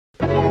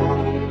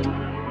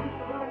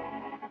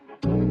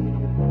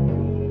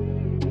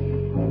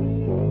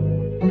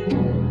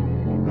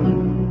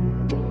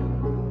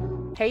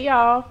Hey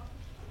y'all,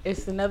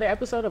 it's another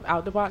episode of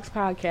Out the Box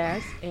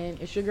Podcast, and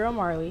it's your girl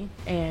Marley,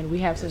 and we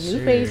have some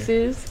new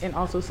faces and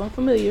also some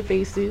familiar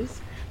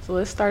faces. So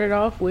let's start it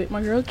off with my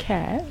girl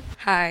Kat.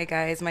 Hi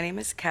guys, my name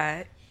is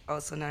Kat,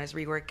 also known as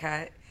Rework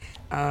Kat.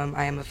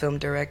 I am a film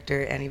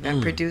director and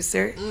event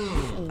producer.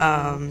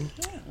 Born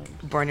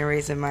and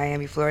raised in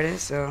Miami, Florida,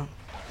 so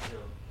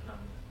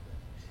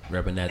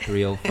repping that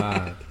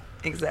 305.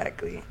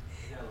 Exactly.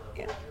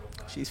 Yeah.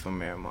 She's from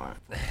Miramar.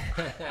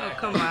 Oh,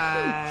 come on.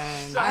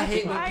 I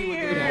hate when people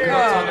do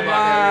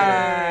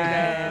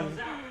that.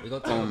 We're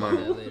going to talk about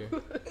that later.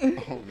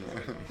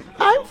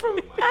 I'm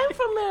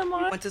from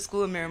Miramar. Went to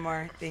school in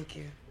Miramar. Thank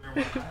you.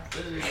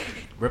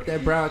 Rep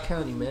that Broward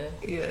County, man.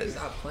 Yes.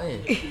 Stop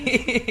playing.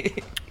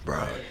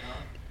 Broward.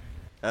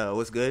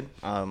 What's good?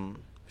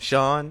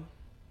 Sean.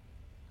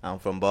 I'm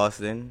from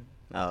Boston.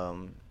 My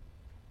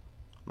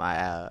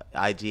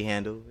IG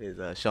handle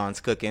is Sean's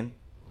Cooking.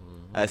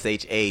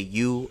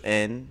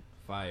 SHAUN.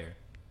 Fire.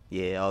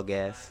 Yeah, all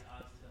gas.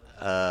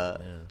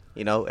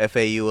 You know,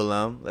 FAU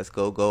alum. Let's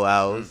go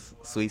Owls.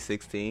 Sweet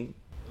 16.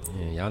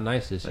 Yeah, y'all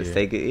nice this year. Let's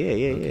take it.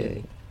 Yeah.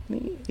 Okay.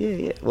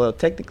 Yeah. Well,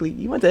 technically,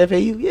 you went to FAU.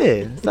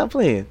 Yeah. Stop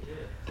playing.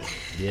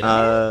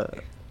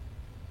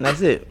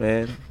 That's it,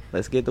 man.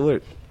 Let's get to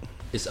work.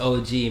 It's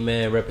OG,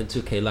 man, repping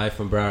 2K Life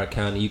from Broward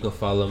County. You can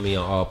follow me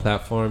on all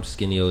platforms,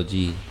 Skinny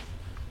OG.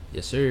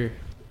 Yes, sir.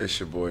 It's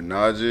your boy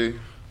Najee,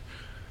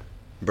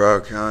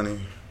 Broward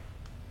County.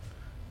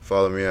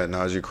 Follow me at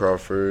Najee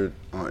Crawford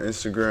on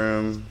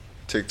Instagram,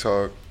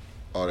 TikTok,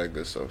 all that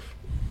good stuff.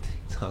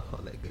 Talk all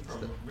that good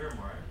stuff.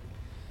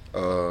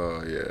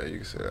 Yeah, you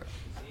can say that.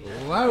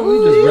 Why are we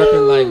just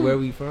repping like where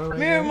we from? Right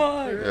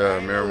Miramar. Yeah,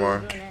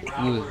 Miramar.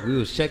 We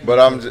was checking. But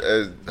I'm just,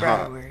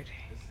 Broward.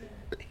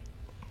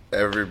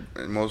 a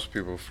lot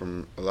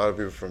of people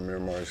from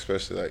Miramar,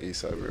 especially like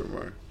Eastside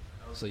Miramar.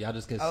 So y'all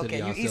just consider Okay,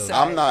 you yourselves. east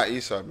side. I'm not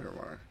Eastside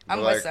Miramar. I'm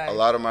But, west like, side. a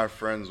lot of my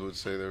friends would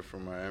say they're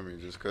from Miami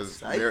just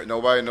because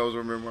nobody knows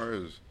where Miramar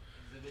is.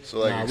 So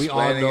like Nah, we all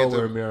explaining know it to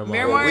where Miramar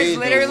Miramar We is do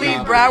literally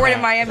not. Broward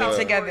and Miami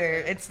together.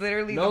 It's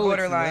literally No, the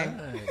borderline.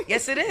 it's not.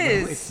 Yes, it No,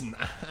 is. it's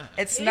not.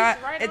 It's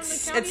not. right on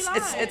It's the county it's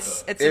line.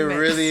 it's it a mix.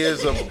 really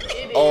is a.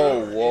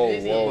 Oh,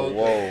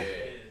 whoa.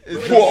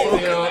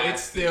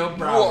 It's still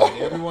Broward.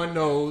 Everyone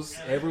knows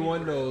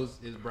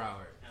it's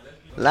Broward.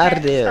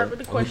 Lauderdale. Start with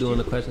the Are we question. doing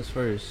the questions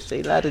first?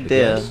 Say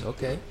Lauderdale. Yes,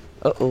 okay.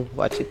 Uh-oh,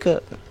 watch your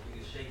cup. Let's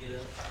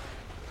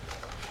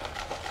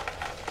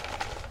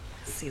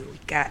see what we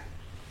got.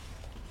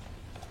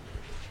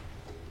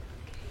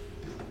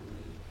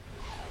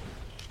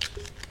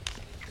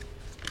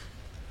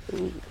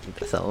 Ooh,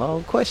 that's a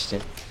long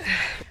question.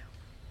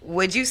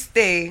 Would you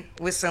stay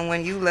with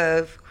someone you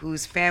love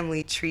whose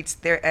family treats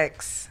their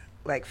ex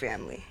like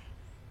family?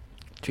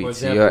 For Treats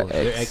example, your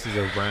their ex. ex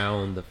is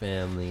around the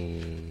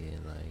family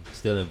and like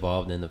still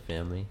involved in the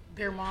family.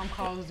 Their mom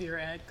calls your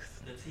ex.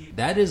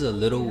 That is a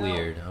little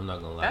weird. I'm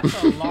not gonna lie.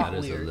 That's a lot That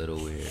is weird. a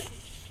little weird.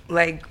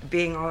 Like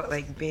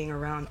being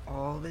around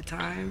all the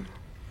time?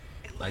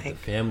 Like the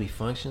family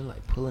function,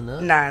 like pulling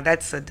up. Nah,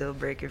 that's a deal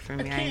breaker for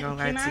me. I ain't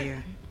gonna lie to you.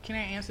 Can I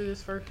answer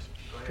this first?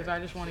 Because I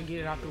just want to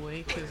get it out the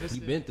way. Because this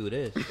You've been through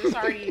this. this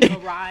already a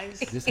rise.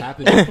 This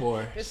happened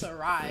before. It's a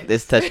rise.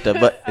 This touched the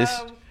but this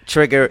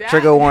trigger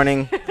that-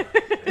 warning.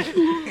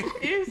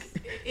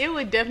 It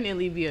would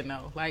definitely be a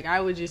no. Like, I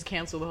would just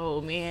cancel the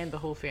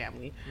whole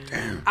family.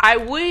 I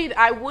would.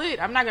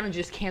 I'm not going to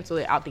just cancel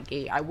it out the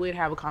gate. I would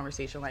have a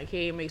conversation like,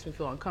 hey, it makes me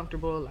feel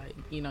uncomfortable. Like,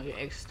 you know, your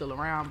ex is still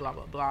around, blah,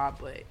 blah, blah.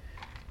 But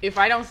if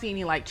I don't see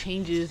any, like,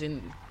 changes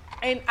and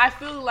I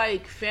feel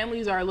like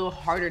families are a little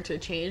harder to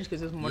change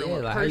because there's more than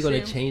one Like person. how you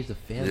gonna change the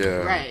family?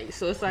 Yeah. Right.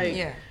 So it's like,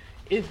 Yeah.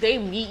 if they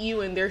meet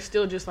you and they're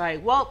still just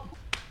like, well,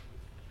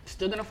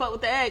 still gonna fuck with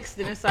the ex,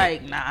 then it's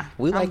like, nah.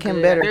 We I'm like him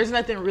good. better. There's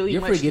nothing really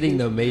You're much to forgetting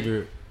do. the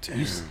major.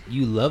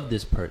 You love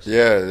this person.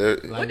 Yeah,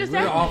 Like does we're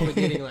that all mean?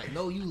 forgetting. Like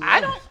no, you. Love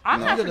I don't. I'm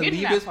You're not gonna forgetting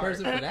leave that this part.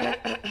 person for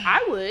that.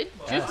 I would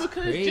That's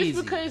crazy.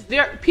 just because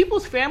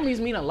people's families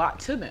mean a lot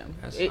to them.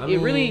 That's- It I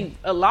mean- really,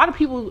 a lot of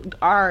people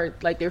are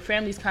like, their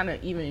families kind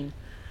of even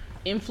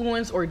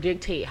influence or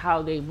dictate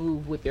how they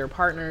move with their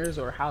partners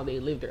or how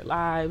they live their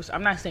lives.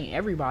 I'm not saying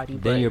everybody,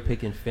 but Then you're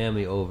picking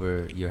family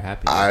over your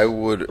happiness. I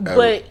would. But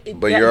But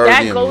that- you're that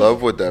already in goes-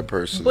 love with that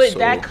person. But so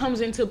that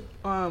comes into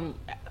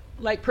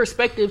like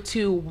perspective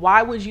to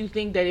why would you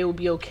think that it would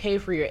be okay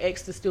for your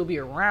ex to still be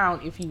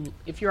around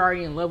if you're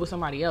already in love with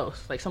somebody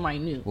else, like somebody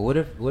new? But what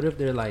if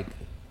they're like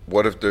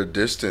what if they're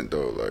distant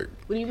though? Like,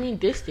 What do you mean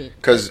distant?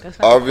 because That's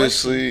not the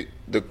obviously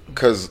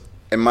because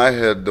in my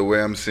head the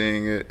way I'm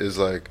seeing it is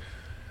like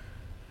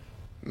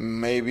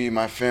maybe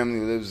my family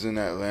lives in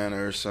Atlanta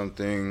or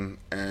something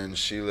and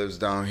she lives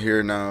down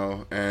here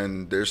now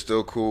and they're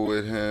still cool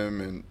with him,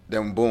 and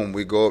then boom,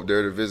 we go up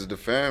there to visit the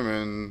fam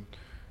and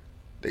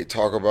they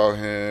talk about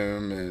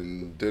him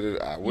and did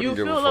it. I You wouldn't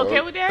give a feel fuck.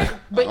 okay with that?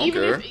 But don't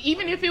even care.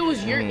 if it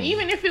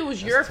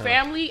was your tough.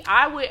 family,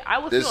 I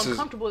would This feel is-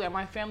 uncomfortable that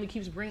my family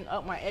keeps bringing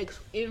up my ex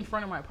in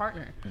front of my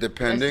partner.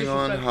 Depending That's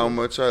on how disrespectful.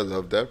 much I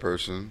love that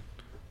person,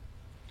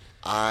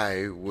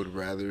 I would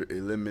rather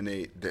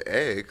eliminate the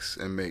ex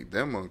and make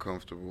them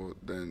uncomfortable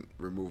than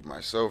remove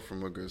myself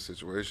from a good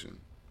situation.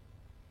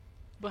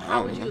 But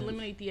how would you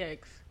eliminate the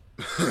ex?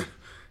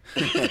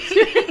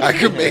 I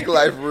could make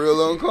life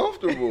real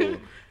uncomfortable.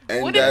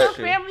 And What if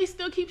the family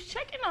still keeps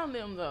checking on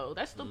them though?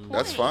 That's the point.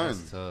 That's fine.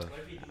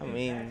 I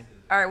mean,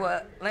 All right,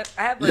 well,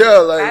 I have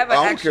I an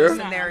don't actual care.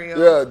 scenario.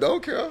 Yeah,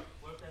 don't care.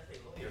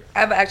 I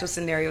have an actual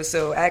scenario.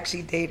 So I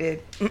actually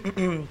dated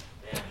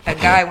a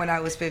guy when I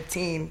was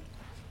 15,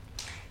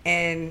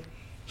 and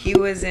he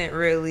wasn't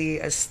really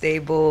a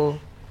stable,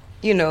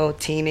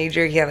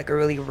 teenager. He had like a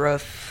really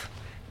rough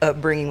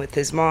upbringing with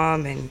his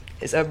mom and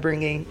his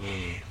upbringing.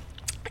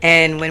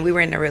 And when we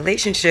were in a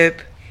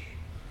relationship,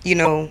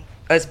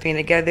 us being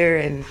together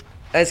and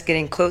us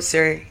getting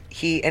closer,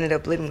 he ended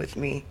up living with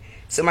me.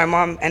 So my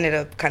mom ended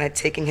up kind of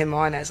taking him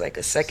on as like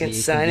a second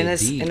son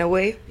in a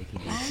way.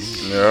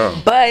 Yeah.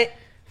 But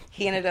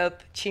he ended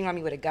up cheating on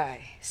me with a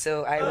guy.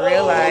 So I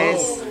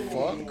realized.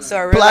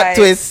 plot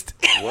twist.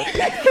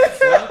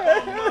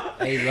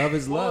 Hey, love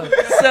is love.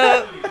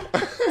 So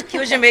he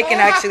was Jamaican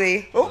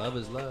actually. Love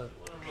is love.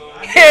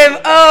 Him.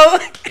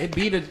 It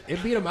beat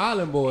them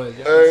Island boys.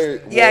 Yo.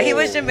 Hey, Yeah, he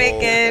was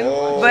Jamaican,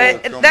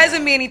 but it come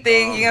doesn't mean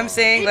anything. You know what I'm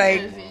saying?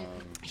 Like,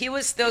 he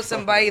was still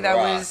somebody that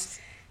was,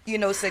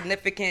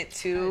 significant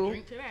to,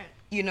 Drink to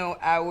that.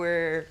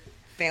 our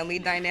family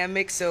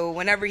dynamic. So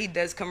whenever he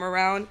does come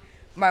around,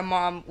 my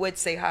mom would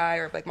say hi,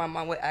 or like my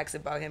mom would ask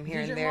about him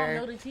here Did and your mom there.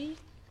 know the tea?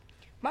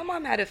 My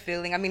mom had a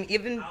feeling. I mean,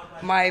 even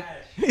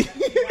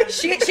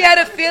she had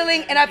a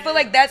feeling, and I feel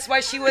like that's why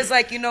she was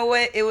like, you know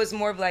what? It was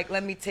more of like,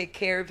 let me take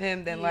care of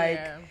him than like.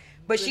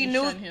 But she Really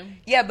knew, shun him.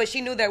 yeah, but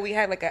she knew that we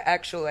had like an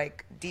actual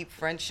like deep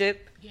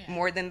friendship Yeah.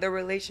 more than the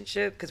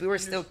relationship because we were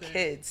still Understood.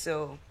 kids.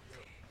 So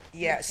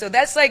yeah, so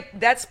that's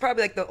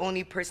probably like the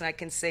only person I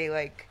can say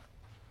like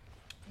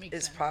Makes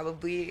is sense.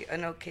 probably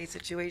an okay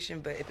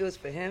situation. But if it was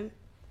for him,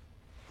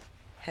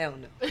 hell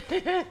no.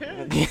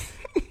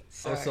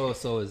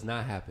 So it's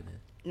not happening.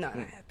 No,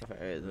 not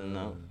happy.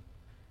 No.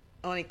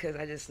 Only because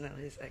I just know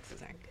his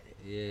exes aren't good.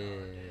 Yeah.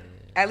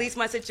 At least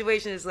my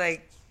situation is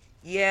like,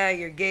 yeah,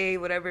 you're gay,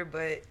 whatever,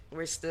 but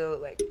we're still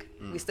like,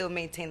 we still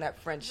maintain that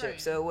friendship.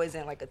 Right. So it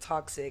wasn't like a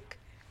toxic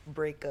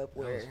breakup I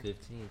was where.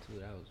 15 too.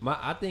 That was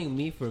I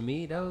think for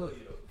me though,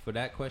 for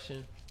that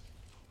question,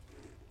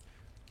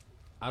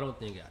 I don't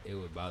think it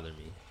would bother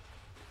me.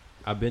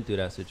 I've been through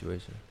that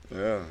situation,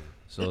 Yeah.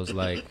 so it's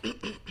like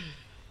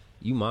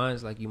you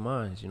minds like you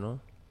minds,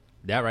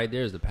 That right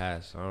there is the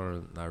past.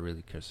 I'm not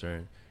really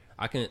concerned.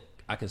 I can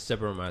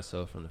separate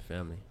myself from the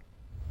family.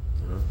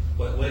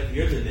 What if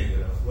you're the nigga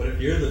though? What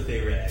if you're the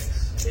favorite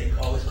ex? And they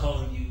always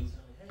calling you.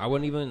 I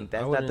wouldn't even.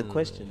 That's I not the wouldn't-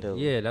 question, though.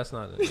 Yeah, that's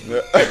not.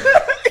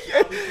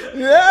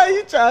 Yeah,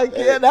 you trying to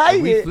get out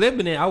If we here.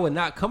 flipping it, I would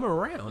not come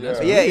around. That's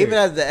Yeah. Yeah, weird. even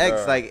as the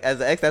ex,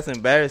 Yeah. that's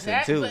embarrassing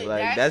That- too. but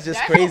Like that- that's just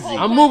that's a crazy. whole-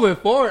 I'm moving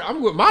forward.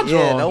 I'm with my draw.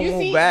 Yeah, don't You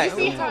move see, back. you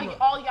see Don't how move.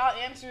 all y'all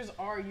answers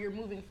are you're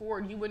moving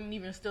forward. You wouldn't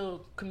even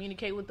still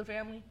communicate with the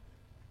family.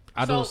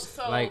 I don't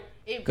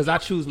because I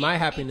choose my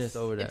happiness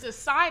over that. It's a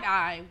side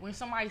eye when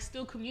somebody's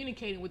still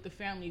communicating with the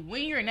family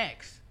when you're an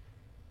ex.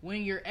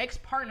 When your ex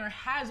partner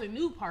has a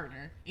new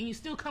partner and you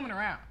still coming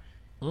around.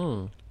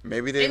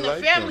 Maybe they And like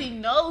the family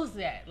them. knows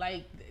that.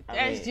 Like,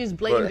 that's mean, just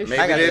blatant but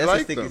disrespect. I got they that's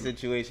like a sticky them.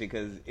 situation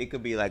because it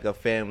could be like a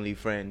family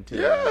friend too.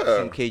 Yeah. Like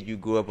some kid you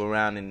grew up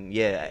around, and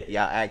y'all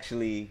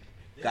actually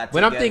got.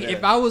 But I'm together. thinking,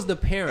 if I was the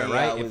parent, Yeah,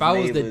 right? I If was I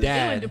was the neighbors. It would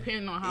dad,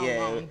 depend on how Yeah,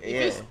 long. If yeah.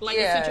 it's like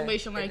Yeah, a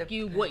situation it like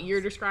you, what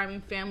you're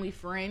describing, family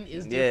friend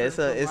is different.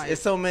 Yeah, from,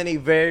 it's so many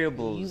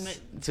variables You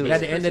met- to but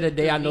at it. the end of the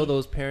day, I know me.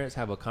 those parents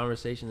have a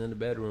conversation in the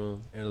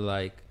bedroom and they're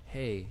like,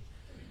 "Hey,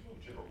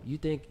 you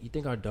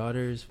think our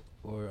daughters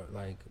or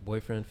like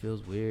boyfriend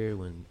feels weird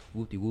when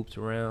whoopty whoops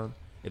around?"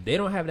 If they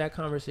don't have that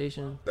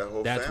conversation, That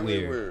whole that's family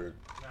weird.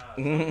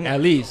 weird.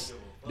 At least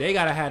they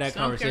gotta have that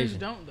Some parents conversation.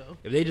 don't though.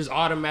 If they just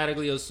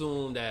automatically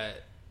assume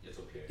that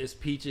it's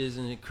peaches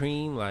and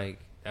cream, like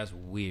that's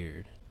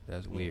weird.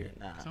 That's weird.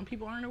 Nah, Some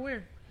people aren't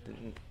aware.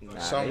 nah,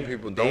 Some they-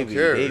 people they don't be-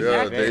 care. they be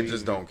Yeah, very- they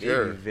just don't they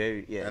care. be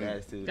very, yeah, And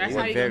that's too. That's they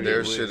how you very gonna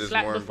Their do it. shit is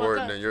Slap more the fuck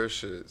important up. than your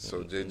shit,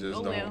 so they just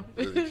Oh, don't well.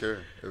 really care.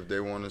 If they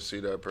want to see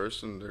that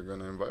person, they're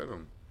gonna invite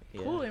them.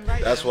 Yeah. Cool,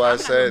 invite That's them. why I I'm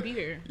not gonna said be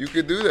there. you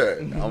could do that.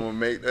 I'm gonna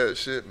make that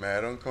shit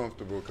mad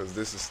uncomfortable because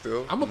this is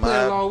still I'm gonna my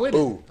play along with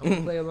boo. it. I'm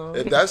gonna play along.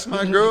 If that's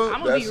my girl,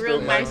 I'm gonna that's be real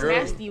still my nice, girl.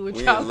 nasty with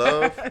We y'all. in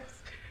love.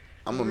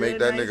 I'm gonna make Real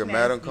that nice, nigga mad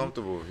nasty.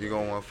 uncomfortable. He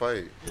gonna want to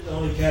fight. The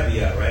only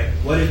caveat, right?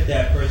 What if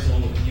that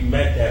person, you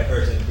met that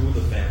person through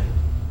the family?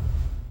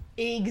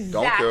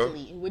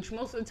 Exactly. Which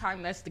most of the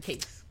time that's the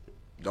case.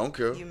 Don't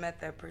care. You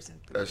met that person.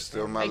 through That's the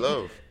still family. my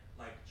love.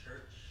 Like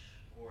church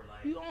or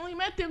like. You only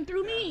met them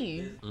through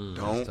me. That's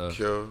Don't tough.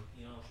 care.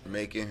 You know,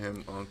 Making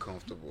him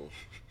uncomfortable.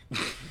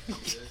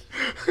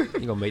 You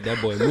gonna make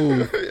that boy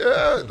move.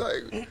 Yeah,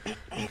 like,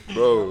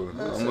 bro.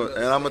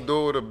 I'm gonna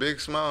do it with a big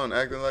smile and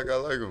acting like I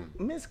like him.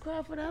 Miss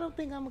Crawford, I don't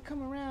think I'm gonna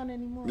come around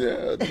anymore.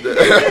 Yeah,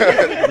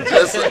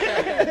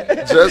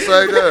 just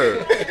like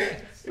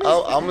that.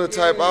 I'm the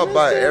type I'll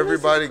buy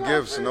everybody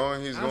gifts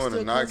knowing he's I'll going still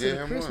to not come to get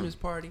the him Christmas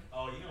one. party.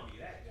 oh, you gonna be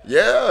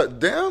Yeah,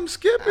 damn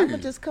Skippy. I'ma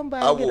just come by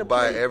I and get will a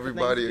buy plate for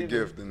everybody a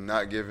Thanksgiving. gift and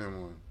not give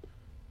him one.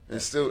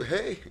 And still,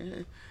 hey.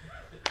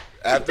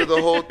 After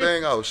the whole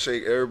thing, I'll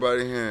shake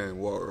everybody's hand,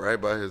 walk right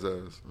by his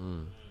ass.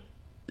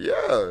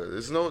 Yeah,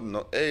 it's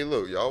no. Hey,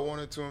 look, y'all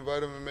wanted to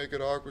invite him and make it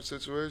an awkward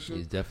situation.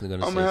 He's definitely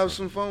gonna. I'm say gonna have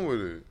something. some fun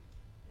with it.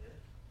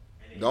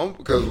 Don't,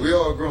 because we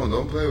all grown.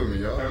 Don't play with me,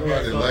 y'all. I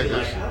didn't like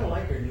that shit. I don't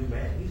like her new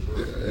man. He's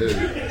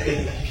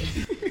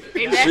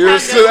Hey, And that's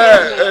cheers how to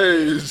that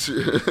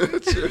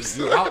that. Hey, cheers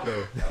to that. Out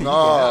though.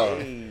 Nah,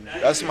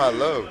 that's my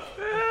love.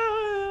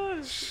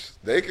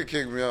 They could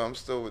kick me out. I'm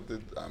still with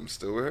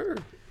her.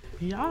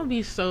 Y'all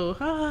be so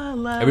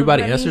love.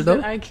 Everybody That answered, means though?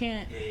 that I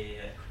can't.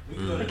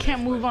 Yeah. I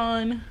can't move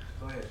on.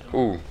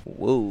 Ooh,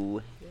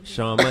 Whoa.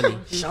 Sean Money.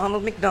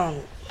 Ronald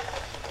McDonald.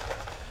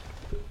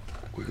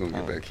 we're gonna get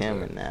On back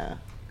camera to that. now.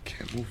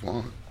 Can't move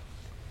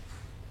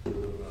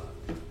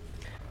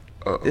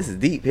on. This is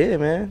deep here,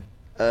 man.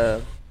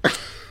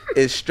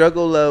 Is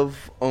struggle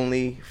love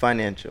only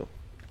financial?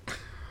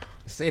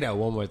 Say that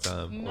one more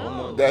time.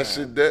 No. That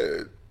shit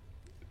dead.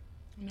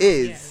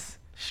 Is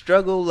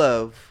struggle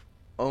love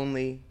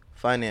only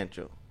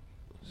financial?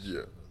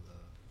 Yeah.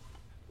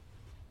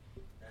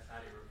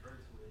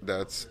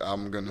 That's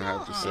I'm gonna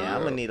have to say Yeah, I'm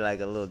that. gonna need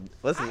like a little.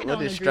 What I is don't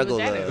agree struggle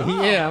with that at love?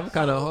 all. Yeah, I'm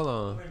kind of. Hold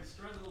on. When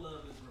struggle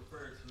love is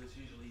referred to, it's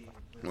usually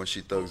When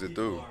she thugs it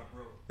people through. are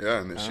broke. Yeah,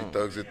 and then she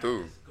thugs it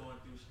through. Just going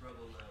through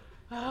struggle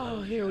love.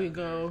 Oh, here we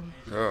go.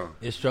 Yeah.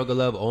 Is struggle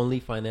love only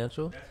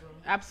financial?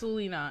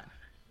 Absolutely not.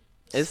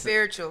 It's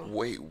Spiritual,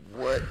 Wait,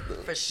 what?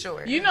 for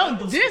sure. You know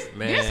this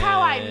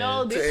how I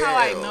know. This how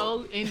I Damn.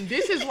 know, and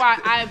this is why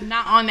I'm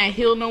not on that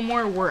hill no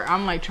more. Where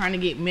I'm like trying to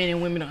get men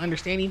and women to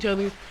understand each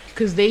other,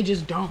 because they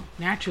just don't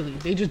naturally.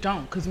 They just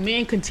don't. Because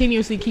men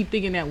continuously keep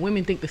thinking that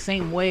women think the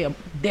same way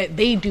that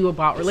they do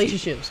about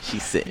relationships.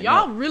 she's sitting.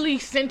 Y'all up. really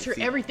center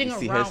See- everything you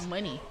see around her-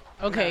 money.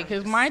 Okay,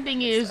 because my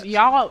thing is,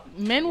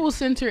 men will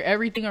center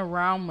everything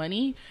around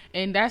money,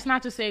 and that's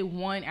not to say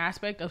one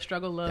aspect of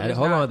struggle love. is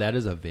Hold not. on, that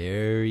is a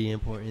very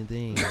important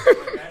thing.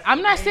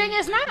 I'm not saying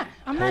it's not.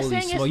 I'm not Holy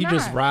saying smoke, it's you not.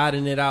 just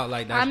riding it out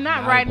like that. I'm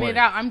not writing it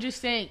out. I'm just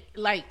saying,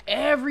 like,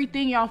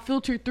 everything y'all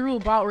filter through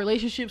about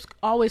relationships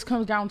always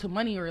comes down to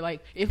money, or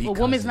like, if Because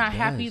a woman's it not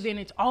happy, does. then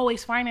it's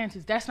always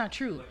finances. That's not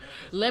true.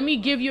 Let me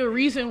give you a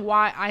reason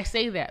why I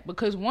say that.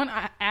 Because one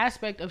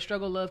aspect of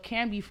struggle love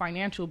can be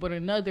financial, but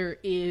another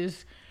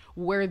is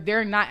where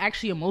they're not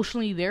actually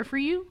emotionally there for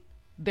you.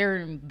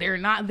 They're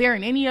not there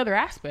in any other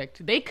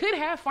aspect. They could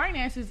have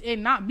finances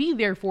and not be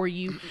there for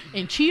you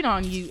and cheat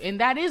on you,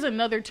 and that is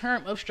another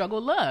term of struggle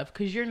love,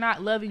 because you're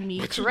not loving me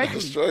But you're not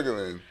correctly.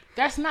 struggling.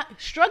 That's not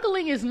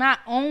struggling. Is not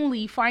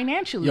only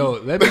financially. Yo,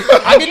 let me.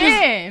 I can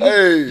Again,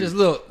 Hey, just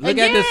look at the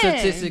Again.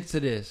 statistics to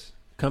this.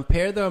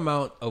 Compare the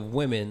amount of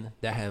women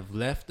that have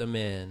left a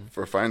man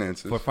for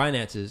finances. for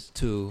finances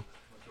to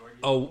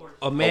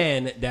a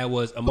man that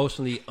was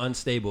emotionally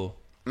unstable.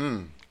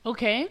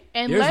 okay,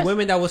 and There's let's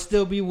women that will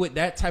still be with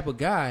that type of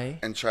guy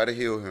and try to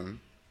heal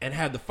him. and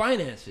have the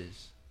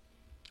finances.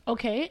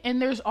 okay, and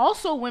there's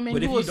also women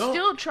But who if will you don't-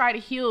 still try to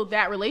heal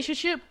that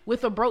relationship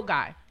with a broke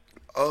guy.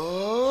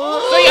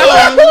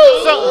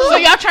 Oh, So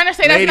y'all trying to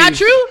say that's not Ladies.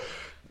 true?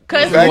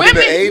 Because back in women,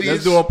 the 80s.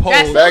 Let's do a poll.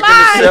 that's a Back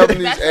lie. in the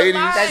 70s, That's a 80s.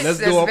 lie. Let's That's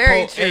do a very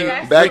poll. true. Hey,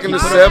 That's Back in the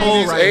Ricky, put a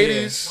poll 70s, right here.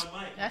 80s.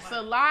 That's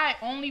a lie,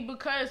 only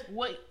because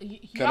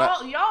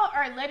Can y'all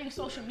are letting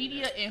social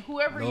media and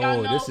whoever No,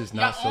 y'all know this is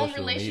not your own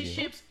social media.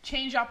 relationships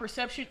change your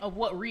perception of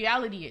what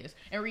reality is.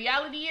 And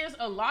reality is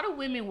a lot of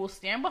women will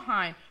stand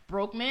behind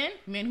broke men,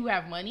 men who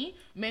have money,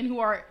 men who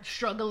are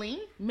struggling,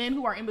 men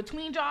who are in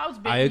between jobs,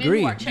 I men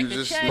agree. who are check You to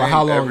just check. For how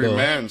named long, every though?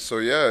 man. So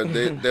yeah,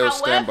 they'll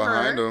stand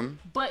behind However, him.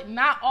 But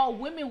not all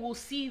women will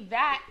see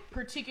that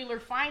particular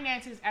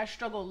finances as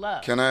struggle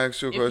love. Can I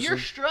ask you a If you're question?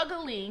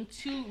 struggling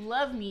to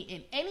love me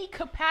in any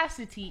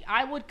capacity,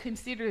 I would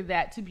consider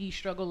that to be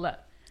struggle love.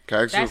 Can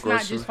I ask you a That's not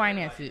question? just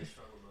finances.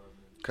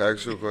 Can I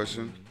ask you a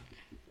question?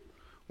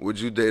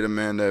 Would you date a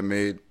man that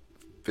made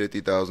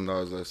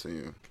 $50,000 less than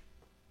you?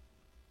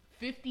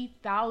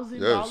 $50,000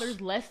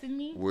 Yes. less than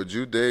me? Would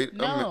you date a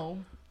man?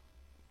 No.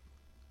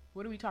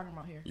 What are we talking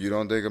about here? You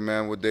don't think a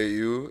man would date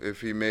you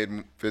if he made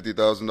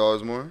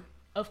 $50,000 more?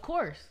 Of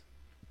course.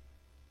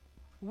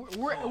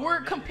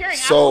 We're comparing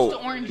apples So to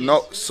oranges.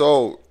 no,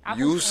 so Apples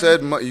you to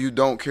said oranges. you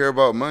don't care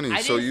about money.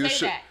 I so didn't you say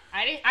should. that.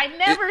 I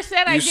never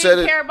said I you didn't said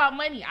it- care about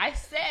money. I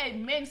said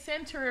men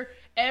center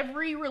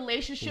every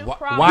relationship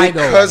problem. why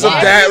though? Because of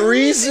Why? that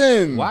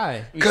reason.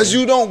 Why? Because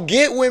you don't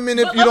get women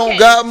if But you don't okay,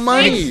 got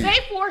money.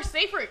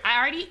 Say for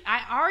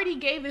I already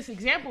gave this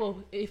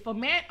example. If a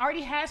man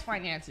already has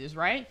finances,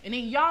 right, and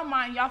in y'all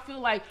mind y'all feel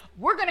like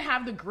we're gonna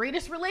have the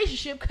greatest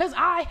relationship because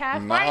I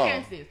have No.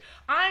 finances.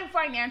 I'm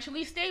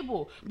financially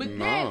stable, but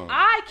No. then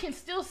I can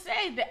still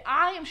say that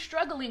I am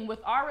struggling with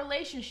our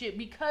relationship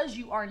because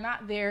you are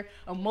not there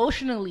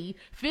emotionally,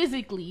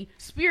 physically,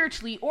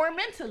 spiritually, or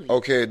mentally.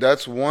 Okay,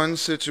 that's one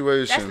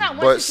situation. That's not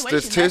one but situation.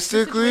 That's the situation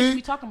statistically,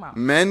 we talking about.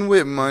 men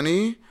with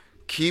money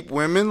keep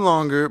women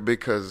longer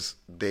because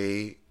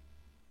they.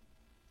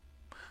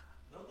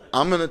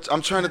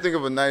 I'm trying to think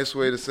of a nice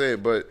way to say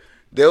it, but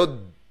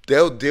they'll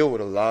they'll deal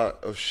with a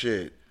lot of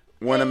shit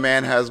when a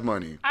man has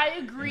money. I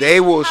agree. They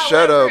will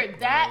shut However,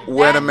 up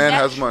when a man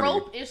has money. That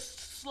trope is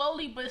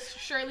slowly but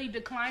surely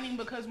declining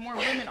because more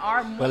women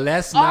are. But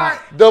let's not.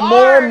 The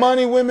more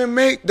money women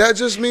make, that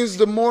just means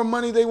the more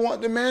money they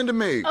want the man to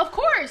make. Of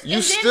course, You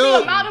and still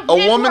then the amount of a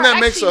men who woman are that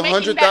makes actually making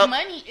 100,000. that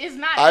money is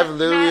not. I've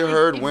literally not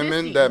heard existing.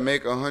 women that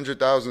make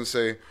 100,000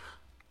 say,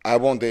 "I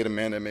won't date a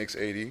man that makes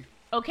 80."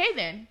 Okay,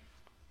 then.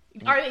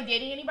 Are they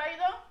dating anybody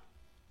though?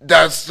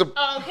 That's the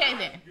Okay,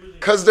 then.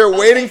 because they're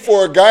waiting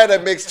for a guy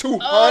that makes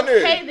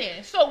 200. Okay,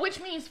 then. So,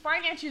 which means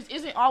finances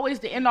isn't always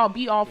the end all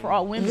be all for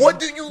all women. What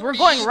do you We're mean?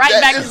 going right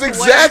That back is to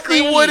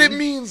exactly what what I'm it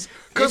means.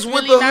 Because It's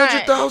with really not.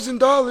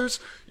 $100,000,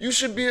 you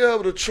should be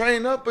able to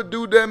train up a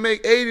dude that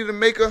make 80 to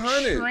make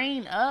 100.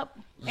 Train up.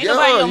 Ain't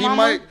nobody Yeah, your he mama.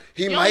 might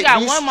You only be got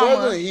one mama.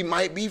 struggling. He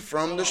might be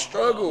from the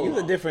struggle. It's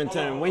a different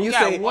term. When you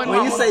got say one when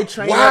you mama. say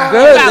train Wow. up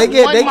good, You they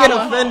got get one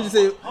mama.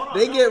 offensive.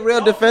 They get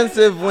real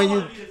defensive when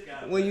you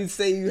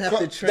say you have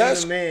to train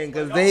That's- a man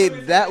because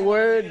that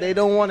word they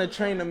don't want to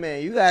train a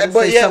man. You gotta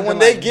But say yeah, something when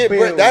they like get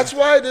build. that's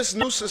why this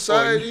new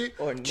society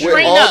or with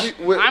Train all up.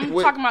 the- with- I'm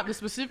with- talking about the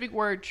specific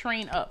word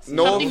train up.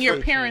 No Something your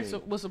offense. parents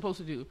was supposed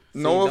to do.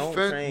 No don't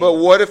offense, train. but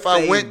what if I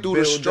Say went through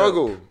the build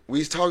struggle?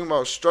 We talking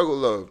about struggle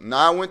love.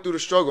 Now I went through the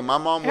struggle. My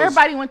mom was.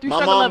 Everybody went through my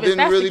struggle mom love. If didn't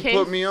that's the really case-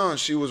 put me on.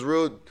 She was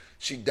real.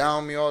 She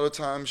downed me all the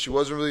time. She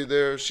wasn't really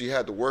there. She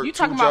had to work You 2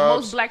 talking jobs. about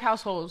most black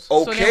households.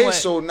 So then Okay, what?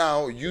 so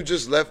now you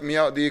just left me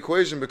out the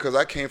equation because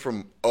I came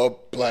from a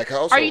black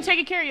household. Are you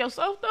taking care of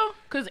yourself though?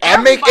 Because I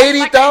make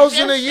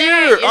 80,000 a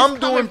year. I'm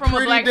doing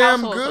pretty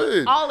damn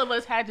good. All of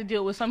us had to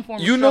deal with some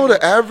form of You know struggle.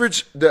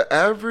 the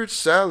average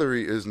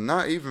salary is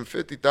not even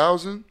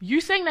 50,000. You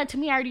saying that to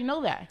me, I already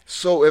know that.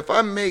 So if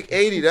I make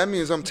 80, that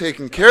means I'm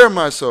taking care of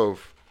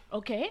myself.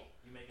 Okay.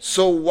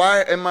 So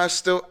why am I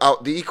still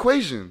out the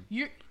equation?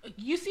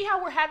 You see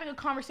how we're having a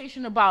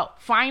conversation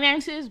about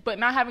finances, but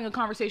not having a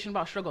conversation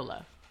about struggle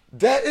love.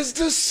 That is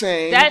the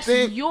same That's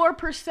thing. your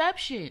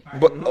perception.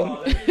 But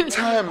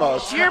time out.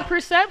 It's your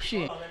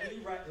perception.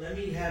 Let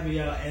me have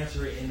y'all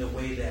answer it in the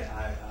way that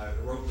I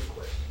wrote the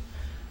question.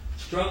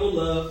 Struggle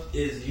love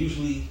is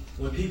usually,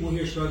 when people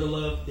hear struggle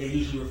love, they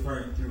usually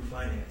referring through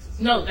finances.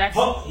 No, that's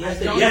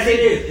Yes, don't yes, it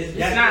is.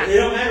 It's not. It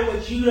don't matter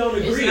what you don't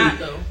agree. not,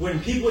 though. When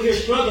people hear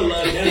struggle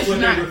love, that's It's what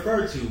not. they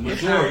refer to. It's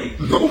Majority.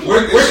 not.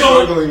 We're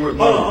struggling with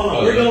hold money. on.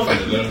 Oh, We're let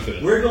him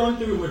finish. we're going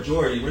through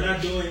majority. We're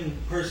not doing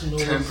personal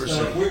 10%.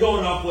 stuff. We're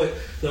going off what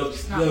not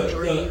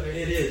majority either.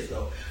 it is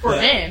though. For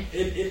But men.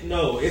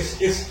 No,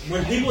 it's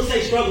when people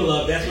say struggle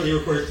love, that's what it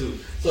refers to.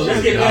 So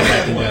let's get Y'all past that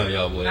acting point. down,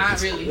 y'all boys.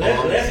 Not really.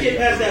 Let's get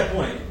past that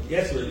point.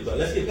 Yes, really, but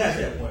let's get past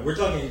that point. We're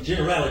talking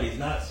generalities,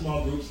 not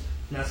small groups,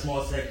 not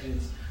small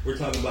sections. We're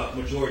talking about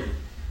majority.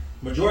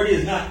 Majority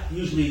is not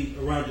usually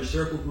around your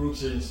circle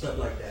groups and stuff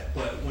like that.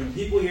 But when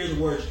people hear the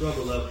word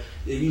struggle love,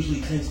 it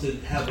usually tends to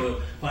have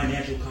a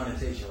financial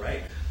connotation,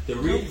 right? The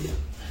reason.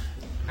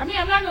 I mean,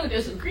 I'm not going to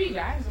disagree,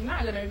 guys. I'm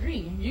not going to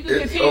agree. You can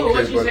It's continue with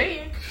okay, what you're but-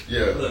 saying.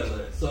 Yeah.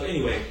 Look. So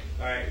anyway,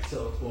 all right.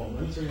 So boom.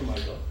 Let me turn your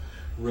mic off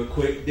real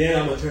quick. Then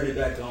I'm gonna turn it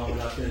back on when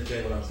I finish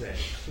saying what I'm saying.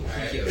 All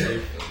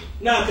right.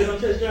 No, because I'm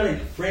just trying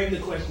to frame the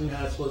question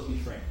how it's supposed to be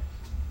framed.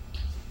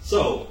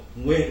 So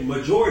when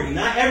majority,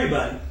 not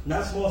everybody,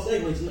 not small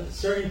segments,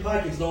 certain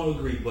pockets don't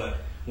agree, but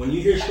when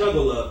you hear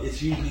struggle love, it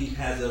usually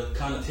has a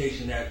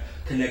connotation that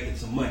connected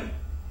to money,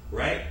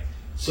 right?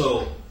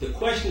 So the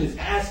question is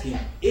asking,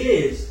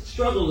 is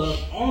struggle love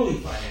only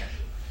financial?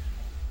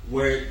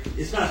 Where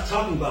it's not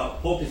talking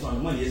about focus on the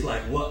money, it's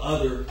like what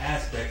other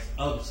aspects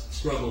of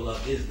struggle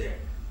love is there?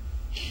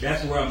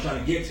 That's where I'm trying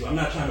to get to. I'm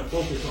not trying to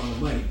focus on the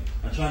money.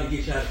 I'm trying to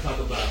get y'all to talk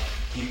about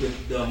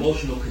the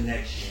emotional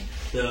connection,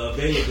 the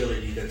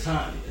availability, the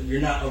time.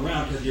 You're not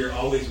around because you're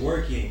always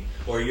working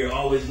or you're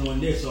always doing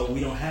this, so we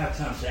don't have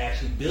time to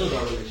actually build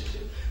our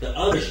relationship. The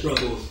other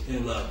struggles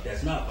in love,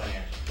 that's not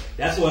financial.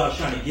 That's what I was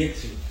trying to get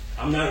to.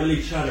 I'm not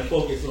really trying to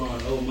focus on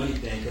the whole money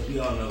thing because we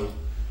all know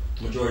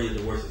majority of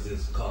divorces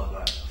is caused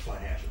by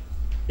financial.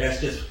 That's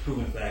just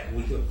proven fact.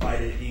 We could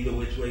fight it either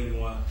which way we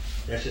want.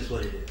 That's just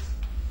what it is.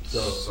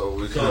 So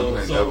we kind of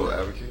play devil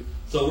advocate.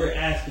 So we're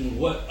asking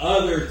what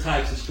other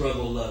types of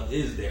struggle love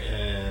is there?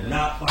 Yeah.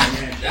 Not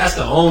financial. That's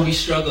the only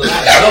struggle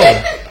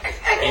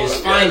I know is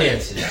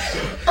finances.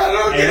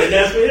 And then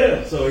that's for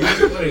him. So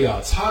he's What are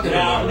y'all talking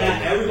now, about? now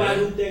right now,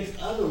 everybody man? who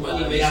thinks otherwise,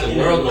 Money makes y'all the can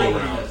world go enlighten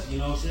round. us, you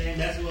know what I'm saying?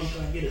 That's what I'm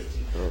trying to get us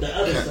to. The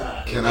other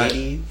side.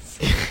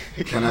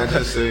 Can I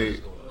just say,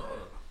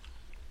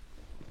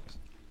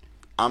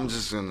 I'm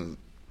just gonna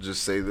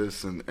just say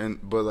this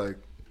but like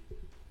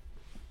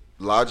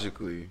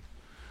logically,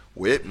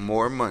 with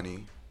more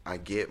money, I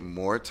get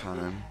more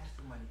time.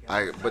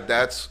 But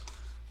that's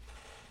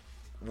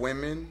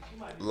women.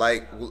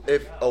 Like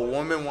if a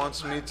woman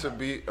wants me to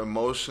be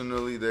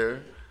emotionally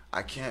there,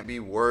 I can't be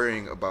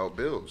worrying about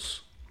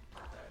bills.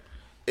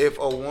 If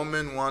a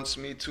woman wants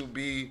me to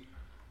be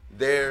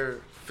there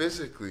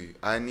physically,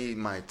 I need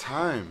my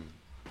time.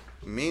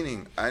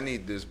 Meaning, I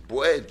need this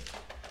bread.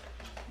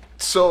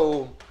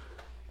 So,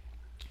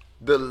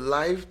 the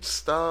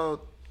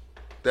lifestyle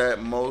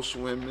that most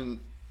women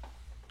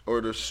or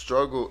the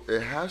struggle,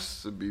 it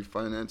has to be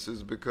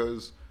finances,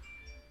 because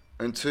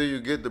until you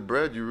get the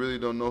bread, you really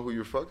don't know who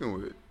you're fucking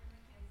with.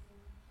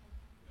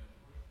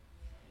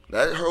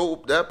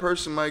 That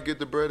person might get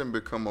the bread and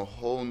become a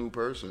whole new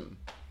person.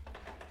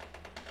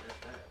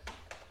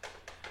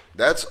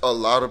 That's a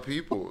lot of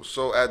people.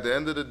 So at the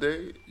end of the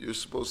day, you're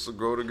supposed to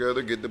grow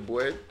together, get the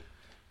bread,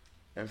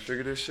 and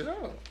figure this shit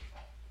out.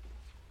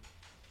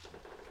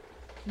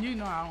 You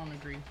know I don't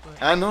agree,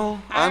 but I know.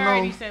 I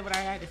already said what I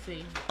had to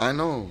say. I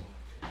know.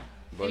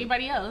 But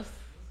Anybody else?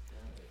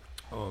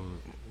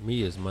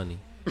 Me is money.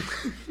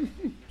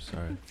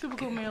 Sorry.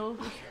 Typical male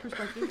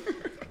perspective.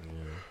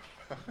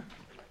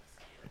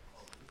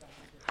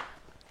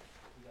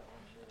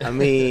 I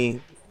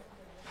mean,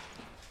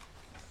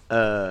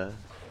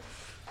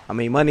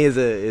 money is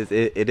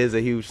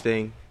a huge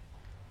thing.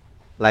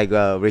 Like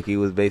Ricky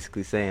was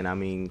basically saying. I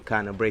mean,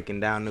 kind of breaking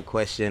down the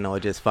question, or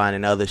just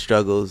finding other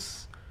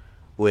struggles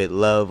with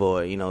love,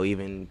 or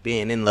even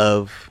being in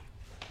love.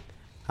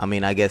 I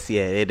mean, I guess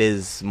it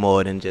is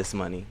more than just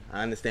money.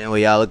 I understand where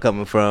y'all are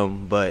coming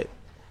from, but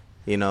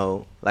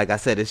like I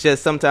said, it's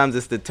just sometimes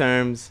it's the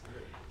terms.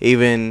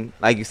 Even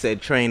like you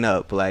said, train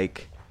up.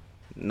 Like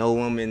no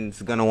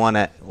woman's gonna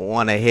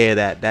wanna hear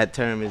that. That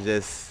term is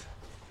just,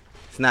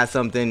 it's not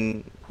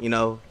something,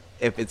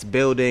 if it's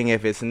building,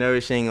 if it's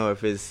nourishing, or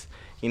if it's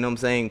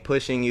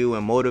pushing you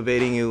and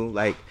motivating you.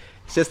 Like,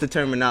 it's just the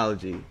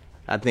terminology,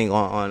 I think,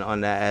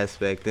 on that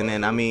aspect. And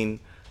then, I mean,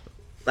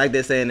 like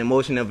they're saying,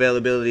 emotional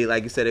availability.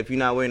 Like you said, if you're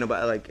not worrying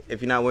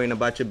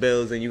about your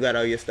bills and you got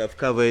all your stuff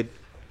covered,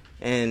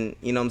 and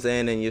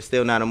and you're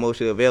still not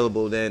emotionally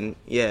available, then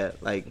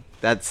like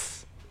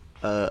that's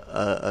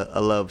a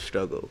love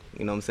struggle.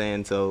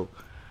 So,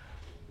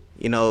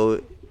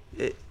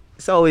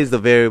 it's always the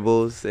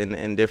variables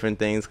and different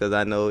things. Because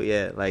I know,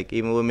 like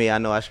even with me, I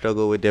know I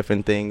struggle with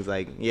different things.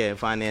 Like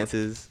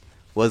finances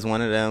was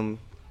one of them,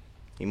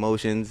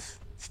 emotions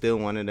still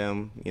one of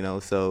them.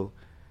 So.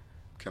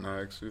 Can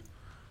I ask you?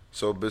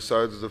 So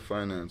besides the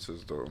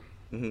finances, though,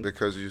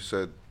 because you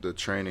said the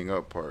training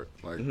up part,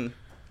 like,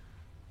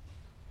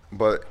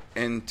 but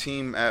in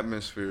team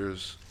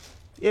atmospheres,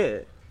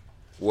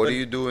 what do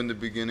you do in the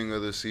beginning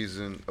of the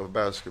season of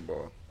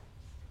basketball?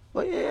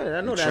 Well,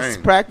 I know that's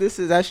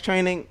practices, that's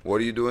training. What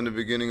do you do in the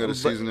beginning of the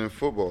season in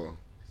football?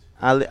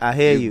 I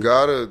hear you. You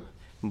gotta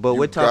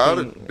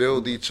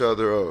build each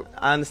other up.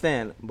 I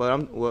understand,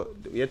 but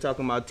you're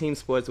talking about team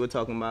sports. We're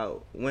talking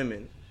about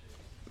women.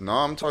 No,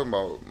 I'm talking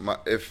about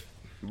We're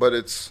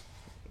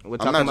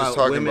talking I'm not just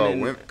talking about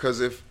women,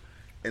 because if,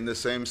 in the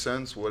same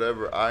sense,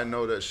 whatever I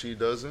know that she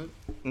doesn't,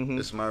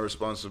 it's my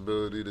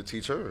responsibility to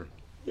teach her.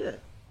 Yeah.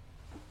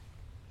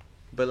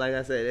 But like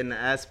I said, in the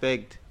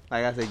aspect,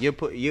 like I said,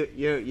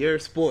 you're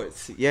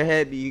sports. Your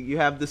head, you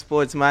have the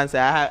sports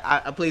mindset.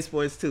 I play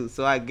sports too,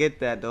 so I get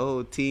that, the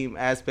whole team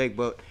aspect.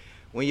 But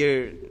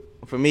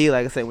for me,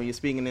 like I said, when you're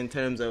speaking in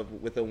terms of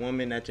with a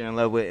woman that you're in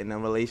love with in a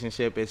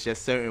relationship, it's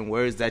just certain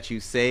words that you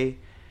say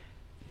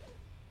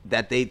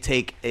that they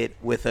take it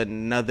with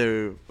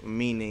another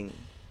meaning,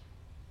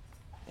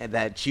 and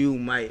that you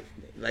might,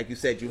 like you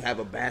said, you have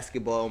a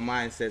basketball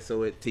mindset,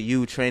 so to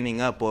you,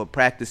 training up or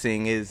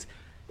practicing is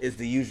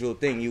the usual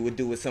thing you would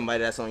do with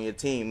somebody that's on your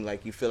team.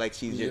 Like, you feel like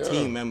she's your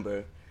team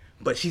member,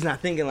 but she's not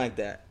thinking like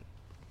that.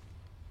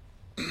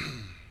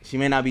 She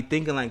may not be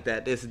thinking like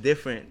that. It's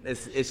different.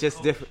 It's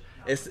just different.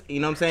 It's, you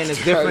know what I'm saying?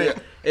 It's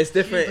different. It's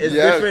different. It's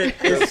different.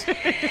 It's,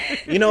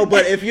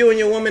 but if you and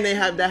your woman, they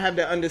have that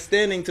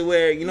understanding to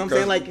where, you know what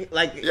I'm saying?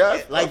 Like,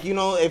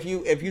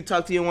 if you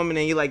talk to your woman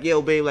and you're like,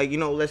 yo, babe, like,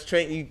 let's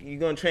train, you're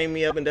going to train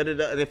me up and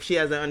da-da-da. And if she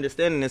has that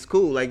understanding, it's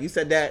cool. Like, you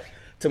said that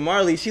to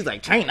Marley, she's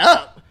like, train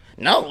up?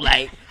 No,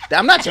 like,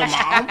 I'm not your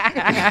mom.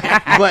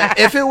 But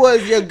if it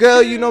was your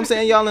girl, you know what I'm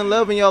saying? Y'all in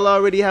love and y'all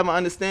already have an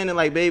understanding,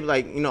 like, babe,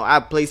 like,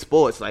 I play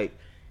sports, like,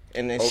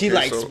 and then she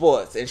likes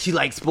sports, and she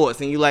likes sports,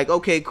 and you like,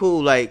 okay,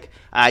 cool, like,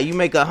 you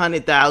make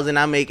 100,000,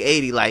 I make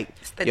 80, like,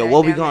 yo,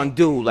 what we gonna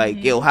do?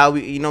 Like, yo, how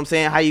we, you know what I'm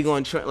saying? How you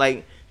gonna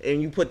like,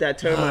 and you put that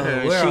term on her,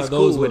 and she's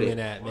cool with it.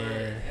 At,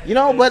 man?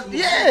 But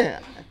yeah,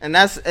 and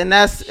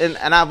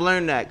I've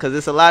learned that because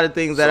it's a lot of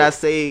things that I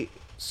say.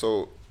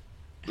 So,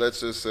 let's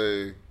just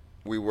say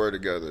we were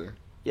together.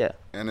 Yeah.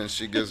 And then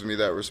she gives me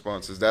that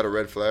response. Is that a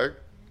red flag?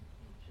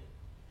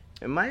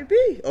 It might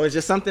be, or it's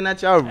just something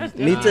that y'all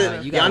need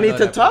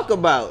to talk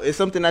about. It's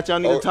something that y'all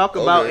need to talk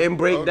about and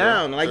break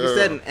down, like you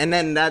said, and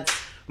then that's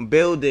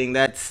building,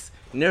 that's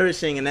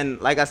nourishing, and then,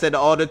 like I said,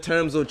 all the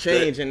terms will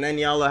change, and then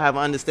y'all will have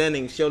an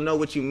understanding. She'll know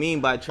what you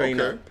mean by train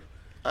up.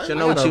 She'll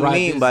know what you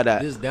mean by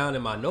that. This down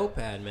in my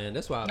notepad, man.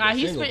 That's why I've been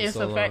he's single for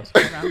so long. Facts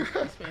right now. He's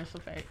spitting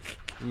some facts.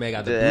 You may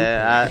got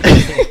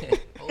the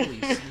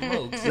holy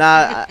smokes.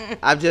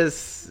 I've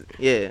just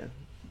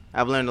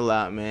I've learned a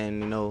lot,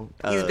 man.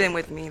 He's been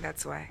with me,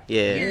 that's why.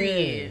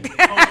 Yeah.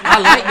 I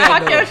like that.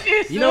 Talk your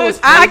shit, you know what's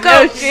I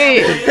go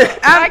shit.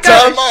 I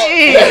go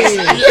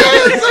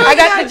shit. I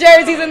got the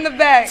jerseys in the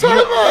back. You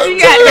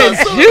got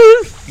the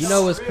juice. You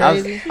know what's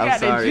crazy? I'm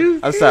sorry.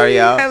 I'm sorry,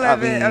 y'all. I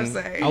love it. I'm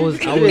sorry. I was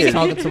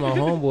talking to my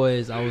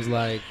homeboys. I was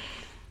like,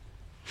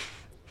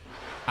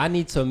 I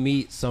need to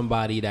meet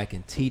somebody that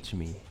can teach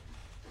me.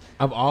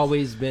 I've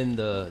always been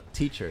the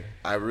teacher.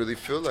 I really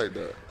feel like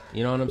that.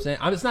 You know what I'm saying?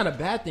 It's not a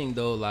bad thing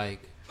though, like,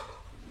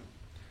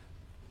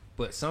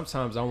 but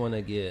sometimes I want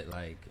to get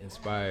like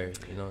inspired.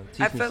 You know,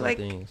 teach me some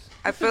things.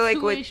 I feel like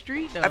two-way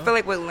street, though. I feel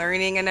like with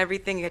learning and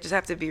everything, you just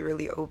have to be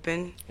really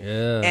open.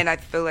 Yeah. And I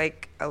feel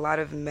like a lot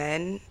of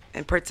men,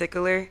 in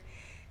particular,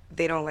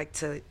 they don't like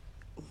to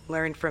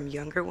learn from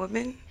younger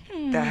women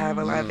that have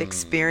a lot of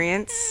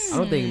experience. I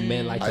don't think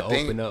men like to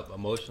think- open up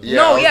emotionally. Yeah,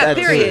 No, I was yeah, about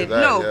to say period.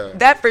 that, No, yeah.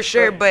 that for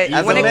sure. But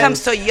As when a it man-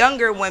 comes to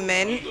younger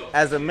women,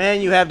 As a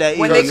man, you have that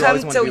ego. When they you come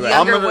always wanna to be right.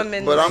 younger I'm gonna,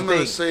 women- but I'm gonna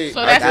think. say, So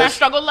I that's not guess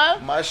struggle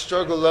love? my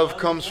struggle love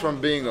comes from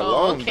being Oh,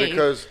 alone okay.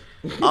 because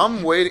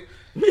I'm waiting.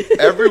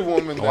 Every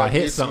woman Oh, I that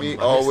hit meets something. me I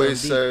hit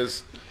always something deep.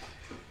 says,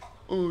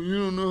 "Oh, you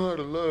don't know how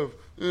to love,"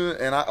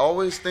 and I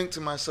always think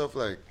to myself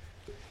like,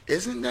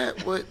 "Isn't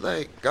that what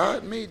like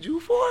God made you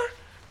for?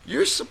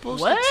 You're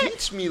supposed What? to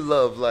teach me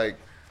love. Like,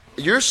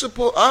 you're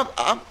supposed.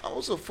 I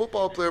was a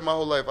football player my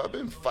whole life. I've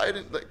been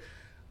fighting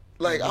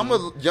like I'm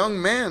a young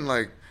man.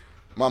 Like,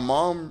 my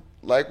mom,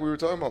 like we were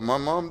talking about, my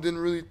mom didn't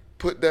really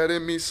put that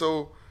in me.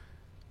 So,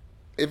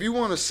 if you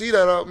want to see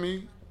that out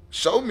me,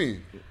 show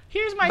me.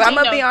 Here's my but I'm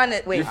thing, gonna be though.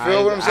 honest. Wait, You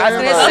feel what I'm I was saying?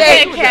 gonna Like,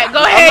 say, Okay, Kat,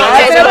 go ahead. I'm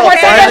Kat, not go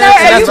saying ahead. that. Are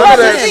you That's what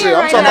supposed that to shit. say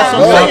I'm right talking now? about I'm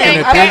love. talking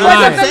a Kat, thin go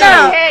line. something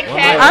now. Kat,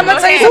 Kat, I'm gonna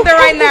go tell you ahead. something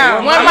right now.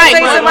 One I'm mic, gonna tell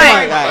you one something.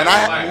 mic. And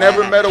I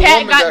never met a Kat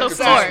woman got that the could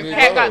floor. teach me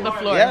Kat got love. the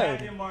floor.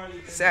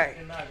 Sorry.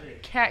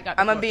 Kat got the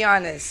I'm floor. gonna be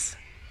honest.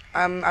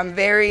 I'm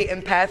very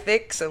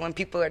empathic, so when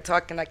people are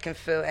talking, I can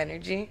feel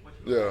energy.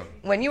 Yeah.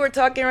 When you were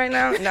talking right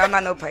now, no, I'm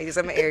not no Pisces.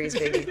 I'm an Aries,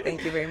 baby.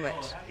 Thank you very much.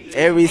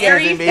 Aries,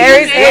 Aries, baby.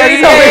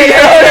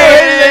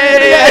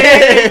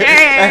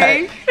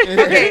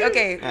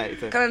 Okay. Alright,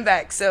 so- Coming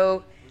back.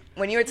 So,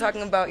 when you were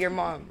talking about your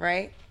mom,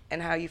 right,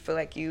 and how you feel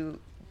like you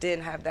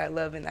didn't have that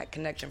love and that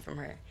connection from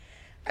her,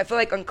 I feel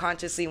like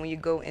unconsciously when you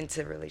go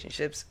into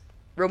relationships,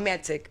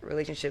 romantic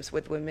relationships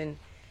with women,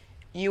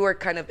 you are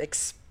kind of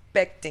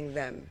expecting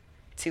them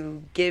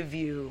to give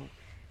you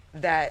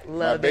that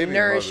love baby and mother.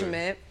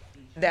 nourishment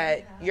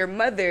that your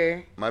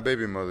mother. My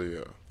baby mother,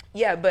 yeah.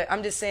 Yeah, but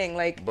I'm just saying,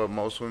 like, But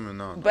most women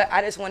not. but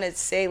I just want to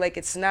say, like,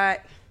 it's not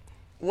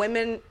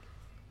women,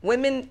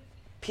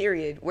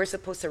 period. We're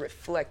supposed to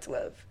reflect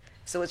love.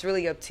 So it's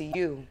really up to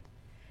you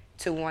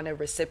to want to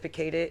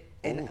reciprocate it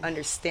and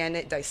understand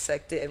it,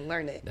 dissect it, and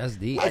learn it. That's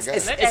deep. I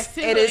guess- Let that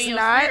sit It in is your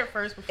not. spirit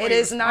first before It you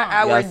is not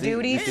respond. our Y'all see-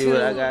 duty you see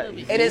what I to. got?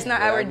 It is not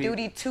What I our be-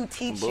 duty to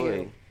teach Boy.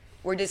 you.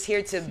 We're just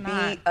here to be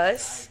not.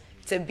 us,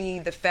 to be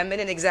the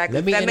feminine, exactly.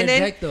 Let me feminine,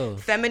 interject, though.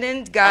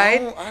 feminine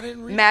guide, I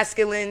didn't read.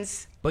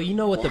 masculines. But you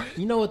know what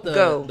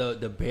Go.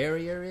 the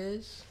barrier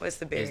is? What's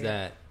the barrier? Is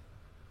that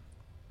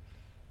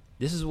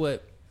this is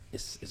what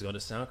it's going to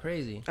sound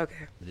crazy.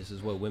 Okay. This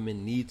is what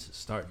women need to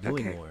start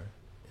doing Okay. more.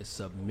 Is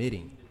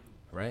submitting,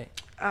 right?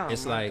 Oh,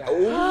 it's my like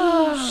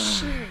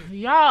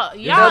Y'all it's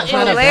in not this a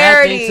bad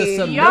polarity. thing to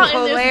submit. Y'all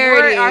in this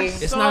word are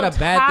It's so not a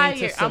bad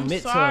thing to tired.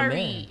 submit to a I'm sorry.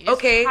 man. It's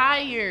Okay.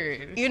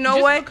 tired. You know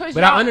Just what? because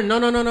But y'all- I no.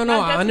 That I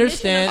definition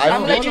understand. of-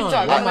 I'm gonna let you Hold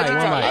talk. on, I'm one gonna mic, let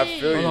you one talk. mic. I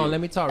feel Hold you. on,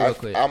 let me talk real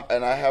quick.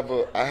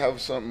 I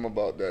have something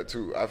about that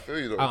too. I feel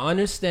you though. I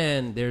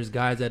understand there's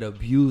guys that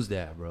abuse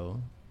that,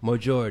 bro.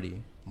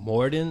 Majority.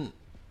 More than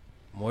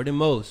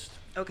most.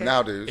 Okay.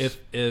 Nowadays,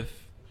 If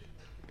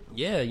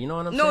yeah, you know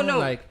what I'm No, saying? no.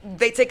 Like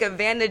They take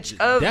advantage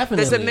of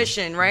definitely the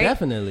submission, right?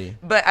 Definitely.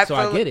 But I so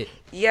feel I get it.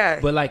 Yeah.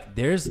 But like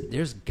there's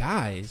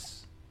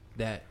guys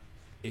that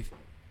if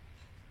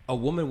a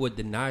woman would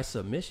deny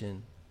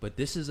submission, but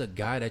this is a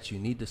guy that you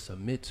need to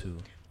submit to.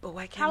 But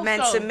why How can't men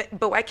so? submit?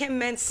 But why can't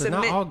men Because not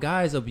submit? all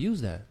guys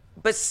abuse that.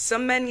 But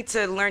some men need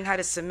to learn how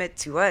to submit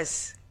to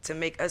us to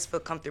make us feel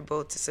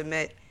comfortable to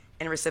submit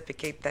and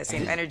reciprocate that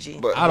same energy.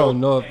 but I don't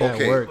know if that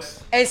okay.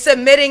 works. And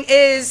submitting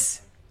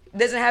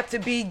doesn't have to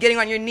be getting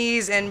on your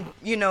knees and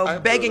I feel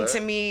begging that. to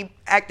me,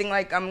 acting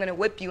like I'm gonna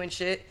whip you and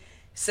shit.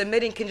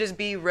 Submitting can just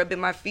be rubbing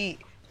my feet,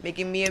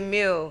 making me a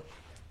meal,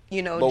 But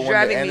when the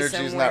driving me energy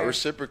is somewhere. not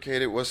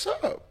reciprocated, what's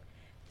up?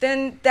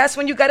 Then that's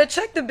when you gotta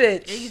check the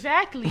bitch.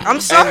 Exactly. I'm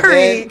And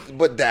sorry.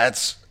 but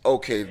that's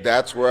okay.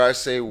 That's where I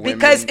say women.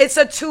 Because it's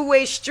a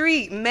two-way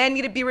street. Men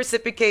need to be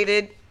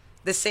reciprocated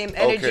the same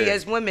energy Okay.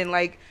 as women.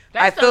 Like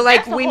That's I feel the-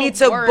 like that's the we whole need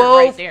to word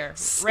both right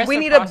there. we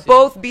need to Reciprocity.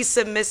 both be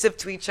submissive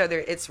to each other.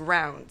 It's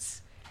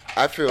rounds.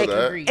 I feel It,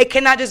 that. agree. it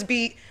cannot just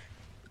be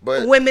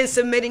But women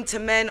submitting to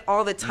men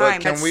all the time.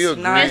 can That's we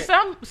agree? not And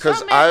some because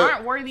men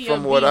aren't worthy from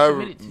of what being I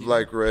submitted to.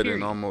 like read in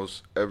period.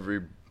 almost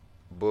every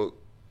book,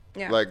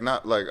 Yeah. like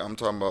not like I'm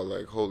talking about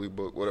like holy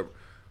book, whatever.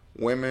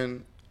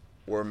 Women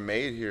were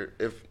made here.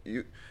 If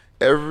you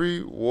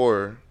every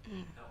war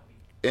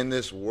in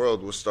this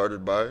world was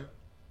started by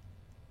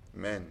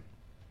men.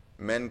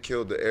 Men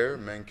killed the air,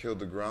 men killed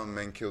the ground,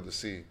 men killed the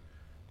sea.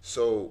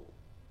 So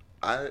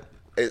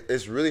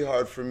it's really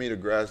hard for me to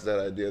grasp that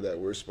idea that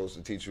we're supposed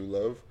to teach you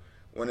love,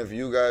 when if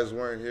you guys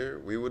weren't here,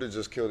 we would have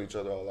just killed each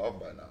other all off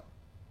by now.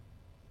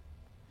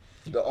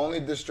 The only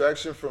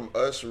distraction from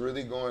us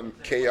really going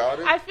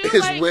chaotic I feel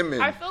is like-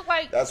 women. I feel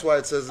like that's why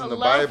it says in a the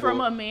love Bible,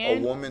 from a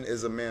man- woman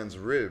is a man's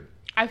rib.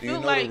 I Do you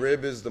feel know like the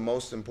rib is the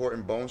most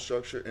important bone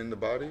structure in the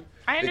body?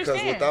 I understand.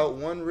 Because without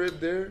one rib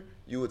there,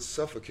 you would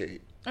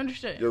suffocate.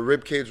 understood. Your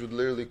rib cage would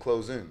literally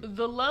close in.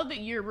 The love that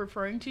you're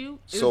referring to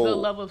is So- the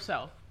love of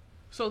self.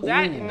 So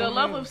that Ooh. the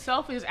love of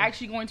self is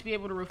actually going to be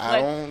able to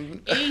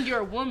reflect in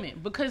your woman,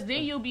 because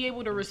then you'll be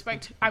able to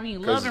respect. I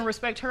mean, love and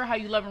respect her how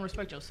you love and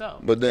respect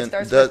yourself. But then,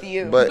 starts that, with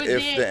you. but But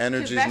if then- the 'cause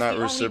energy's that's not the only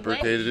way.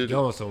 reciprocated,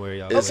 Going somewhere,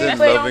 y'all. is Okay, it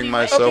but the loving only way-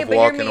 myself okay, but hear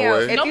walking me out.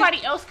 away? If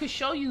Nobody else could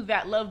show you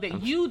that love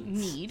that you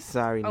need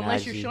sorry,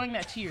 unless Najee. you're showing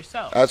that to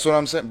yourself. That's what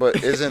I'm saying.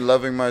 But isn't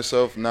loving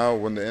myself now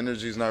when the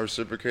energy's not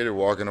reciprocated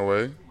walking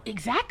away?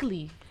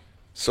 Exactly.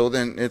 So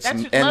then it's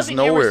That's ends loving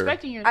and nowhere.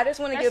 respecting your. I just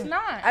want to That's get.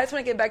 not. I just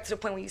want to get back to the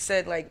point when you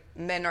said like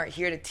men aren't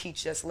here to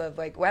teach us love.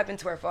 Like what happened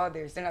to our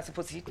fathers? They're not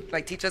supposed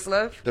to teach us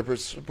love. They're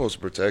supposed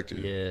to protect you.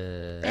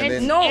 Yeah. And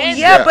then, No, And-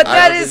 yeah, but I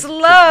that haven't- is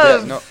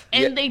love. yeah, no,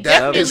 And yeah, they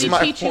that is definitely my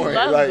teach you point,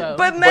 love, like, though.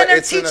 But men are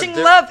it's in a teaching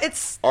diff- love.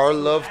 It's Our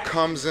love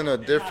comes in a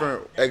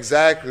different.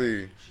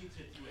 Exactly.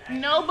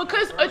 No,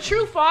 because a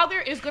true father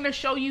is going to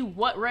show you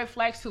what red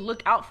flags to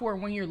look out for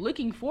when you're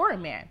looking for a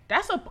man.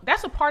 That's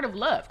a part of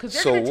love. Because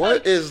So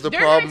what is the they're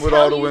problem gonna with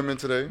tell all the you- women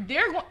today?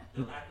 They're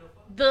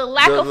the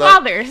lack The of lack-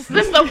 fathers.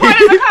 This is the part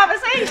of the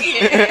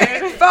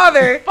conversation.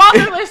 father.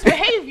 Fatherless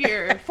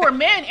behavior for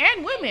men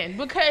and women.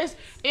 Because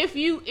if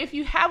you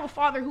have a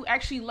father who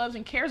actually loves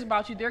and cares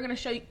about you, they're gonna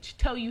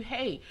tell you,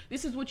 hey,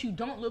 this is what you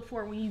don't look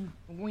for when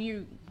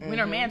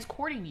a man's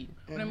courting you,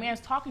 when a man's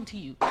talking to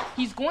you.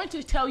 He's going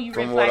to tell you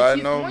red From what flags. I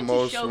He's know, going to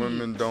most show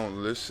women you. don't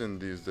listen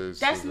these days.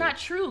 to That's that. not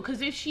true.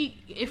 Because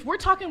if we're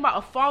talking about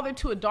a father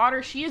to a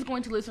daughter, she is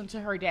going to listen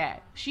to her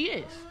dad. She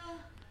is.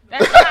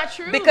 That's not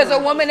true. Because a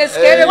woman is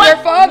scared of What-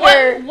 her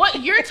father.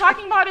 What you're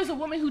talking about is a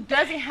woman who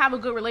doesn't have a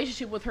good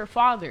relationship with her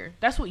father.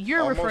 That's what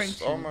you're referring Almost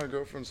to. all my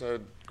girlfriends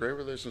had great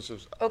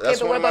relationships. Okay, That's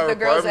but one what of my about the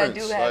girls that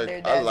requirements. do have Like, their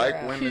I dads like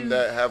around? women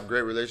that have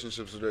great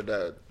relationships with their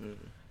dad.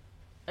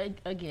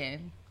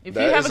 Again, if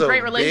That you have is a great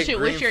big relationship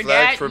green with your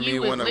flag dad, for me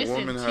you would when a listen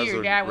woman to has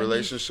your a dad when he's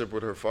relationship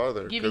with her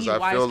father, giving because you I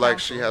wise feel like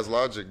she counsel. has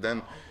logic.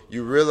 Then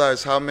you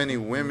realize how many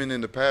women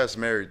in the past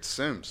married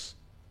simps.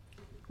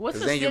 What's a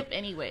 'Cause then you- simp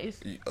anyways?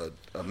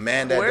 A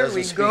man that Where are doesn't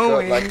we speak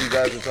going? up like you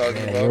guys are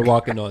talking Man, we're about.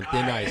 walking on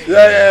thin ice.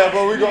 Yeah,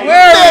 but we're going.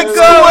 Where are we Next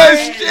going?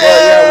 question. But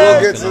yeah,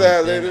 we'll get to Walking that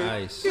on thin later.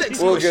 ice.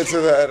 We'll get to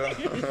that.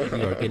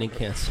 You are getting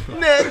canceled.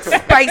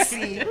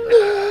 Spicy.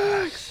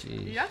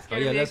 Jeez. Y'all Oh,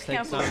 scared yeah, to let's get take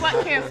canceled. time.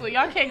 Fuck cancel.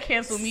 Y'all can't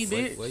cancel me,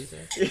 bitch. What you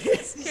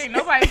say? Can't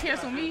nobody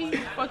cancel me.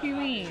 Fuck you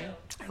mean?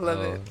 Love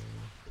Oh, it.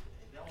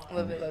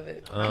 Love it. Love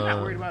it. I'm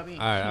not worried about being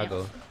All right, I'll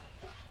canceled.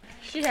 go.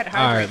 She had to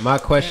All hydrate. right, my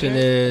question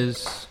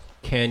is: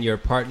 can your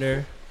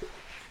partner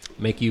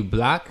make you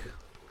block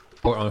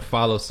or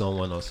unfollow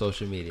someone on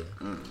social media?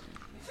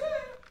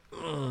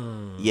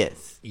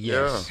 Yes.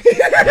 Yes,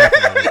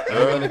 definitely.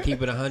 I'm gonna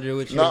keep it 100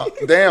 with you. No,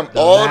 damn.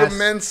 All last- the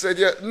men said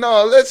yeah.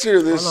 No, let's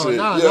hear this Hold on, shit.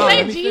 no, yeah. no. Let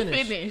let me G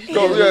finish. finish.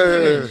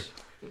 Go,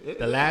 yeah.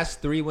 The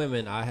last 3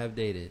 women I have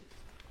dated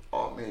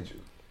Oh, major.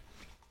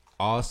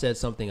 all said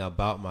something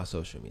about my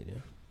social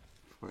media.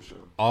 For sure.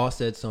 All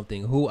said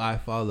something who I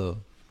follow.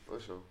 For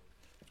sure.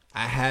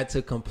 I had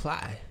to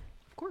comply.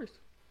 Of course.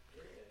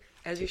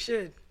 As you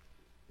should.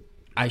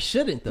 I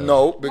shouldn't though.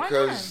 No,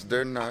 because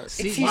they're not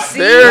See,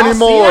 there y'all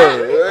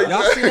anymore.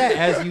 Y'all see that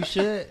as you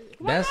should.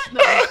 That's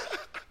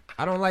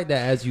I don't like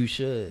that as you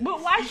should.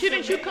 But why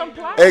shouldn't you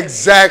comply?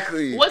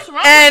 Exactly. What's wrong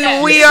with And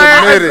that? we You are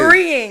submitted.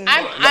 agreeing.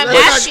 I'm But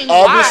asking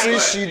obviously why.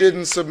 she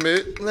didn't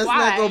submit. Let's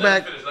Why? not go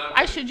back.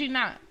 Why should you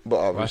not? But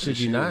obviously should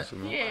you she not? didn't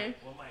submit. Yeah.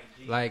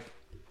 Like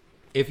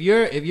if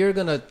you're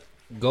gonna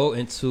go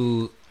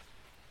into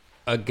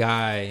a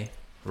guy,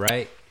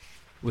 right,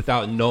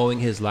 without knowing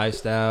his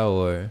lifestyle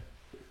or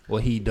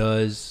what he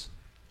does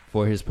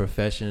for his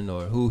profession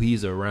or who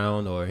he's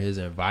around or his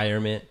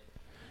environment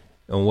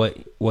and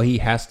what he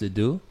has to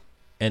do,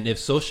 and if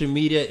social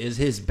media is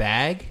his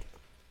bag,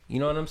 you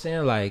know what I'm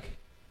saying? Like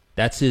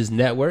that's his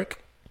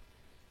network.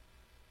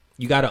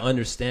 You got to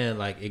understand,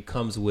 like it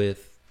comes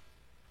with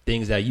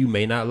things that you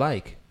may not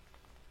like,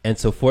 and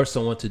to force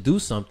someone to do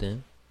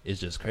something is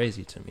just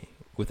crazy to me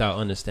without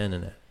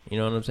understanding that. You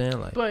know what I'm saying?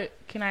 Like, But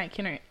can I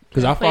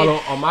because I play- follow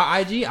on my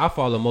IG, I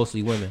follow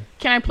mostly women.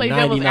 Can I play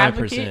devil's 99%.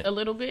 advocate a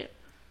little bit?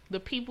 The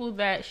people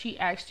that she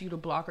asked you to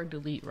block or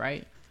delete,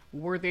 right?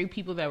 Were they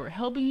people that were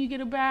helping you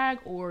get a bag,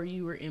 or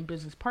you were in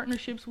business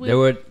partnerships with? There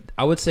were,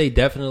 I would say,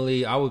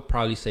 definitely. I would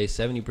probably say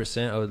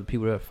 70% of the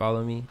people that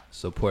follow me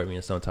support me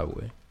in some type of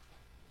way.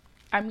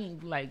 I mean,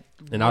 like,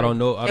 And I don't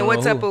know. I don't And what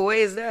know type who. of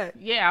way is that?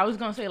 yeah, I was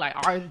gonna say, like,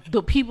 are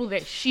the people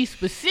that she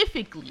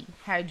specifically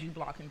had you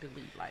block and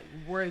delete, like,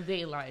 were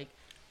they like,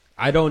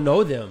 I don't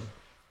know them.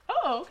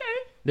 oh, okay,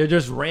 They're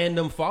just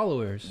random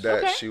followers.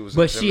 That Okay. she was.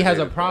 But she has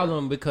a intimidated by.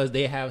 problem because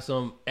they have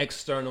some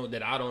external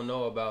that I don't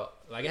know about.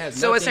 Like it has.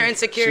 So it's her nothing- She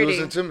was insecurity.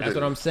 intimidated.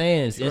 That's what I'm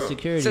saying. It's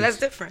insecurity. So that's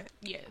different.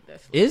 yeah,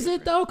 that's Is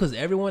it though? Because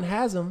everyone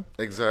has them.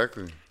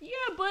 Exactly. yeah,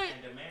 but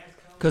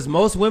Because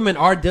most women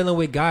are dealing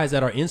with guys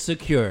that are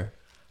insecure.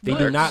 They do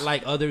But- not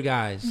like other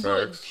guys.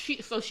 Facts. she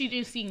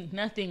didn't see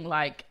nothing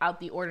like out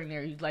the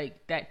ordinary,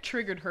 like that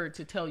triggered her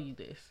to tell you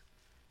this.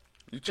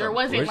 There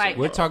wasn't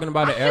We're talking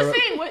about an I'm era. just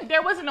saying,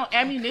 there wasn't no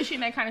ammunition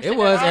that kind of. It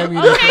was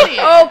ammunition.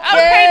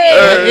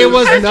 Okay. It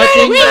was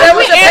nothing. There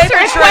was a paper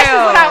questions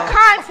trail. without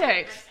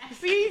context.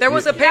 See, There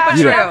was a paper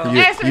You trail. done-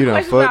 Answering you done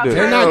questions fucked without it.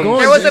 They're not context. going.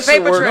 There was a She should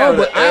paper work trail. No,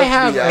 but I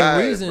have FBI,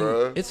 a reason.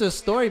 bruh. It's a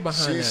story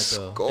behind She that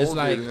though. scolded It's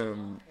like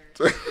him.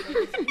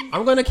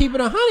 I'm gonna keep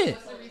it 100.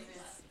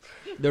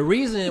 The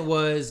reason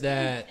was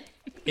that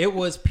it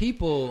was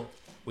people,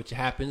 which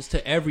happens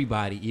to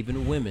everybody,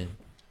 even women,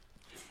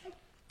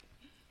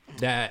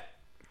 that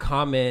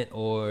comment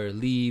or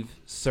leave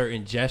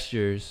certain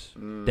gestures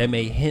that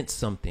may hint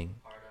something.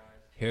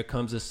 Here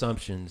comes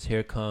assumptions.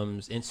 Here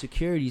comes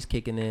insecurities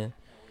kicking in,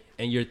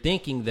 and you're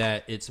thinking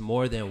that it's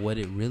more than what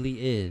it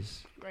really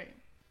is. Right.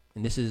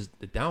 And this is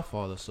the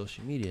downfall of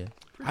social media.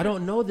 I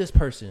don't know this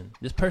person.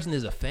 This person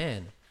is a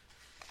fan,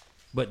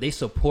 but they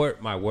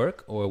support my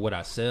work or what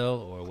I sell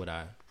or what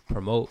I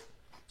promote.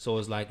 So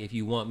it's like, if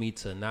you want me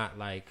to not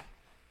like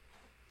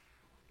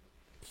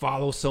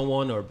follow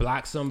someone or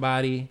block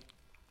somebody,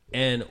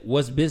 and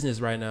what's business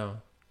right now?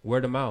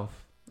 Word of mouth.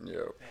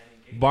 Yep.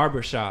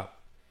 Barbershop.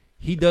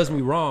 He does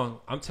me wrong.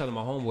 I'm telling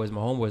my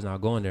homeboys not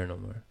going there no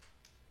more.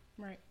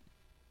 Right.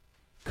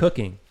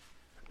 Cooking.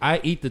 I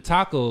eat the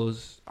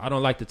tacos. I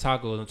don't like the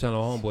tacos. I'm telling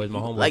my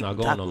homeboys Like not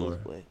going no tacos,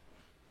 more.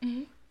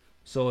 boy.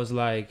 So it's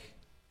like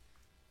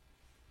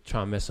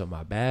trying to mess up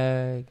my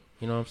bag.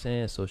 You know what I'm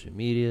saying? Social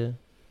media.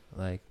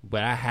 Like,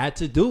 but I had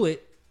to do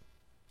it.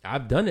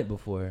 I've done it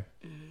before.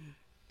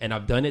 And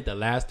I've done it the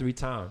last 3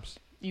 times.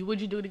 Would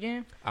you do it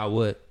again? I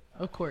would.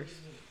 Of course.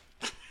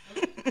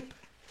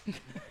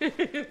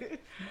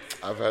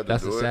 I've had to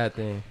That's do the it. sad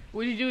thing.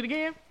 Would you do it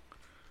again?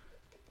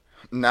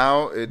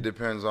 Now it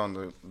depends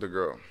on the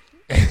girl.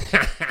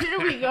 Here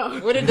we go.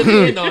 What it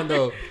depend on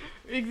though?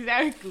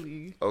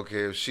 Exactly.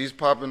 Okay, if she's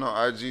popping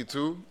on IG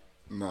too,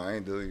 no, I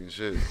ain't deleting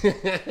shit.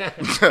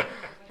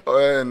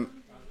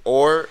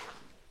 Or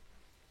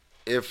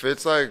if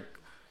it's like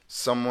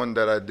someone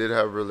that I did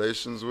have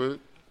relations with,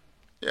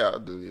 yeah, I'll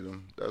delete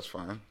them. That's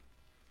fine.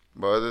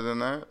 But other than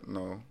that,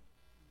 no.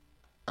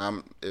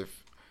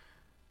 If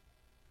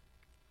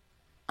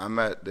I'm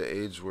at the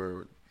age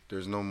where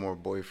there's no more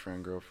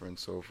boyfriend, girlfriend,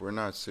 so if we're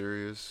not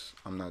serious,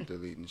 I'm not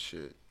deleting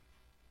shit.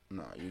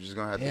 Nah, you're just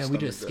gonna have to. Yeah, we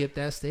just skipped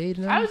that stage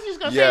now. I was just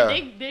gonna Yeah,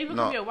 say they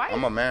become your wife.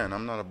 I'm a man.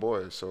 I'm not a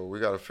boy, so we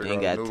gotta figure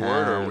Ain't out a got new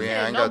word, or time. we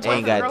Yeah, ain't no got time.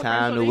 Ain't got girlfriend,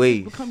 time so to they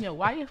wait. Become your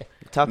wife.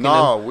 Talking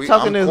No, to,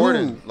 talking I'm to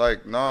courting. who?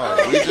 Like,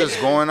 no, we just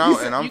going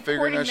out and I'm You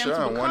figuring that courting shit them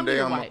to out. And one become day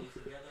your I'm, wife.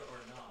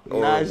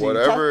 or Najee,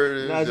 whatever it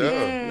is. Najee,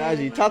 Yeah.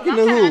 Najee, talking I'm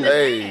to trying who? to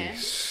Hey,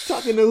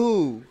 Talking to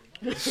who?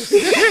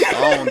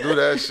 I don't do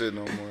that shit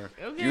no more.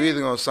 Okay. You either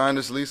gonna sign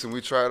this lease and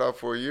we try it out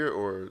for a year,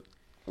 or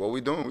what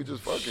we doing? We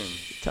just fucking.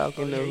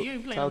 Talking Yeah, to you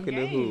ain't playing talking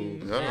no to who?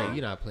 games. Yeah. Yeah,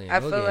 you're not playing. I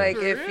no feel games. like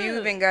For if you real.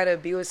 even gotta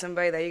be with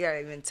somebody, that you gotta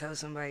even tell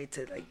somebody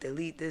to like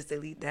delete this,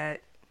 delete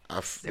that.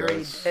 It's already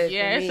That's, dead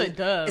Yeah, for it's me. a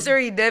dub. It's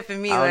already dead for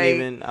me. I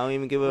Like don't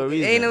even give her a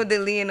reason. ain't no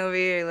deleting over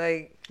here.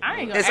 Like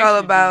I ain't gonna it's all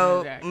actually do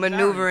about that, 'cause I don't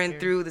maneuvering care.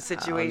 through the I don't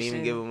situation.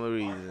 even give them a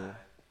reason.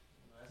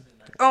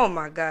 Oh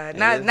my God, It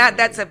not is-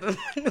 that type of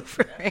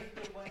maneuvering.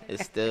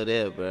 It's still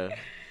there, bro.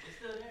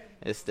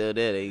 It's still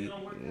there.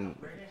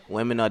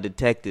 Women are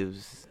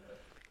detectives.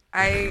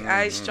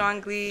 I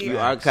strongly You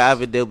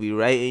archive it, they'll be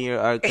right in your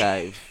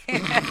archive.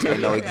 They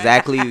know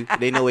exactly.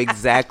 They know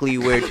exactly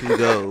where to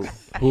go.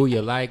 Who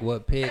you like,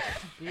 what pick.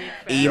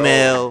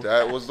 Email,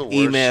 that was the worst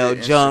email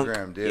shit junk,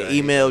 Instagram did. your I hate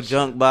email that shit.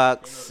 junk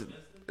box.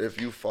 If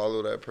you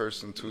follow that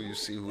person too, you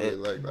see who they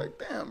like. Like,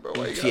 damn, bro,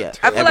 why you gotta Yeah.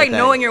 tell I feel like Everything.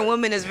 knowing your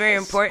woman is very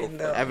important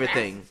though.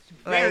 Everything.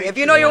 Like if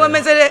you know your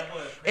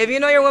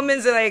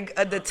woman's like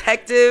a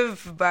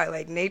detective by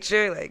like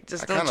nature, like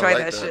just I don't kinda try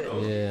like that that, shit.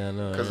 though. Yeah, I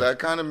know. Because that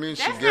kind of means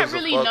she That's gives not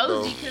really a fuck,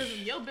 nosy though. because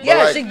your business. Yeah,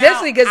 like- she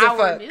definitely gives a Our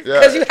fuck business. Yeah.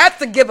 because you have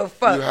to give a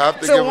fuck You have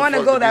to to give a want to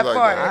fuck go to be that like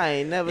far. that. I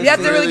ain't never. You have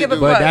to seen- really give a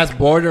do. But fuck. that's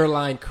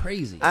borderline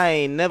crazy. I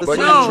ain't never But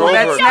seen. you No, drove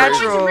that's her You have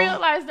natural. to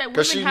realize that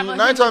Because women she have a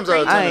 9 times out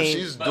of 10, I if ain't-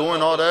 she's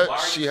doing all that,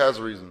 she has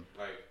a reason.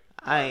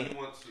 I ain't.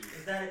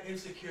 Is that an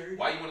insecurity?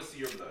 Why you want to see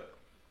your blood?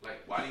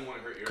 Like, why do you want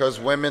to hurt your? Because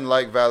women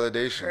like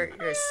validation. Hurt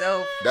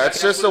yourself.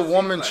 That's just a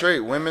woman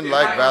trait. Women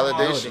like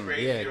validation.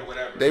 Yeah.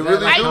 They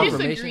really I do.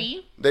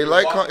 disagree. They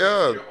like,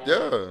 yeah.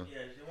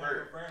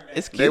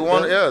 It's cute. They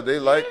want, though. they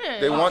like,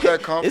 they want that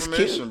It's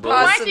confirmation, cute. bro.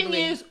 My Possibly. thing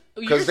is,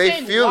 Because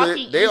they feel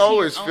it. They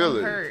always feel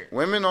it. Hurt.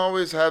 Women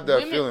always have that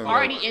Women feeling.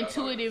 already Like,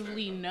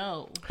 intuitively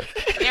know.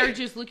 They're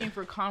just looking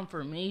for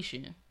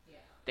confirmation.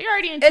 They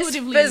already It's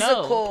intuitively know.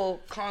 physical,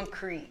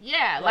 concrete.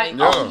 Yeah, like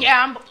Yeah. oh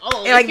yeah, And,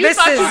 if like, you this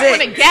thought is you were it.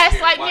 gonna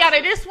gaslight me out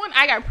of this one,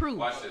 I got proof.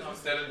 Watch this.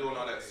 Instead of doing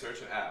all that, search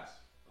and ask.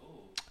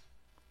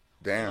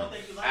 damn.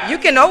 You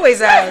can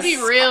always Let's ask. be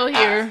real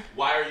here.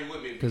 Why are you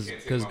with me? if you can't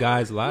take Because my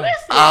guys lie.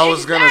 Listen, I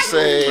was gonna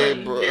say,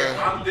 exactly. bro.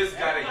 I'm this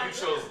guy that you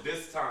chose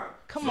this time.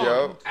 Come on.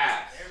 Yep.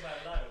 Ask.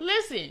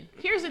 Listen,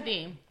 here's the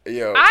thing.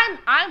 Yo.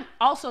 I'm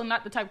also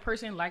not the type of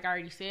person, like I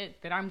already said,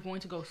 that I'm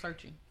going to go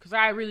searching because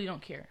I really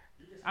don't care.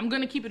 I'm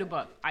gonna keep it a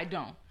buck. I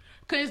don't,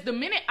 because the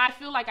minute I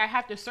feel like I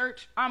have to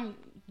search,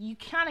 you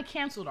kind of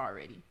canceled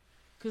already.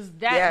 Because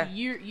that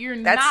Yeah.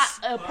 you're That's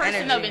not a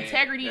person of energy.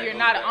 integrity. You're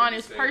not an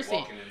honest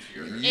person.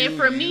 And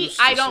for me, used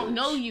to I don't search.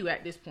 know you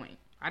at this point.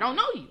 I don't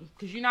know you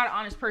because you're not an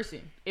honest person.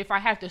 If I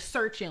have to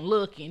search and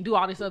look and do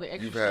all this other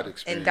extra You've stuff. had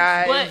experience. And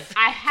guys, But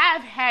I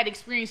have had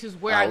experiences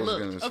where I I was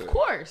looked, gonna of say.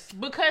 course,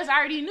 because I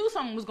already knew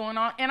something was going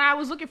on, and I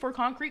was looking for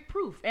concrete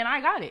proof, and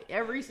I got it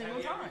every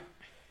single time.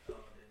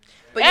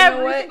 but you know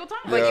Every what? single time.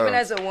 But Yeah. even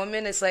as a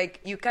woman, it's like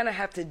you kind of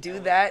have to do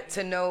that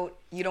to know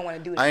you don't want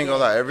to do it. I ain't gonna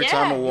lie. Every Yeah.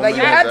 time a woman Like,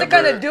 you has have to ever,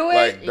 kinda do it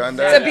like, done to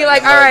that, be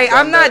like, done alright,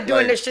 I'm not that, doing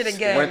like, this shit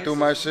again. Went through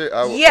my shit.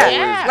 I Yeah,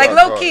 Yeah. like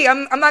always low key,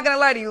 I'm not gonna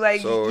lie to you.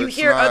 Like So you it's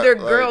hear not, other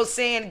like- girls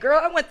saying, "Girl,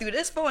 I went through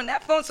this phone,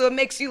 that phone," so it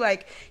makes you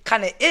like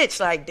kind of itch.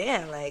 Like,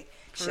 damn, like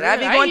should I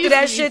be real. I going through used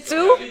that to shit be-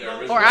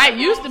 too? Or I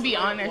used to be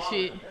on that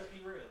shit.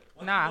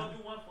 Nah.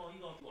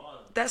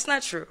 That's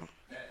not true.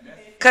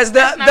 Cause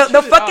not the true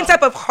at fucking all.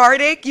 type of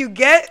heartache you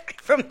get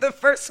from the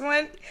first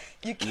one,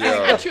 you can't.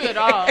 Yeah. Not true at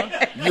all.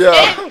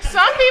 Yeah. And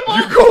some people,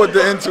 You go with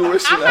the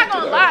intuition. I'm not after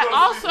gonna that. lie.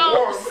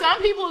 Also,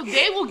 some people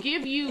they will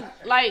give you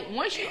like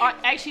once you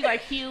actually like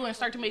heal and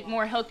start to make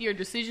more healthier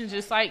decisions.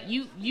 It's like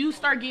you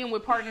start getting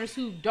with partners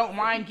who don't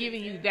mind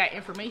giving you that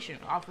information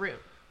off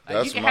rip. Like,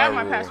 That's you can my have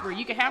my rule. password.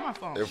 You can have my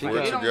phone. If Like,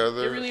 we're it don't-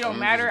 together, it really don't I'm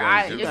matter. just gonna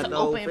I give it's you an the the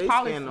whole open face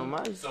policy. scan on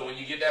my. So when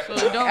you get that, So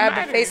it don't I have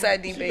matter. the Face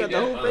ID, Got baby. the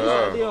whole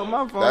face ID on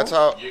my phone. That's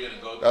how. you're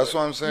gonna go. That's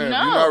what I'm saying. No,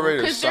 if you're not ready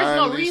to 'cause there's sign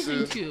no leases,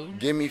 reason to.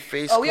 give me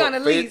face. Oh, we on a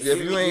lease.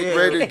 If you ain't Yeah.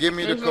 ready to give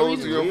me the There's no code to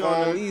reason. your We on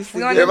the phone, lease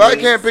We on if the I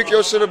lease. can't pick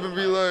your shit up and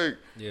be like,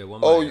 Yeah,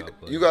 one oh, mic up,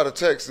 but- you got a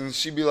text, and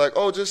she be like,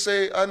 oh, just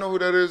say I know who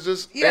that is.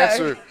 Just Yeah.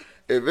 answer.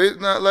 If it's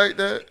not like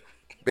that,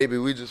 baby,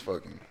 we just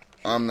fucking.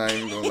 I'm not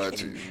even gonna lie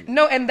to you.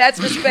 No, and that's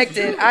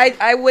respected.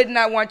 I would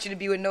not want you to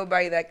be with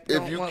nobody that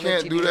don't If you want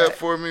can't you do to that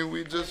for me,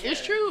 we just.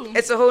 It's true.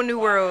 It's a whole new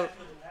world.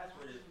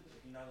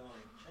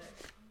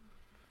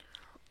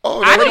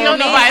 Oh, I that don't know don't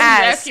nobody mean who's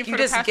ask. asking You for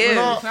the just password. give.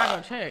 It's not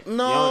gonna check.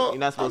 No, You're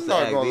not supposed I'm to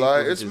not ask. gonna These lie.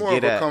 people It's just more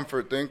of get a at.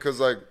 comfort thing because,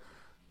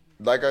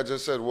 like I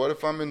just said, what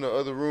if I'm in the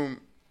other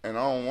room and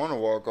I don't want to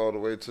walk all the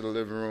way to the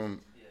living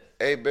room?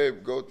 Hey,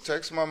 babe, go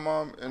text my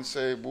mom and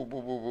say boo,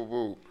 boo, boo, boo,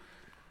 boo.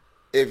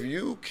 If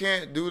you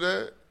can't do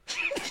that,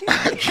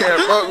 I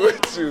can't fuck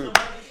with you.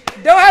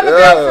 Don't have a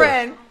Yeah.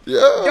 girlfriend. Yeah.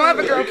 Don't have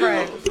a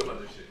girlfriend.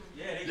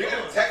 You're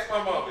gonna text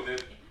my mom and then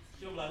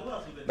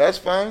That's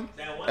fine.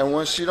 And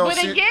when she don't But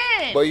see,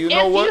 again, but you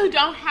know if what? you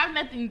don't have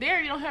nothing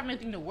there, you don't have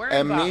nothing to worry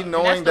And about. me And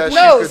knowing that's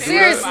that the she point could of do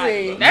No, that,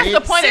 seriously. That's me-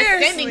 the point of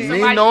Seriously. sending Me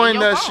somebody me knowing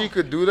in your that phone. she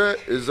could do that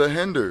is a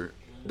hinder.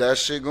 That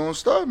shit gonna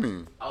stop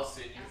me. I'll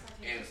send you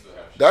and still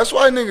have shit. That's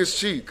why niggas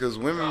cheat, cause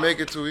women make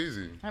it too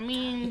easy. I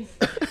mean,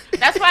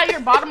 that's why you're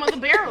bottom of the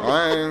barrel.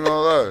 I ain't gonna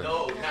lie.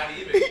 No, not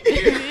even. It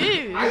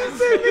is. I just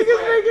said niggas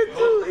make it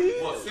too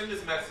easy. Well, send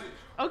this message.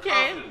 Okay.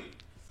 Confidently.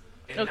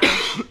 And Okay.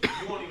 now,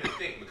 you won't even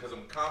think because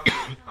I'm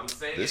confident. I'm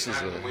saying This it is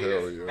not in a a way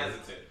hell, that's yo.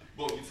 hesitant.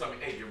 Boom, you tell me,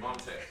 hey, your mom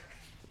text.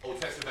 Oh,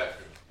 text her back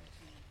for me.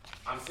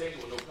 I'm saying it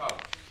with no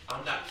problem.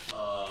 I'm not,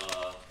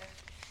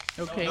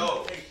 Okay.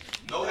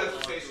 no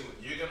hesitation.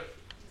 You're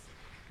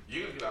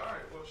gonna be like, all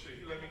right, well, shit,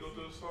 you let me go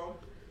through this phone?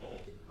 Boom.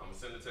 I'm gonna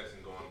send the text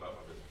and go on about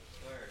my business.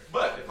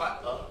 But if I,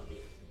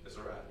 it's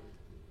a wrap.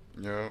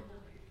 Yeah.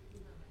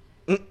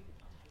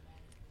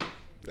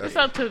 It's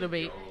up to the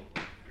debate.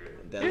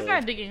 That It's little-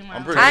 not digging in my I'm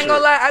mouth. pretty I ain't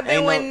gonna lie. I've been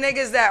Ain't with no-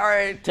 niggas that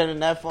are turning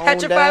that phone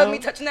petrified down. with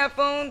me touching that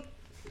phone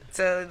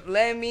to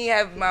let me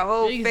have my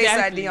whole face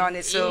Exactly. ID on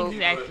it. So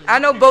Exactly. I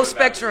know both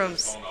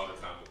spectrums. Phone all the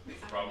time. What's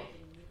the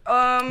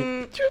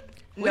problem?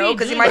 do No, you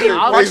because he do might be with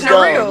all watching this a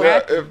stuff? reel.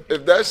 Yeah,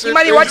 if that shit He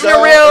might be face watching a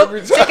down reel,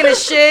 every time- taking a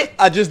shit.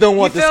 I just don't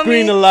want You the feel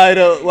screen me? to light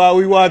up while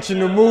we watching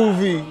the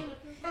movie.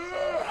 I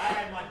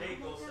had my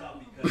date go south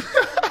because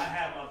I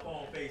had my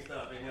phone faced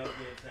up and they was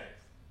getting text.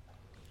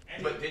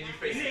 And But then you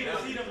face he it didn't down.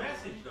 even see the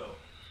message though.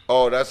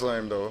 Oh, that's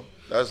lame though.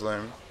 That's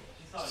lame.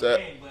 She saw the Set-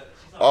 game, but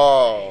she saw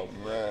Oh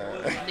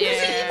man.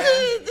 Yeah.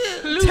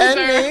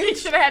 Loser. You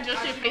should have had your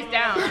shit face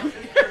down.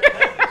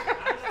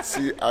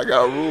 See, I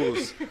got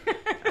rules.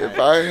 If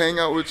I hang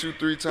out with you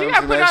 3 times gotta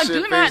and put that on shit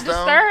do not face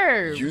down,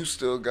 disturb. you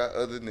still got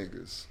other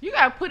niggas. You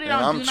gotta put it And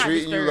on I'm do not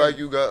treating you disturb. like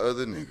you got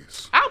other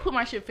niggas. I'll put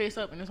my shit face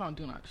up and it's on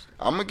do not disturb.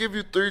 I'm gonna give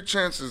you 3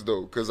 chances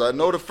though, cause I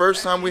know the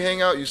first time we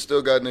hang out, you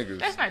still got niggas.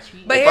 That's not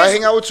cheating. But If I here's-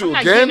 hang out with you I'm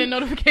not getting a again,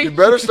 notification. you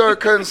better start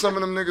cutting some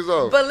of them niggas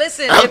off. But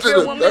listen, if After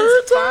your the woman's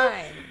third time?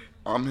 fine,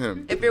 I'm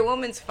him. if your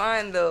woman's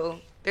fine though,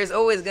 there's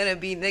always gonna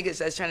be niggas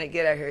that's trying to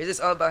get at her. It's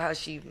just all about how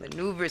she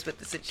maneuvers with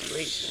the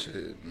situation.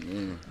 Shit,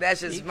 man.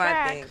 That's just Big my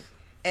facts. thing.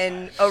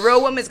 And a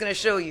real woman's gonna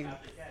show you.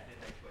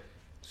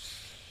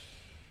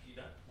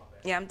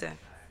 Yeah, I'm done.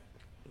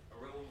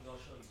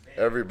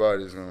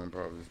 Everybody's gonna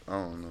probably. I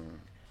don't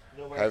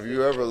know. Have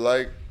you ever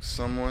liked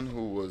someone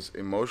who was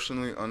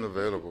emotionally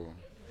unavailable?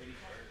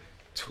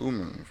 2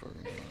 million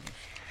fucking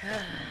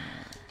times.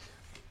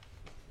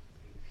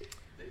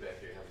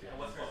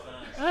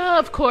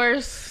 Of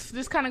course.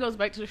 This kind of goes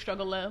back to the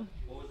struggle love.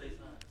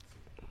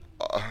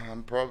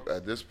 I'm probably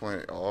at this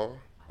point all.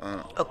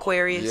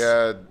 Aquarius.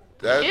 Yeah,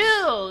 that's.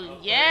 Ew.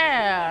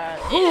 Yeah.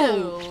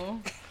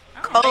 Ew.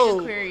 I don't Cold.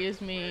 like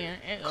Aquarius, man.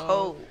 Ew.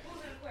 Cold.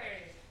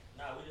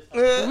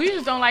 We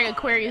just don't like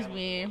Aquarius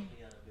men.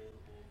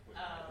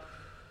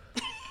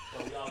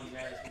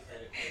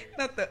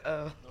 Not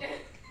the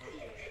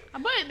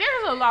But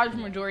there's a large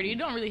majority. It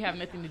don't really have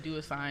nothing to do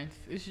with signs.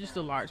 It's just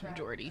a large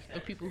majority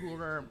of people who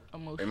are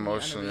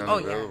emotionally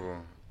unavailable.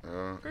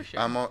 yeah. For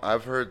sure.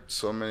 I've heard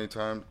so many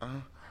times,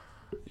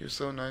 you're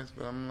so nice,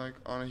 but I'm like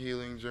on a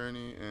healing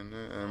journey, and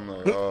I'm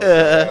like,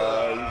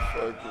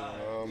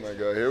 oh, my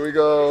God, here we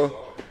go.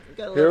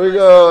 Here we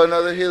go,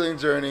 another healing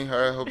journey. All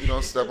right, hope you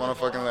don't step on a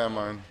fucking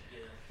landmine.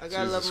 I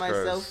gotta Jesus love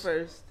myself Christ.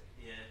 first.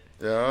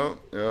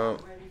 Yeah.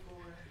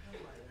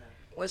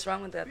 What's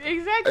wrong with that?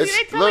 Exactly. It's-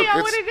 They tell look, y'all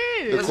it's- what it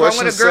is. The What's wrong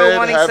question with a girl said,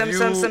 wanting have some you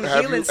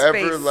healing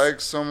ever space?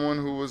 liked someone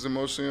who was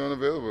emotionally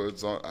unavailable?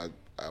 It's on.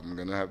 I'm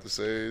gonna have to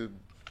say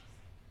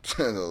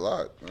a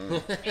lot.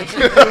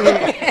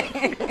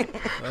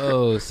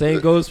 Oh, same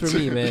goes for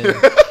me, man.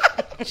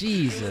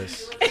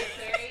 Jesus.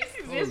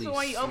 Is this the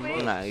one you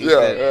open? Nah, you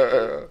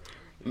said-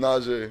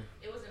 Najee.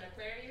 It was an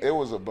aquarium. It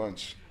was a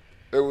bunch.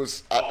 It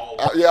was.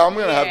 I'm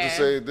gonna have to Yeah.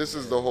 say this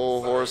is the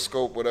whole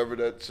horoscope, whatever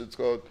that shit's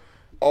called.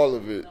 All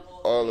of it.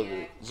 All of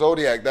it.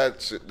 Zodiac,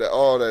 that shit,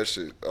 all that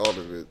shit, all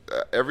of it.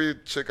 Every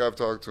chick I've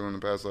talked to in the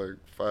past like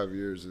 5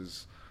 years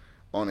is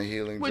on a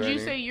healing Would journey. you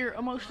say you're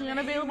emotionally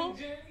unavailable?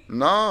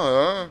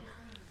 No.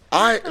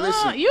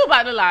 Listen. You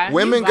about to lie.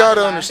 Women You about gotta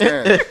to lie.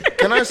 understand.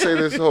 Can I say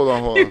this? Hold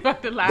on. You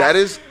about to lie. That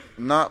is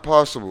not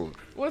possible.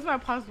 What's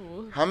not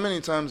possible? How many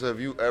times have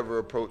you ever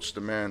approached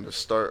a man to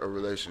start a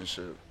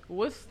relationship?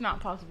 What's not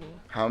possible?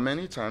 How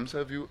many times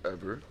have you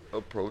ever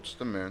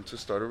approached a man to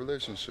start a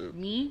relationship?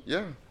 Me?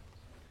 Yeah.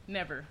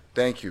 Never.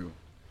 Thank you.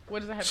 What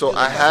does that have So to do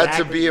with I that? had to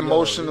Exactly. be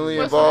emotionally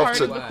What's the involved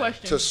heart of the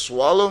question? to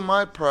swallow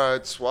my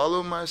pride,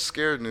 swallow my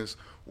scaredness,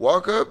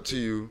 walk up to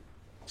you,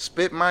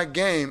 spit my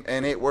game,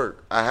 and it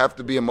work. I have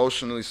to be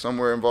emotionally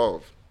somewhere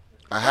involved.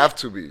 I have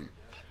to be.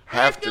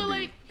 Have I to feel be.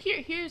 like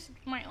here's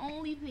my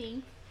only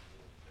thing.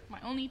 My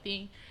only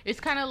thing. It's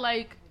kind of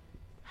like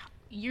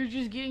you're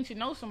just getting to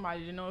know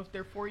somebody to know if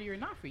they're for you or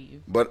not for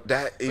you. But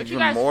that But you even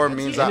guys- more it's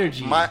means the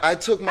energy. I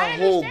took my I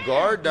whole understand.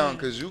 guard down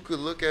because you could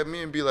look at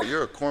me and be like,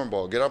 "You're a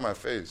cornball. Get out my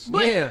face."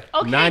 But, Yeah.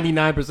 okay.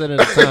 99% of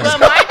the time. But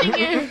my thing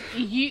is,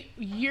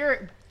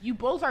 you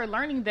both are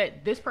learning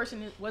that this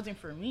person wasn't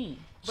for me.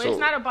 But So- it's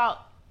not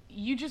about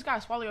you. Just gotta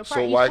swallow your pride.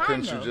 So You why fine,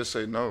 couldn't though. you just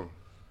say no?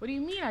 What do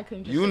you mean I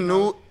couldn't? Just You say knew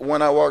no?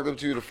 when I walked up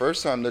to you the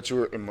first time that you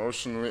were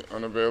emotionally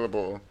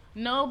unavailable.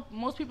 No,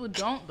 most people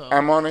don't though.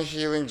 I'm on a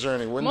healing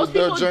journey. When Most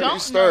did the people journey don't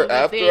start? know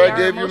that After they I are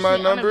gave you my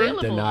emotionally number?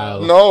 unavailable, Denial.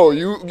 though. No,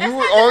 you were That's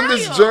not on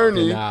this denial.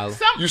 journey. Denial.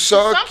 You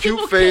saw a some cute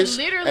people face,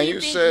 can literally and you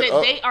think said, that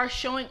 "Oh." they are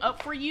showing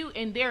up for you,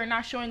 and they are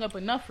not showing up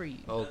enough for you.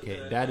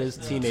 Okay, that is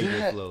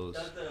teenager flows.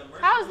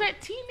 How is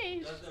that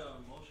teenage? Does the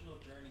emotional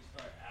journey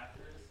start after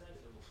the sex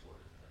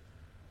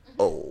or before?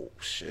 Oh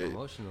shit!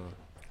 Emotional.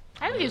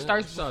 I think it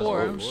starts Starts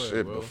before. Oh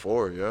shit! bro.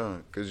 Before, yeah,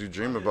 because you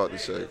dream about the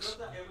sex. If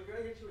a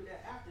girl hits you with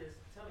that after, it's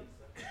telling you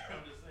something.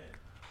 I'm just saying.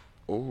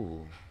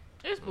 Ooh.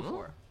 It's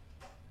before.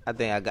 I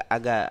think I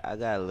got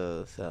a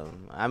little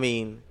something. I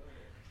mean,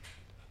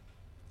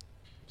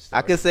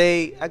 I could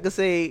say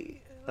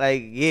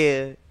like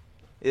yeah,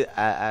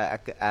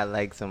 I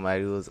like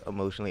somebody who's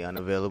emotionally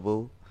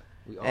unavailable,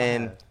 We all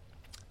and have.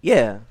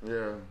 yeah,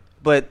 Yeah.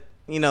 but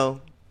you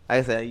know, like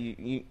I said,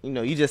 you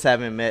know, you just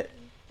haven't met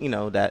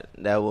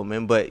that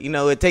woman, but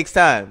it takes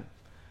time,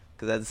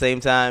 because at the same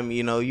time,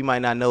 you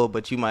might not know it,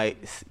 but you might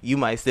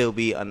still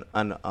be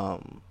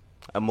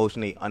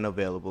emotionally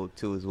unavailable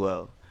too as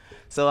well.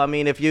 So I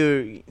mean, if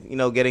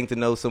you're getting to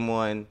know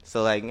someone,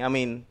 so like I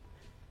mean,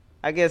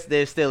 I guess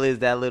there still is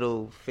that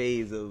little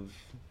phase of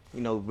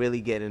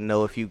really getting to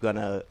know if you're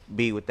gonna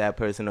be with that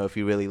person or if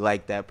you really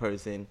like that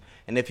person,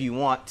 and if you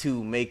want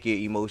to make your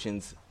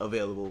emotions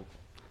available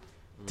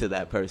to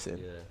that person.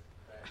 Yeah.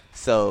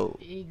 So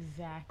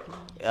Exactly.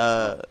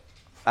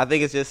 I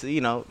think it's just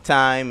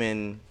time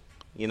and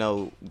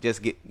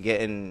just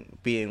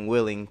being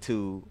willing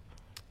to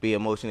be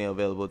emotionally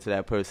available to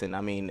that person.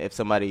 I mean, if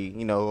somebody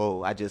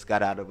I just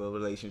got out of a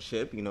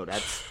relationship,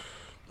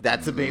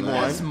 that's a big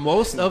That's one.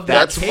 most of the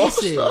That's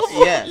most cases. of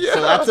Yeah,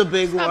 so that's a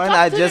big one.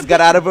 I just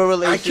got out of a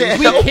relationship.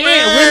 We can't.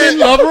 Women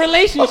love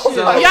relationships.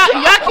 Y'all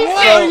keep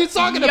What saying, are you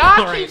talking y'all about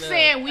keep right now?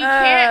 saying we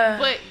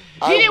can't, but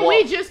I didn't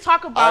we just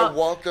talk I about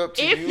walked up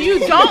to if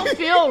you don't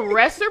feel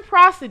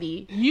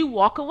reciprocity, you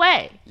walk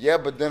away? Yeah,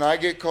 but then I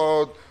get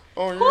called.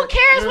 Oh, Who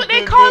cares what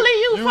they calling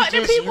you? Fuck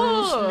them people.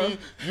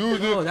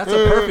 No, that's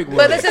a perfect word.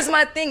 But this is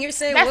my thing. You're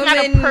saying That's not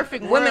a women,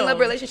 perfect women world. love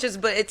relationships,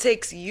 but it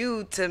takes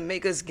you to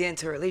make us get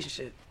into a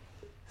relationship.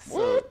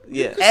 So,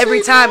 yeah.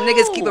 Every say time no.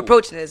 niggas keep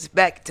approaching us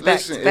back to back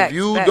Listen, to back. if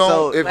you to back.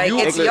 don't, So, if like you,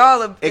 it's it-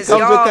 y'all. It It's comes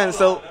y'all. with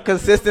so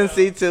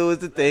consistency too is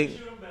the thing.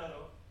 Shoot 'em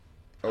battle.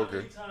 How Okay.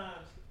 many times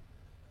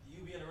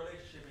you be in a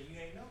relationship and you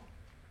ain't know?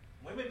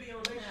 Women be in a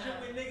relationship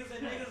with niggas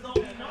and niggas don't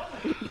be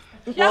knowing.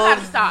 Y'all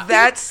gotta stop.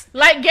 That's.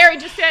 Like Gary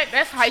just said,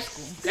 that's high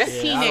school. That's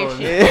teenage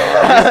shit.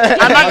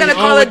 I'm not gonna on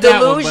call it with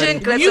that one, delusion buddy.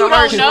 because You it's a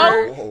harsh don't know?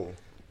 word. Whoa.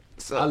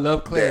 I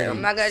love clarity. I'm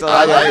not gonna So call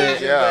I it got it.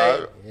 delusion, Yeah.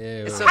 but Yeah.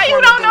 it's a How you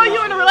form don't of know you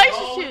delusion. in a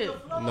relationship?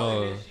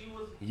 No.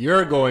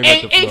 You're going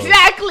with the flow.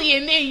 Exactly,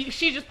 and then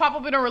she just pop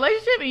up in a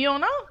relationship and you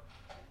don't know.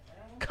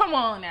 Come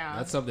on now.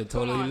 That's something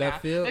Come totally on left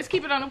now. field. Let's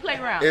keep it on the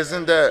playground.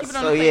 Isn't that Keep it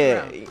on So the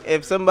yeah, playground.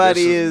 if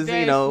somebody is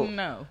There's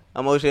no.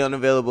 emotionally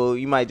unavailable,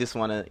 you might just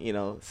want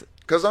to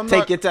because I'm take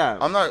not, your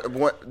time. I'm not.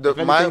 What, If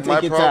anything,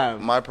 take your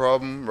time. my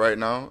problem right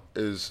now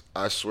is,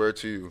 I swear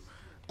to you,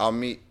 I'll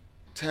meet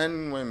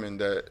 10 women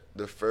that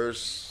the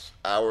first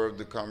hour of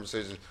the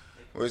conversation,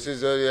 what's your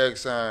zodiac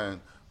sign?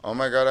 Oh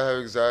my God, I have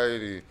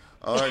anxiety.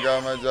 Oh my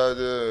God, my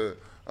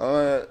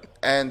job.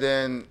 And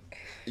then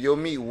you'll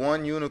meet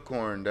one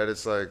unicorn that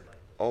it's like,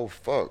 oh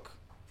fuck.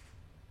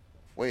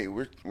 Wait,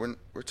 we're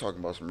talking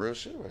about some real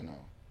shit right now,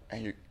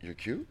 and you're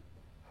cute.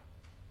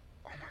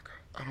 Oh my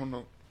God, I don't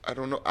know.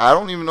 I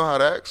don't even know how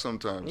to act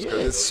sometimes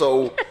because it's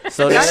so that's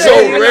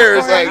rare.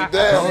 It's like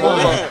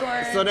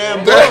damn. So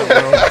damn,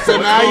 so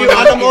now you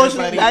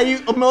unemotional. Now you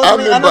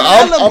emotionally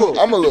unavailable.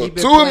 I'm a little Keep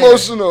it too playing.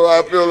 emotional.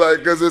 I feel like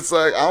because it's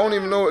like I don't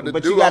even know what to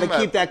But do. you got to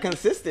I'm keep that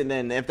consistent.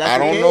 Then if that's I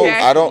the don't case,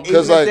 know. I don't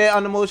because even if like they're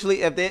unemotionally,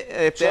 if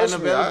they're trust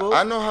me, unavailable,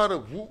 I know how to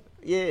whoop.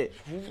 yeah.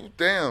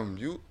 Damn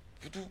you.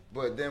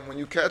 But then when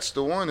you catch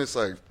the one, it's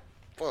like,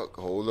 fuck.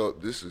 Hold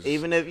up. This is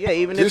Even if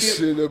this you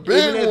shit a even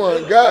big if-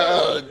 one.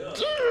 God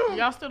damn.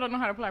 Y'all still don't know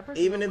how to apply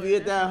pressure. even if you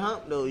hit that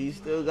hump though, you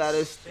still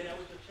gotta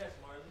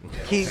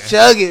keep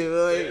chugging.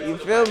 Boy. You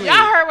feel me? Y'all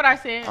heard what I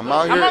said. I'm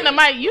out here- on the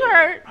mic. You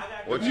heard.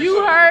 What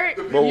You heard.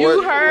 But You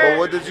what? heard. But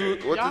what did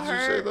you? What Y'all did you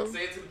say heard. though?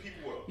 Say it to the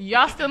people. World.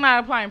 Y'all still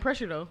not applying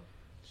pressure though.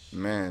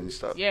 Man,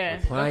 stop. Yeah.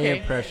 Applying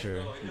Okay.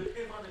 pressure.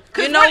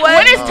 You know when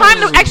what? it's time to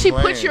This is actually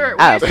playing. put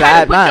your, I when it's time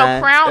to applied put your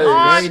mine. crown Hey,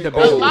 on, this-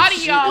 a oh, lot of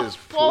she y'all is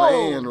fold.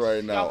 playing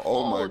right now. Y'all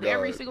Oh my fold God.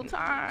 every single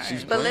time.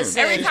 She's But playing.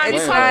 listen, Every time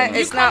She's you playing. come,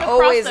 it's you not come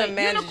across always a a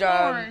man's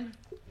job. unicorn.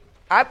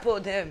 I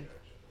pulled him.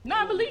 No,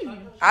 I believe you.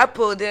 I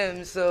pulled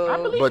him. So. I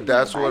believe But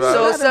that's what I.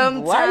 So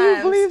sometimes. Why do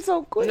you believe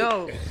so quick?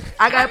 No,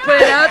 I gotta put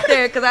it out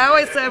there because I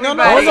always tell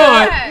everybody. Hold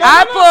on.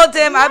 I pulled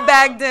him. I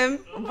bagged him.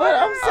 But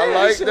I'm saying,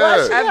 like why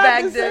that. she I have to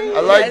bagged say him. I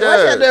like Yes. that. Why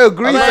she have to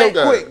agree I so like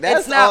that. quick? That's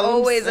It's not all I'm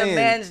always a saying.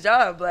 man's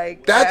job.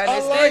 Like That's I I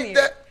understand like you.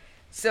 that.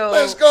 So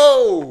Let's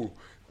go.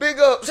 Big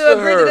ups to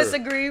agree her. to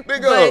disagree,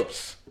 Big but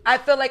ups. I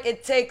feel like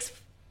it takes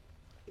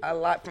a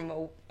lot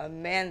from a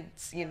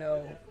man's,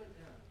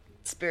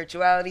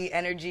 spirituality,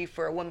 energy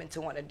for a woman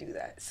to want to do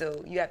that.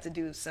 So you have to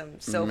do some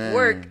self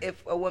work Man.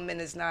 if a woman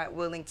is not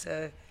willing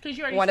to 'Cause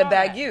you already want to saw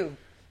bag that. you.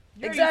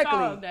 You already Exactly.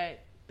 saw that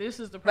this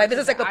is the Like this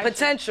is person like a that I should-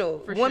 potential.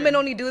 for Women sure.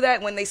 only do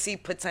that when they see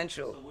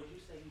potential.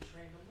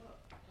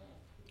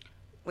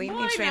 What do you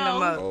mean Boy, train no.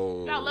 them up?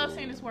 Oh. Y'all love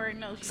saying this word.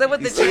 No. So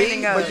what the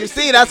training up? But you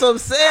see, that's what I'm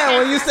saying.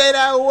 When you say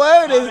that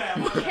word,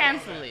 is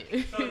Cancel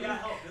it.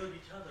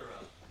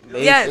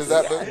 Yes. Is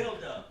that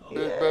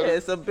the?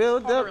 it's a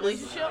build Called a up.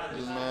 relationship.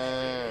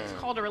 Man. It's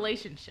called a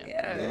relationship.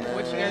 Yeah.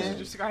 What you guys are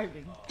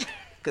describing.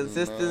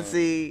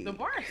 Consistency. The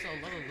bar is so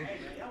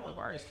low. The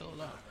bar is so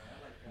low.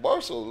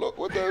 Barso, look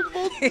what that's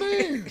supposed to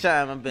mean.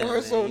 Trying my best.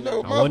 Barso, man, you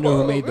know. no, I wonder bar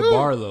who made the over here.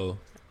 bar low.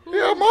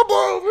 Yeah, my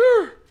bar over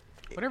here.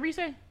 Whatever you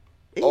say.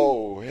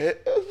 Oh, hell.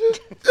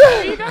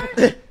 You done?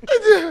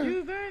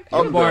 You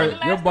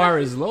done? Your bar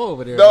is low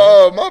over there. man.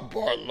 No, my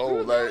bar low.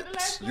 Who's Like, the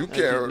last you one?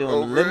 can't doing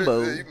over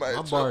limbo. it. You might My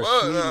jump bar is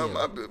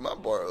up. medium. My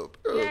bar up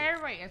Yeah, here.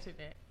 everybody answered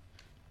that.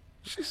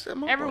 She said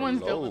my Everyone's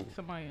bar dealt low. with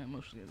somebody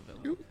emotionally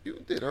unavailable. You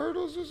did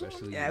hurdles or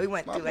something? Yeah, we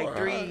went My through like bar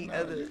 3 high, man.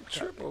 other. You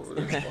trip over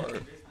this bar.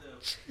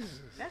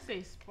 That's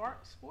a sport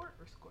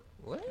or squirt?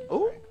 What?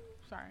 Ooh.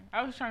 Sorry.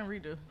 I was trying to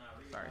read the.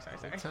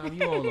 Sorry. Time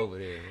you on over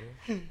there,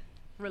 man?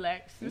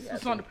 Relax. This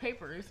is on the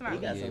paper. It's not.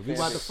 got Yeah, some we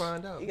about to fancy-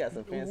 find out. You got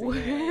some fancy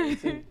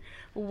names, too.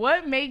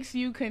 What makes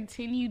you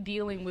continue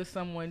dealing with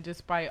someone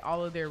despite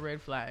all of their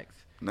red flags?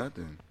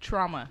 Nothing.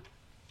 Trauma.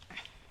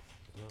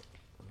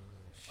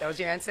 That was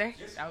your answer?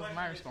 That was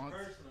my response.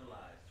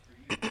 Personalized for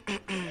you.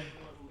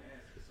 Everyone who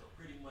answers. So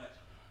pretty much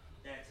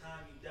that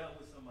time you dealt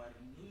with somebody,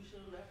 you knew you should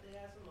have left their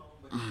ass alone,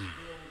 but you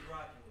still was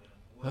rocking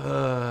with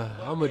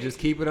them. I'm gonna just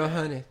keep it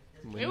 100.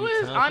 It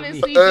was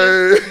honestly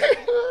Hey. just.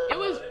 It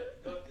was.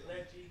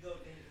 Let you go.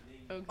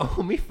 Then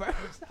Oh, me first.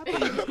 I thought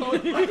you was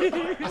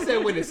going- I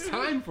said when it's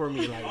time for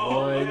me, like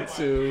 1,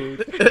 2,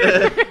 3.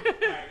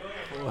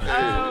 Going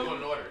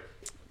in order.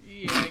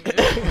 Yeah,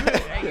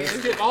 I guess.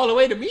 Skip all the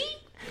way to me.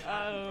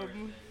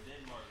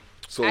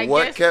 So I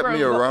what guess kept me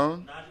from-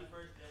 around?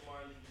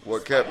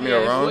 What kept me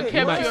Yeah, around? what You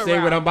kept might you say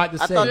what around? I'm about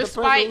to I say. thought the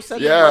Despite person said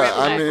seeing Yeah, red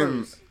I flags.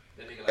 mean,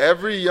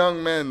 every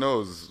young man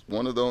knows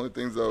one of the only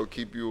things that will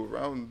keep you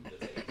around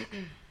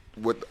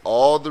with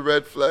all the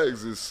red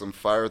flags is some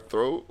fire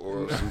throat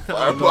or some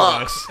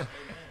firebox.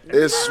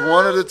 It's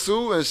one of the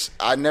two, and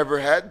I never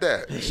had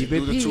that. You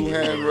do the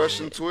 2-hand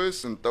Russian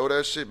twist and throw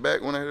that shit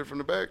back when I hit it from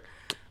the back.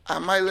 I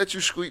might let you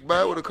squeak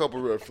by with a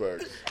couple red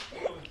flags.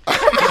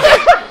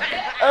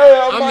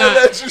 I might not-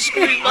 let you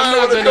squeak by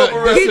I'm with a not couple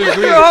gonna red He flags.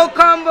 threw your whole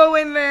combo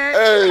in there.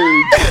 Hey,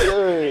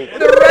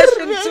 The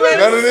Russian twist.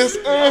 none of this.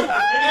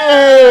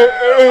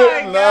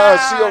 Nah,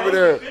 she over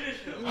there.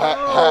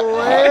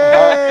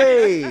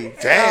 Hey.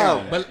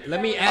 Damn. But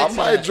let me I add to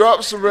might that.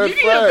 drop some red You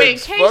need a flags.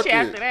 vacation Fuck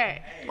after it.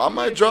 that. I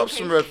might drop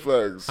some red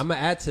flags. I'm gonna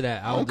add to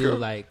that. I'll do Okay.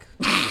 like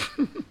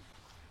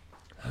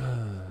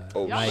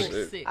Oh Y'all look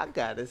shit! sick. I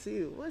gotta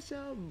see what's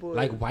y'all boy.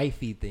 like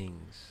wifey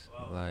things.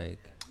 Like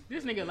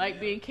This nigga like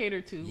being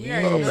catered to. We Yeah.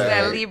 already It's know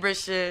that that. Libra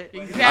shit.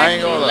 Exactly. I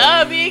ain't gonna lie.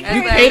 Love being You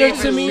you catered cater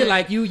Libra to me shit.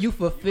 like you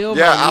fulfill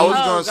Yeah, my I was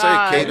needs. gonna Oh, say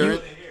God.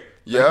 catering.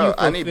 Yeah, Like,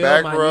 I you need fulfill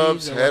back my rubs,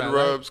 needs and head what I like.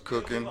 rubs,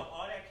 cooking.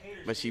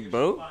 But she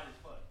broke.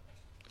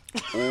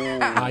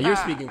 Ah, you're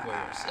speaking for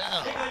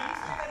yourself.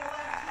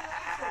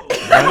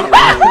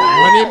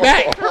 Run it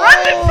back.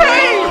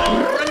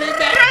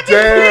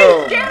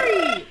 Damn,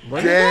 Scary.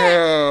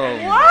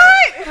 damn,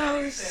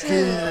 What?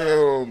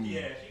 damn,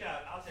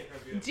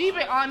 G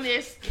been on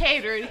this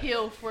catered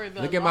hill for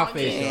the Look at my longest.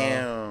 face,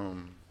 y'all.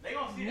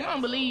 damn, We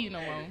don't believe you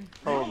no more.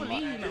 We don't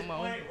believe you no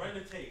more.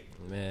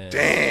 Man,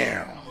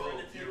 damn.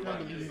 We don't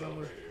believe you no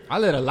more. I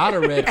let a lot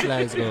of red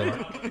flags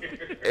go.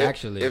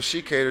 Actually, If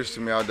she caters to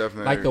me, I'll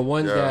definitely like the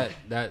ones yeah.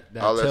 that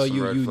I'll let tell some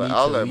you red you flag- need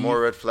I'll to let leave,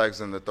 more red flags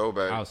than the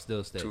throwback. I'll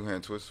still stay.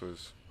 2-hand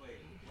twisters.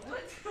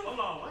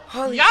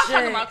 Holy Y'all shit.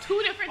 talking about two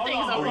different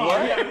things over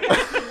here.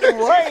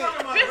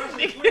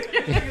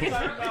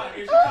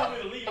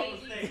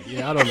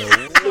 Yeah, I don't know.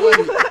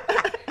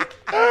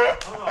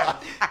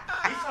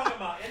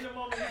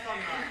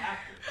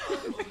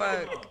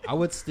 Fuck. I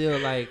would still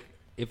like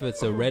if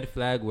it's a red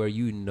flag where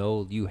you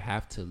know you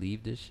have to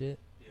leave this shit.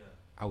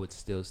 I would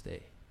still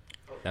stay.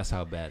 That's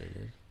how bad it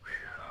is.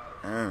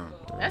 Damn.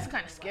 That's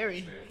kind of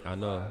scary. I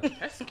know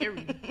That's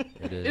scary.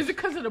 it Is is. it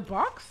because of the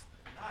box?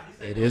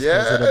 It is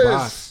because of the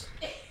box.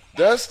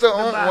 That's the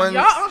only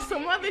Y'all on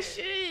some other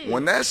shit.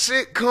 when that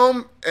shit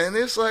come and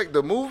it's like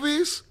the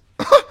movies.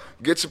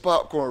 Get your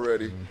popcorn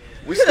ready.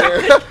 We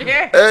stand.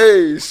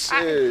 Hey,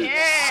 shit,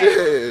 can't.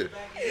 shit.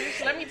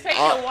 Let me take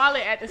your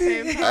wallet at the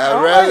same time.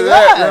 I'd rather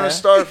that than a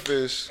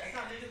starfish.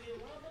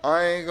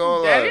 I ain't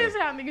gonna That lie. is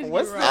how niggas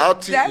What's get that? right. I'll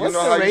teach. You What's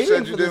know the how you rating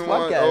said you for this didn't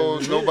want. podcast? Oh,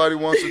 nobody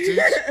wants to teach.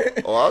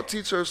 Oh, I'll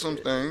teach her some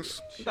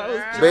things.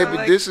 Baby,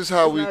 like- this is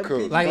how we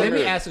cook. Like, let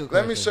me ask you a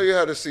question. Let me show you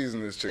how to season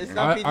this chicken.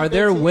 not- Are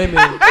there women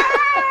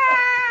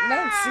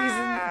Not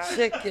seasoned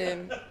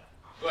chicken.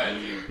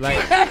 like?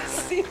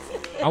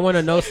 I want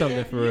to know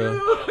something for real.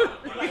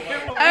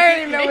 I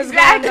already know what's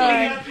Exactly.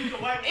 going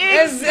on.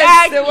 It's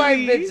Exactly. the white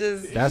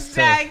bitches. That's tough.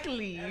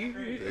 Exactly.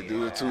 They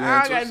do it 2 I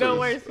hands. don't got no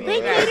words for you.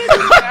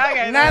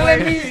 Now let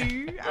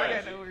me. I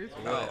got no words for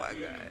you. Oh my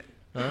god.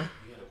 Huh?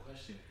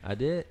 I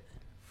did.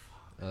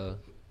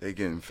 They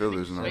getting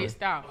fillers now.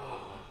 Spaced out.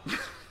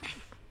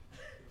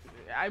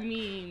 I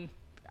mean,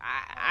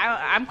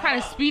 I'm kind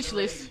of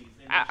speechless.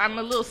 I'm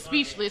a little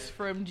speechless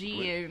from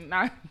G and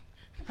not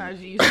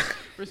G's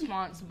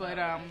response, but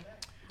I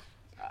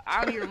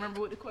don't even remember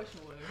what the question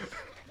was.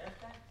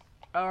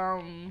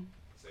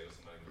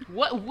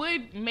 What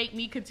would make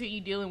me continue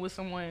dealing with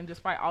someone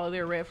despite all of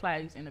their red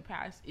flags in the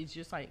past is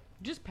just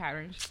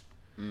patterns.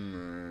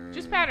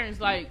 Just patterns,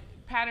 like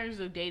patterns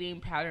of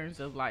dating, patterns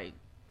of like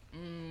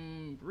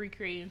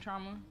recreating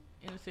trauma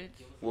in a sense.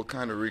 What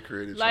kind of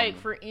recreated? Like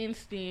trauma? for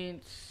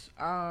instance,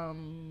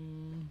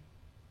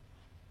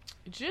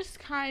 just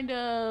kind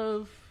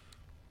of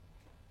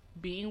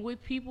being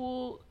with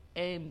people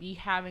and me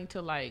having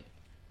to like,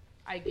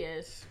 I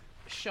guess,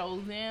 show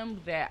them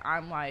that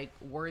I'm like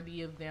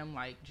worthy of them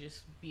like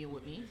just being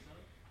with me.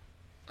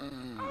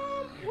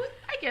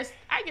 I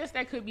guess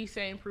that could be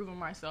saying proving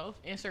myself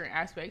in certain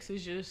aspects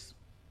is just,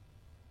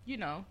 you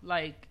know,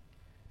 like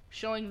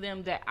showing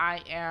them that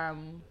I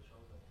am,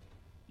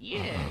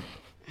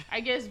 I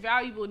guess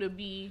valuable to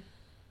be,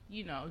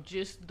 you know,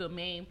 just the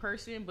main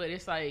person. But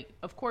it's like,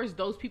 of course,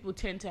 those people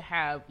tend to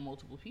have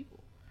multiple people.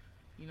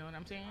 You know what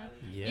I'm saying?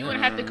 Yeah. You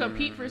wouldn't have to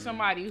compete for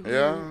somebody who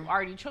Yeah.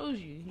 already chose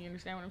you. You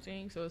understand what I'm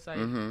saying? So it's like,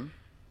 Mm-hmm.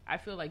 I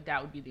feel like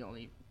that would be the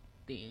only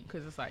thing,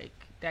 because it's like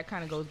that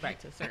kind of goes back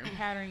to certain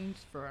patterns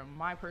for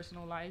my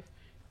personal life.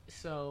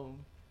 So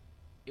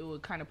it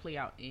would kind of play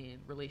out in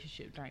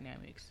relationship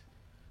dynamics.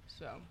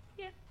 So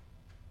yeah,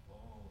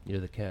 You're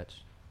the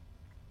catch.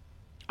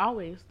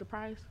 always the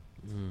prize.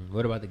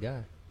 What about the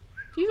guy?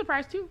 He's a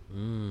prize too.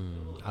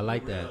 I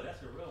like that.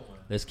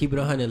 Let's keep it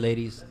 100,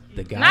 ladies.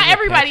 The guy. Not that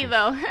everybody catches.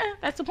 though.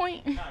 That's the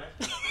point.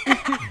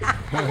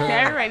 Not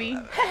everybody.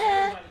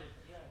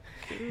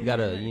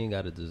 You ain't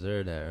gotta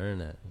deserve that, earn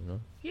that. You know.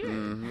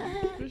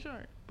 Yeah, for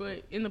sure.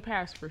 But in the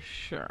past, for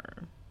sure,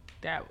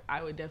 that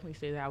I would definitely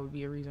say that would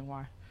be a reason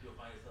why. You'll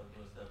find yourself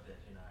doing stuff that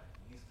you're not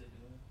used to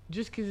doing.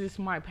 Just because it's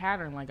my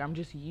pattern, like I'm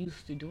just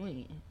used to doing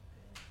it.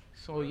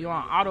 So you're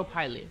on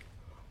autopilot. You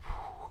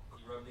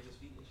rub niggas'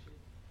 feet and shit.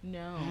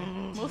 No,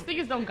 most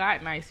niggas don't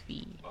got nice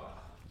feet.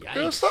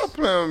 Girl, stop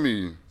playing with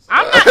me.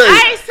 I'm not.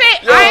 I ain't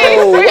say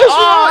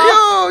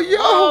all. Yo,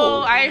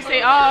 Oh, I ain't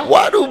say all.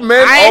 Why do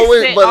men I ain't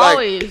always? say But like,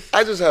 always.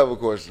 I just have a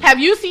question. Have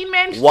you seen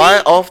men's Why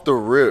feet? off the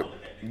rip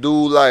do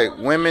like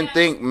women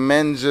think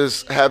men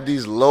just have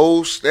these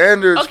low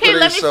standards Okay, for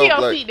let me see themselves? your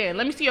Like, feet then.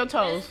 Let me see your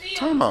toes.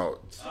 time out.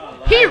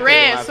 He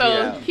red, my so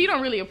feet out. he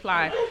don't really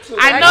apply.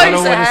 I I know know don't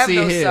used to wanna have see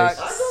those his.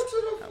 socks.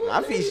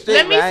 My feet straight.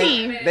 Let me right?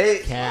 see. They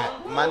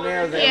Cat. my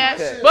nails ain't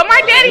Yes, cut. but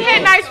my daddy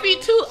had nice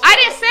feet too. I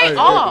didn't say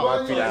all.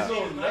 My feet out.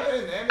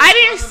 I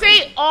didn't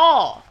say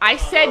all. I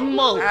said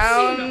most.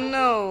 I don't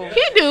know.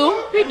 He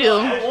do. He do.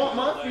 I want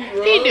my feet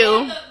rubbed. He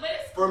do.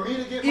 For me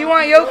to get You my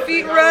want feet your rubbed,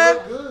 feet they gotta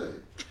look rubbed?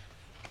 good.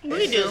 He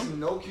It says do.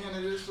 no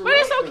candidates to But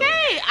it's rub them.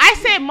 okay. I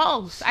said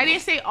most. I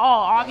didn't say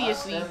all, I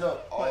obviously. stand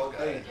up all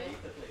day.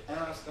 And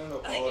I stand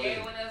up all day.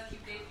 else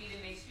keep their feet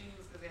in their shoes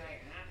because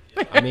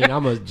they're like, I mean,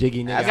 I'm a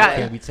jiggy nigga. I Got-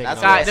 can't be taking that's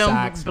off Got my them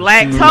socks.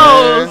 black Man.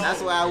 toes.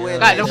 That's why I wear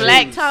Got them the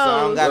black shoes, so I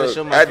don't toes. gotta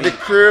show my At the feet.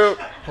 crib,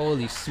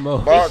 Holy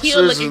smoke. The heel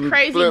boxers looking and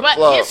crazy, but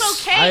flip-flops.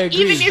 it's I okay. agree.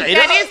 Even if Straight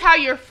that up. is how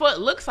your foot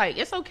looks like,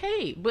 it's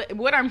okay. But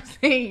what I'm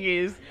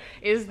saying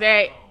is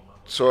that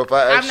So if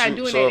I I'm ask not you,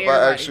 doing so that if to I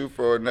everybody. ask you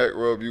for a neck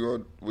rub,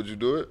 would you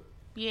do it?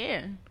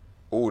 yeah.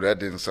 Oh, that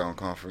didn't sound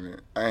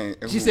confident. I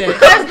ain't. She said,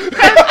 Cause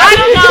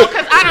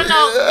I don't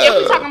know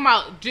if we're talking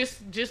about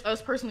just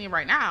us personally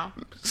right now.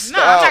 No, I'm Stop.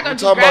 not I'm gonna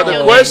just talking grab about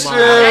your the leg. question.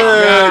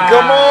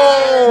 Come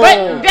on.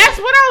 But that's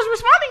what I was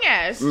responding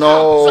as.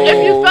 No. So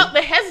if you felt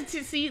the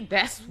hesitancy,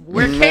 that's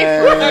where it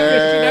came from.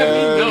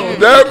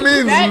 That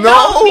means That no.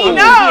 don't mean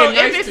no.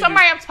 If it's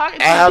somebody I'm talking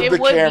to, I have it the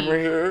would camera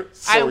be. here.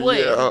 So I would.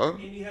 Yeah.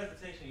 Any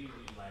hesitation, you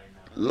like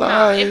No,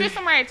 Lie. if it's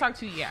somebody I talk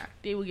to, yeah,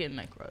 they would get a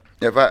neck rub.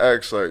 If I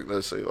ask, like,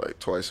 let's say, like,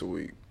 twice a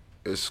week,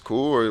 it's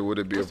cool, or would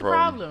it be What's a the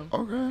problem?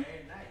 problem?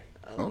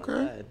 Okay.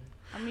 Okay.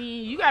 I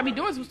mean, you gotta be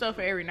doing some stuff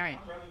for every night.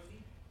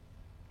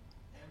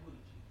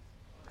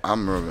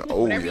 I'm rubbing.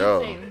 Oh, Whatever you yeah.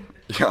 say.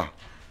 Yeah.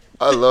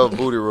 I love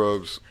booty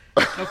rubs.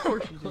 Of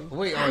course you do.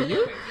 wait, are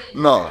you?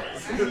 No.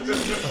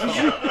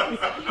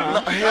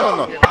 No, hell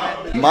no.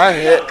 My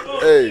head.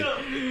 Hey.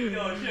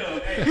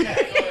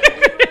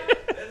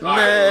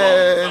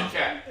 Man.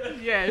 Cat.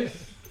 Yes.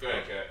 Go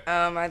ahead,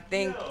 Cat. I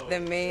think the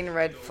main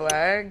red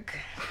flag.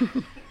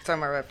 Talking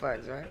about red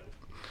flags, right?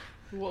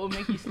 What would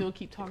make you still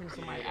keep talking to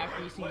somebody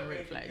after you see the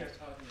red flags?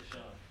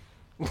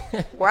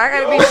 Why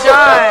I gotta be Sean?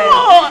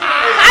 Oh,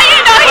 I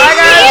didn't know Why I he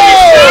gotta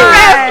seen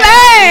red be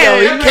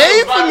flags. He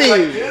came for me.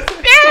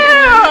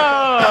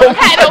 Damn.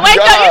 Had to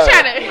wake up. You God.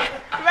 trying to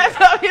mess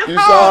up his You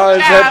saw how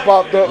his head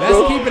popped up? Let's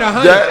though? keep it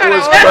 100. That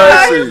was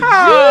crazy.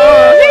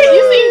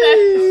 You see that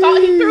salt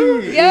he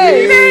threw?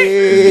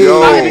 Yes.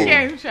 Salt in the Yo.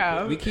 game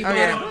show. We keep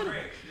Okay. it 100.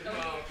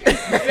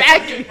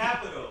 Exactly.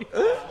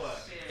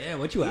 Yeah,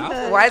 what you out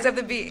for? Why does it have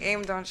to be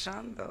aimed on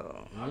Sean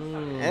though?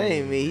 That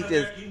ain't me.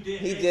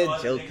 He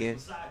just joking.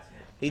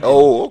 He just-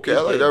 Oh, okay. I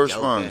he like just that joking.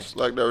 response.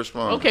 Like that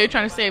response. Okay,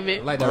 trying to save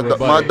it. Like My, that do-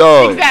 my rebuttal.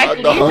 dog.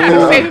 Exactly. My You trying to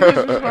dog. save his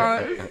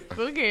response.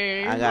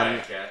 Okay. I got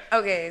it.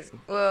 Okay,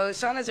 well,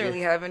 Sean doesn't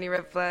really have any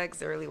red flags.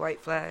 They're really white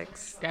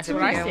flags That's to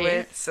what I begin said.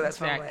 with. So that's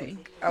why I'm Exactly.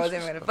 like, I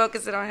wasn't going to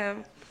focus it on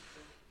him.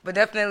 But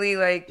definitely,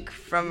 like,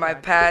 from my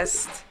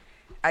past,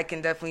 I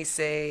can definitely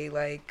say,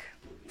 like,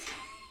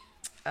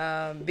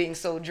 being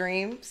sold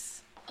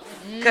dreams.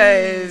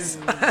 Because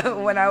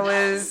when I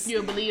was,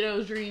 You believe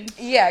those dreams?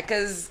 yeah,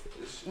 because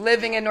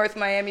living in North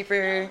Miami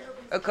for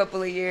a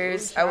couple of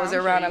years, I was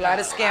around a lot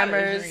of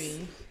scammers.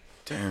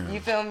 Damn. You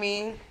feel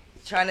me?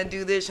 Trying to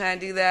do this, trying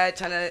to do that,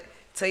 trying to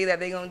tell you that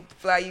they're going to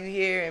fly you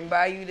here and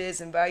buy you this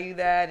and buy you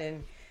that.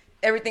 And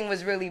everything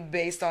was really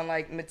based on,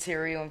 like,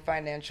 material and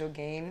financial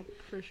gain.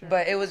 For sure.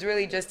 But it was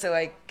really just to,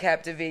 like,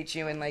 captivate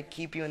you and, like,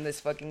 keep you in this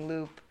fucking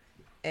loop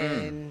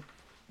and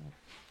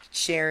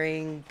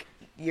sharing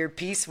your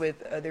peace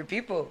with other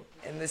people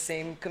in the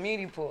same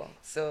community pool.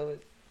 So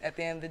at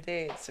the end of the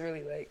day, it's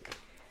really, like,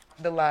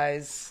 the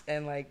lies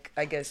and, like,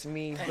 I guess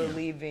me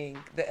believing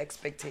the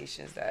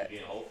expectations that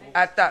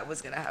I thought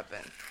was going to happen.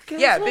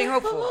 Yeah, being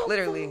hopeful,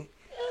 literally.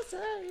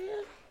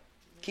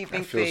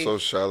 Keeping I feel faith. so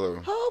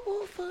shallow.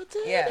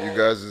 Yeah. You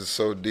guys is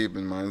so deep,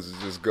 and mine is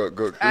just go.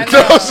 I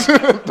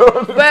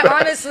know. But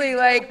honestly,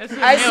 like, That's a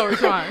male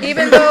response.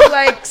 even though,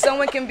 like,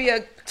 someone can be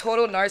a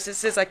total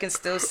narcissist, I can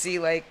still see,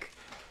 like,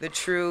 the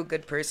true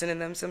good person in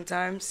them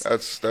sometimes.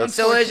 That's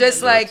So it's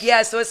just like, that's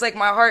yeah, so it's like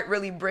my heart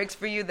really breaks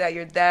for you that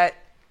you're that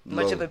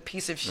much low. of a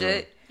piece of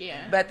shit.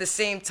 Yeah. But at the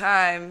same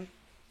time,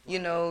 you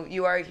know,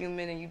 you are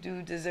human and you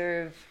do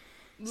deserve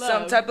some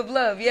Love. type of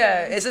love.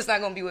 Yeah. It's just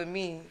not going to be with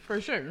me. For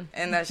sure.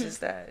 And that's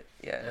just that.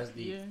 Yeah,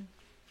 Yeah.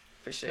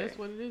 for sure. That's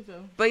what it is,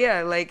 though. But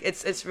yeah, like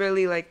it's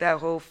really like that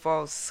whole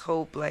false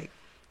hope, like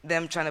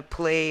them trying to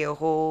play a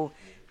whole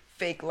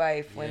fake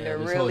life when Yeah, they're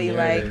this whole really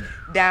like narrative.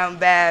 down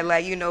bad,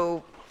 like, you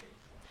know,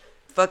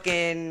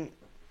 fucking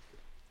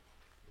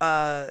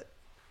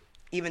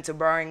even to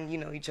borrowing, you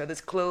know, each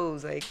other's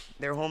clothes, like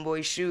their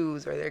homeboy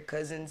shoes or their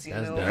cousins, you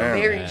That's know, damn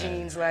Mary bad.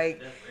 jeans,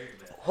 like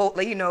whole,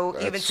 like, you know,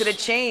 even to the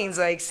chains,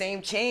 like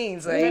same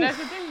chains, Yeah, like that's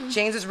the thing.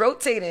 chains is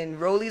rotating,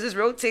 rollies is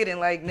rotating,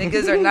 like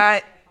niggas are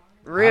not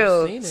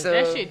real. seen it. So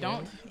That shit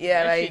don't.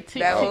 yeah, that like shit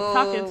tick- that tick whole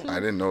talking too. I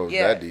didn't know it was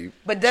yeah, that deep.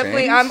 but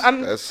definitely, Chains?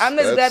 I'm That's-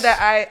 just glad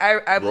that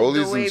I moved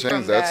Rollies away and from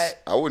chains.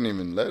 that. I wouldn't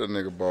even let a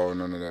nigga borrow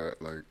none of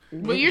that. Like,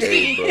 But you're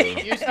seeing, bro.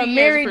 you're seeing A it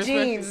Mary as a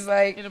jeans, perspective-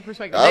 like in a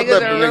perspective. I'll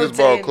let Niggas are niggas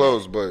borrow rotating.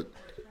 clothes, but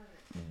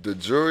the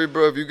jewelry,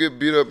 bro, if you get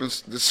beat up and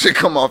the shit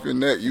come off your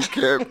neck, you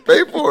can't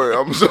pay for it.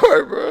 I'm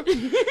sorry, bro.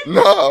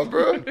 Nah,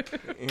 bro.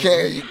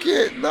 You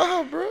can't.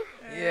 Nah, bro.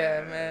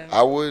 yeah, man.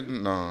 I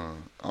wouldn't. Nah.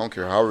 I don't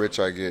care how rich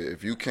I get.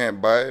 If you can't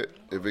buy it,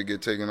 if it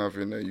get taken off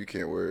your neck, you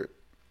can't wear it.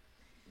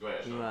 Go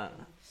ahead, Sean. Nah.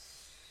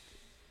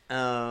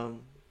 I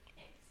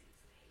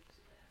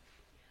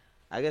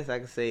guess I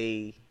could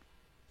say.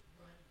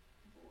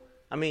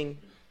 I mean,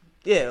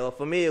 yeah. Well,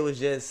 for me, it was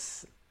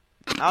just.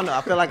 I don't know.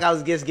 I feel like I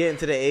was just getting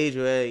to the age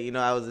where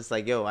I was just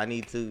like, yo, I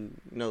need to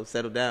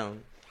settle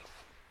down.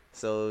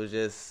 So it was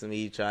just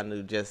me trying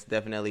to just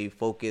definitely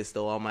focus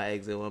throw all my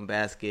eggs in one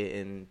basket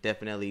and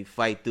definitely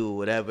fight through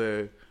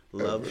whatever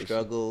love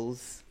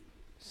struggles.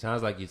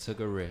 Sounds like you took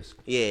a risk.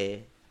 Yeah.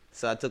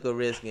 So I took a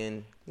risk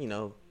and,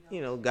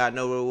 got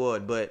no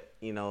reward, but,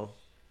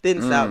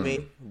 didn't stop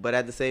me. But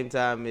at the same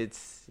time,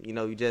 it's,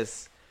 you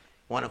just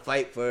want to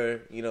fight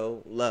for,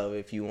 love.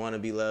 If you want to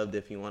be loved,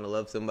 if you want to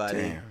love somebody.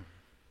 Damn.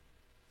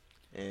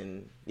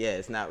 And yeah,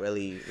 it's not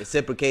really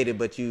reciprocated,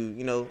 but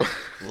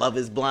love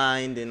is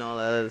blind and all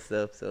that other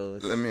stuff. So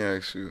let me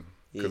ask you,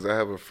 because I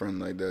have a friend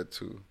like that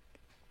too.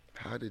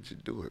 How did you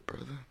do it,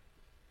 brother?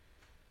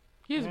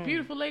 He has a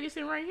beautiful lady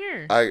sitting right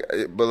here.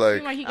 But like,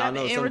 Seemed like he got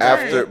the in return.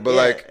 after, but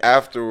like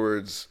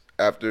afterwards,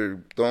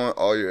 after throwing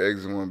all your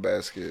eggs in one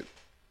basket,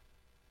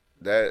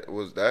 that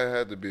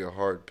had to be a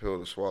hard pill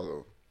to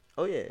swallow.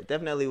 Oh yeah, it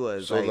definitely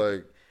was. So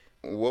like,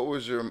 what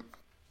was your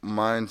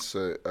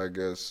mindset, I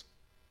guess,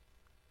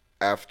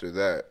 after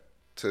that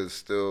to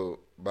still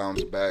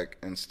bounce back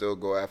and still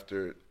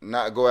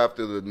not go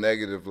after the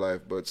negative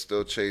life, but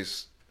still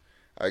chase,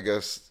 I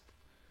guess,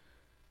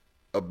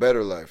 a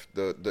better life?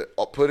 The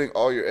putting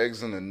all your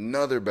eggs in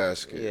another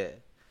basket. Yeah.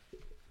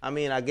 I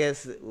mean, I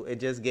guess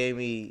it just gave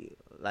me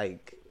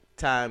like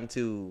time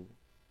to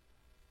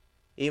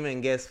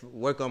even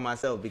work on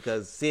myself,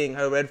 because seeing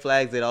her red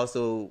flags, it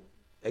also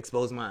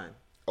exposed mine.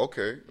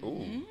 Okay.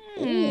 Ooh.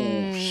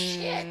 Ooh.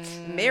 Shit.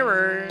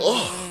 Mirror.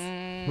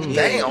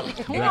 Damn.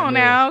 Come on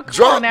now.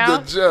 Drop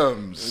the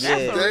gems.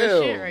 That's some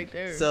real shit right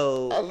there.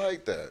 So I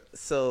like that.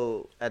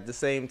 So at the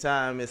same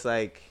time, it's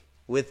like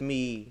with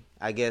me,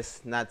 I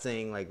guess, not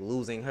saying like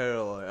losing her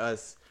or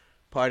us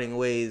parting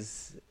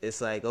ways, it's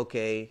like,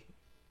 okay,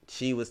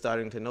 she was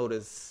starting to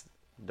notice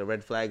the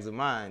red flags of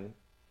mine.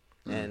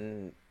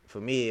 And for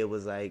me, it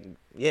was like,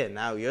 yeah,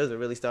 now yours are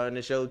really starting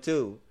to show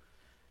too.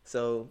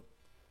 So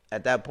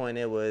at that point,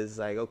 it was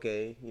like,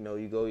 okay,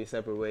 you go your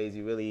separate ways.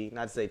 You really,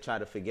 not to say try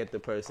to forget the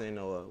person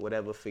or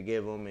whatever,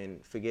 forgive them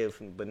and forgive,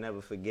 but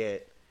never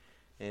forget,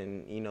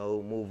 and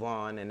move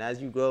on. And as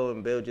you grow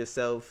and build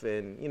yourself,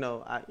 and you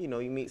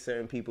meet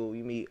certain people,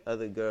 you meet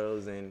other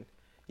girls, and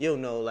you'll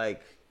know,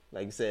 like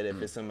you said,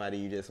 if it's somebody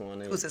you just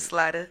want to. Who's a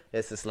slider?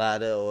 It's a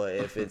slider, or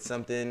if it's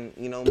something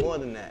more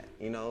than that.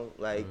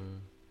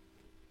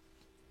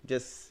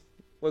 Just.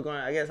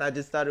 I guess I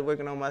just started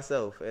working on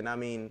myself. And I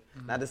mean,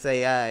 not to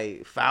say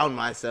I found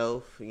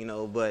myself,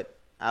 but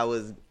I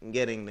was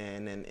getting there.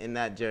 And then in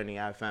that journey,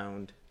 I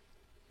found.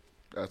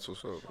 That's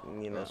what's up.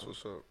 That's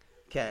what's up.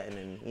 Cat,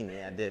 and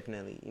then, I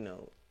definitely,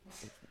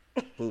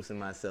 boosted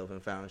myself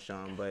and found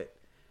Sean. But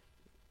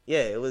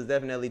yeah, it was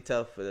definitely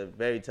tough, a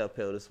very tough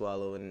pill to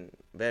swallow and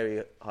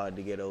very hard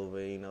to get over.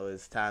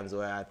 It's times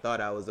where I thought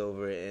I was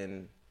over it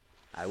and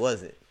I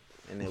wasn't.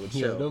 And it would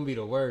show. Don't be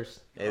the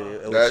worst.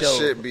 That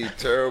shit be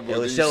terrible. It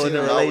would show in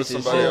the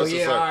relationship. Oh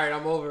yeah, all right,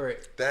 I'm over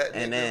it.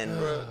 And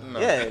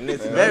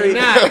it's very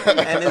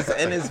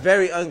and it's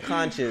very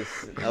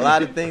unconscious. A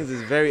lot of things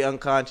is very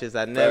unconscious.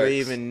 I never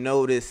even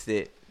noticed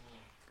it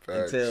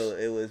until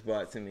it was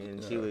brought to me.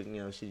 And she would,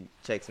 she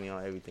checks me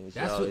on everything. She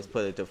always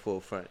put it to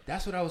forefront.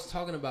 That's what I was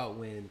talking about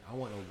when I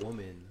want a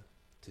woman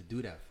to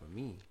do that for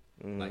me,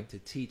 like to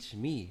teach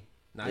me.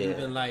 Not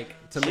even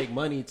like to make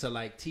money, to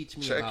like teach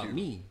me about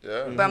me.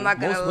 Yeah. But I'm not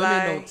gonna most lie.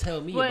 women don't tell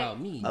me about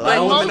me.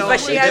 But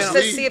she has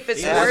to see if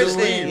it's worth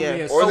it.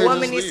 Yeah. A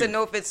woman needs to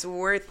know if it's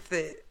worth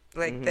it.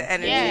 Like the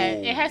energy. Yeah,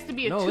 it has to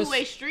be a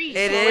two-way street.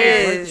 It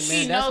is.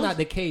 Man, that's not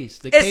the case.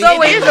 It's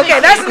always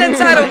okay. That's an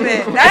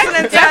entitlement. That's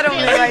an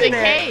entitlement right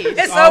there.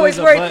 It's always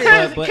worth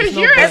it. Because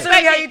you're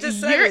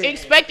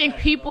expecting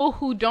people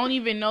who don't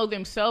even know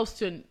themselves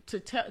to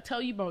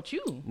tell you about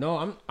you.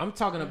 No, I'm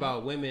talking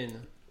about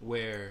women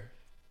where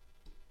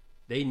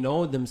they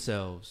know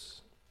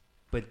themselves,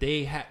 but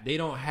they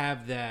don't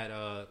have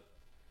that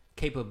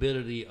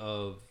capability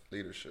of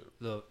leadership.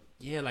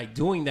 Like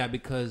doing that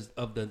because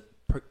of the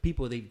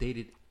people they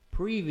dated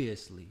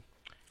previously,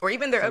 or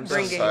even their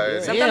upbringing.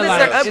 Sometimes it's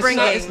their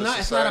upbringing. It's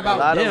not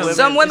about them.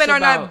 Some women are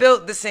not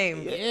built the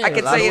same. I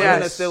can tell you that.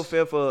 Women are still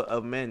fearful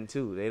of men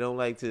too. They don't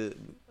like to,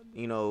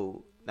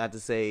 not to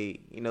say,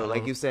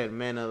 like you said,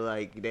 men are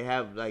like, they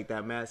have like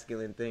that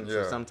masculine thing.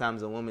 So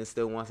sometimes a woman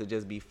still wants to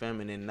just be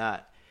feminine,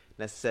 not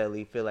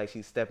necessarily feel like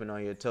she's stepping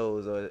on your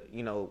toes or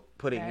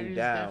putting you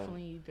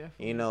down.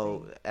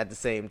 Definitely at the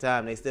same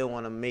time, they still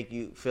want to make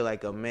you feel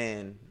like a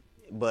man,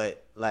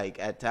 but like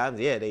at times,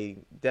 they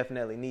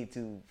definitely need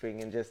to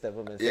freaking just step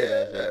up and say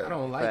that. I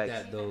don't like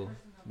that though,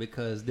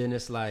 because then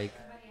it's like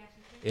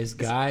it's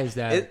guys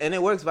that and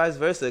it works vice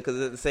versa, because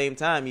at the same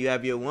time you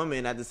have your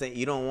woman at the same.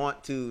 You don't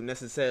want to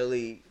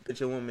necessarily put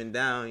your woman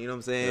down, you know what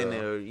I'm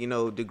saying,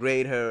 or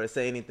degrade her or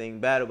say anything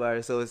bad about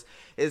her. So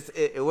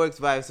it works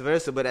vice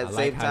versa, but at the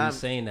same time, how you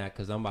saying that,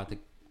 because I'm about to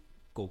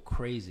go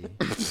crazy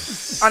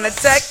on the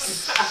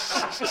text.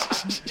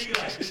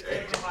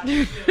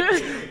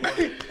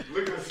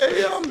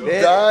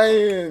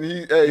 dying.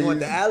 You want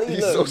the alley? He's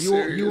Look, so you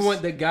serious.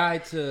 want the guy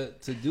to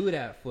do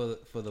that for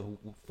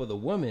the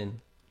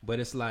woman, but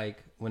it's like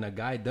when a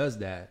guy does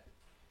that,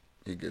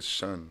 He gets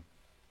shunned.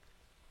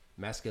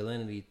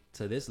 masculinity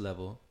to this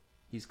level,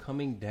 he's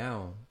coming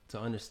down to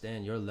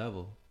understand your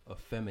level of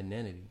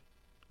femininity.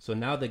 So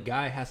now the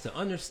guy has to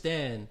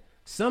understand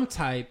some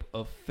type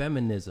of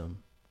feminism,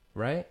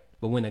 right?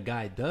 But when a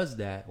guy does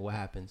that, what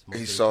happens? Most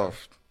He's of the time?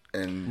 soft.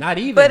 And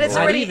But it's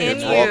Not already even. in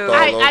It's you. walked all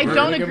I over.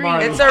 don't Look at agree.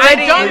 Marley. It's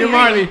already I don't in you.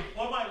 Marley,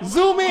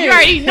 zoom in. You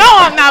already know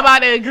I'm not about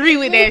to agree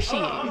with that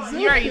shit.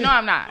 You already know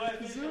I'm not.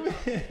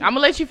 I'm gonna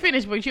let you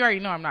finish, but you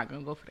already know I'm not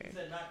gonna go for that.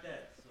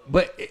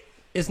 But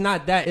it's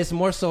not that. It's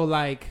more so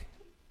like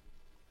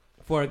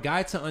for a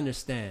guy to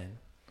understand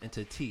and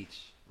to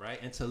teach, right?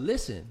 And to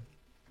listen,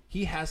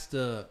 he has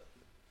to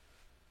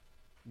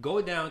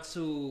go down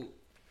to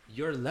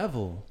your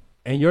level.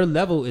 And your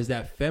level is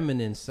that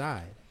feminine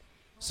side.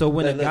 So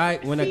when a guy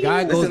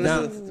goes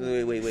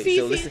down, Wait. See,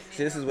 So see. listen,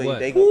 this is where What?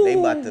 they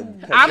about to.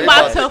 I'm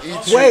about to.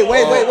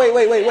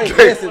 Wait.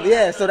 Listen,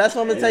 yeah. So that's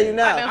what I'm gonna tell you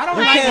now. I I don't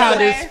You like can't how say-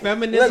 this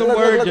feminism Look,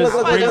 word just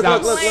look, brings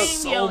out look,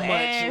 so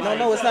much.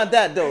 No, it's not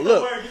that though.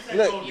 Look,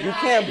 you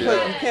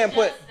can't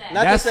put.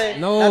 Not to That's say.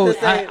 no. Not to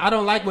say, I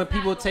don't like when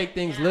people take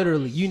things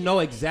literally. You know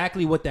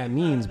exactly what that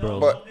means,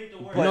 bro. But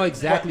you know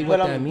exactly what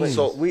that means.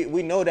 So-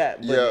 we know that.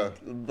 But, Yeah.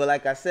 But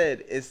like I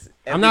said, it's.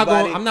 I'm not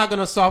everybody-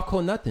 gonna soft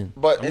code nothing.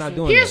 But I'm not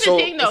doing Here's that. So,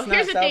 the thing, though. it's not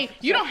Here's the thing.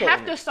 You don't have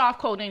soft-coding. to soft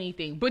code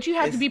anything, but you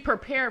have to be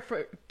prepared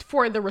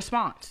for the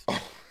response.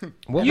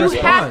 What You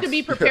response? have to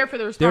be prepared for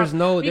the response. There's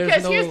no-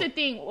 because here's the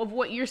thing of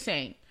what you're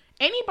saying.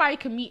 Anybody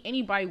can meet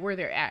anybody where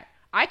they're at.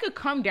 I could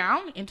come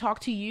down and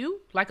talk to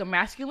you like a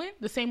masculine,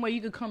 the same way you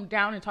could come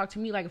down and talk to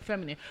me like a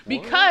feminine.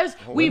 Because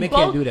Women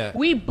can't do that.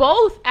 we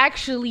both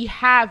actually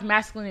have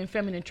masculine and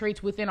feminine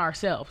traits within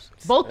ourselves,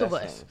 both of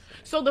us.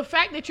 So the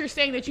fact that you're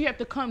saying that you have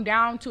to come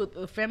down to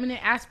the feminine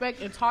aspect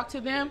and talk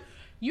to them,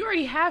 you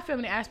already have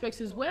feminine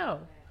aspects as well.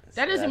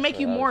 That doesn't That's make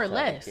you what I more or was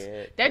trying to less.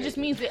 get. That just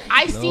means that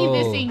I see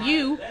this No. in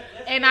you,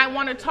 and I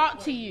want to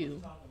talk to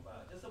you.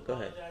 Go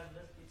ahead.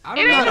 I'm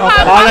It ain't not about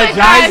apologizing.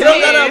 apologizing. You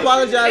don't gotta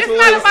apologize It's for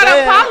not what about you're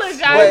saying.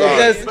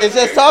 apologizing. But it's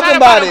just It's talking not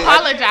about about it.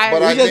 apologizing.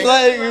 But I We just think-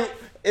 letting you.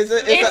 It's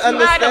It's an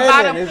not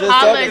about understanding. It's just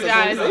talking. It's a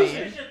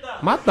conversation.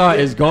 apologizing. My thought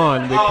is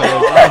gone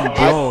because I'm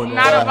blown.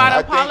 Not right about now.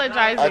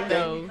 apologizing,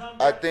 though.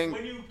 I think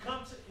when you come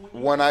to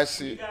when I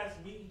see- you guys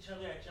meet each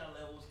other at your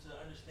levels to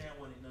understand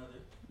one another.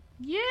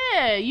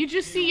 Yeah, you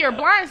just see your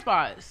blind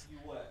spots. You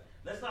what?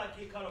 Let's not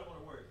get caught up on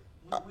the word.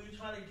 We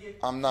trying to get.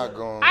 I'm not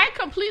going. I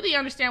completely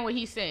understand what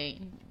he's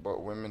saying.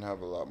 But women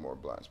have a lot more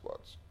blind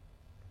spots.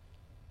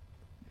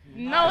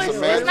 No, it's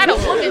man- not a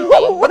woman thing.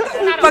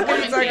 It's not a fuck are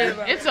you woman talking thing.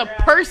 about? It's a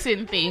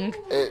person thing.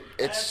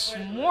 It's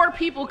More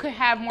people could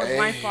have more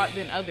blind Hey. spot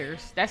than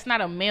others. That's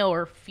not a male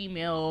or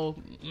female,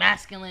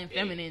 masculine,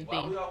 feminine Why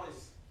we thing.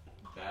 always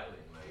battling?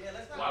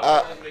 Like, why Uh,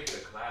 we always making a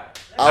clash?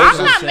 I was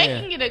I'm just not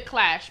saying. making it a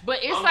clash,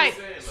 but it's I'm like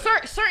just saying,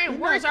 certain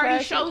words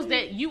already shows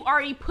that you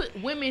already put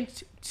women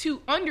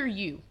to under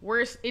you,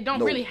 whereas it don't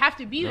No. really have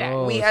to be that.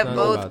 No, We it's have not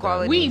both about that.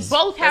 qualities. We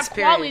both have That's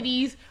period.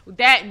 qualities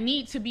that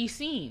need to be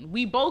seen.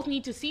 We both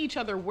need to see each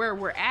other where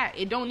we're at.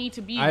 It don't need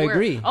to be. I where,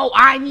 agree. Oh,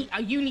 I need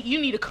you. You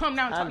need to come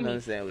down and I talk to me.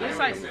 understand where It's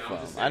you're like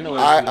coming from. I know what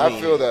I- you I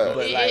mean. feel that.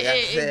 But like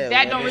I said,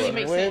 that don't really women-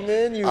 make sense.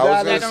 Women, you I was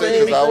gotta gonna don't say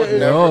really because I make would sense.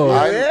 never. No.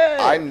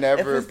 I Yeah.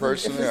 never If it's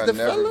personally. the I never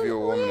fella, view a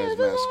woman as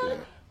whatever.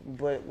 masculine.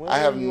 But I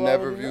have women, you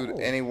never already viewed know.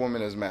 any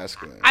woman as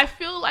masculine. I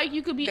feel like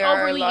you could be There are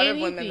a overly lot of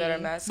anything, women that are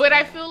but masculine.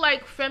 I feel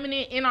like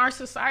feminine in our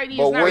society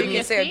But is not wouldn't- really You a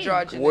can say thing.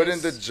 androgynous.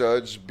 Wouldn't the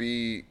judge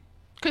be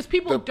Because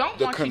people the, don't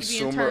the want you to be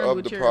in consumer turn of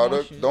with the your product?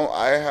 emotions. Don't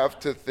I have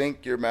to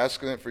think you're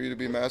masculine for you to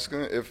be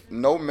masculine? If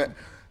no men,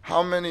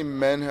 how many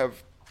men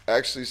have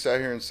actually sat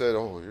here and said,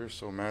 "Oh, you're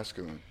so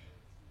masculine"?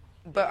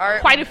 But are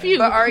Quite a few.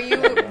 But are you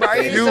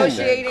Few.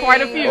 associating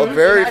Quite a few. A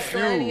very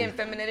masculinity few. and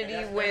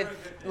femininity with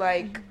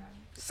like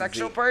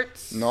sexual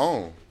parts?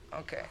 No,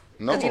 Okay.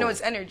 No. Because you know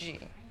it's energy.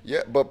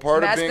 yeah, but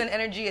part of Masculine being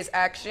energy is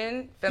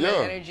action. Feminine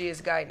Yeah. energy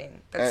is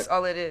guiding. That's And-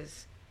 all it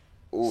is.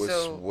 oh,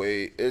 so-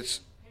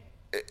 it's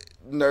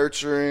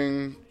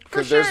nurturing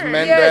because For there's sure.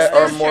 men Yes, that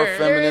are there's more sure.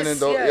 feminine There's- and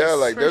don't. yes, Yeah,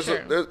 like for there's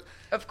sure. there's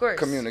Of course.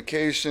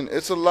 communication.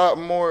 It's a lot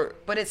more.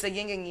 But it's a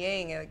yin and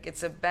yang. Like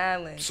it's a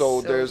balance.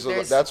 So there's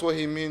that's what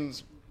he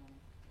means.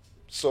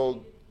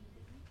 So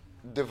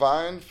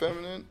divine,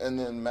 feminine, and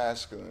then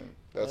masculine.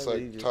 That's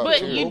like top But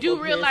two. you do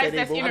realize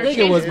that's I think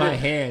interchangeable. it was my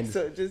hand.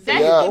 So just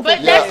That's- Yeah, but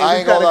yeah, that's- I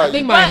ain't gonna lie. I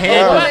think my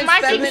hand. But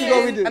my thing feminine,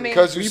 is- we do. I mean,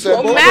 Because you said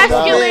both both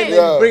masculine- and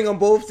Yeah. bring them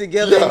both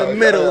together in the Yeah,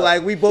 middle. yeah.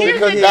 Like we both. Here's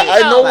the Because thing, I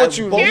know though. what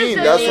you both mean.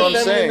 the That's thing. what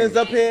I'm saying. feminists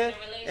up here,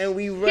 and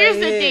we right Here's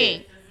the here.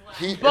 thing.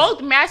 He-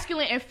 Both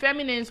masculine and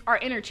feminines are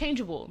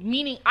interchangeable,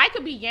 meaning I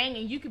could be yang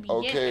and you could be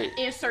Okay. yin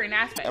in certain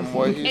aspects. And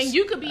what he's- And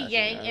you could be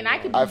yang and I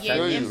could be I yin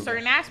feel in you.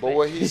 certain aspects. But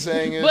what he's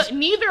saying is, But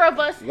neither of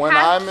us when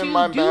have I'm to in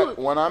my do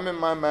when I'm in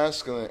my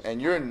masculine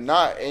and you're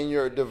not in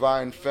your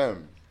divine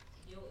femme,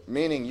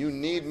 meaning you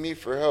need me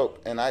for help,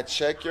 and I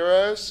check your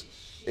ass,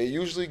 it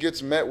usually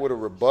gets met with a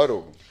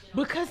rebuttal.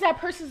 because that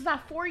person's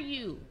not for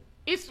you.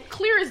 It's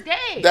clear as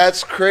day.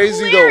 That's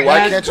crazy Clear though.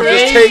 Why That's can't you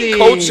just crazy. take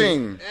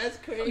coaching? That's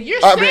crazy. You're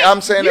I mean, saying-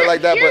 I'm saying it you're-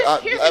 like that,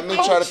 but here's I'm the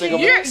trying to think of.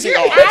 You're See,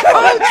 asking-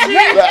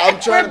 I'm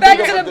trying We're to back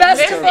think to of the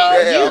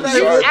basketball. Yeah, I'm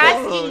You're sorry.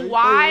 asking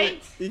why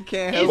You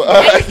can't it's help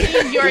it.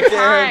 wasting your You can't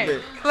help time.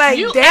 it. Like,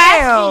 You damn.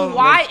 asking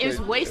why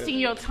is wasting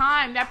your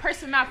time. That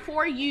person not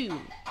for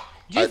you.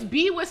 Just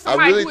be with I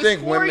somebody really who is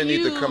think for women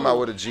you. need to come out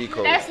with a G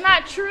code. That's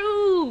not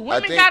true.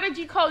 Women think- got a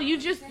G code.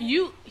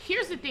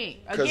 Here's the thing.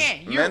 'Cause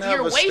Again, men have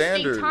you're a wasting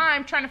standard.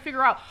 time trying to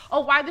figure out,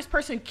 why this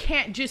person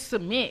can't just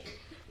submit.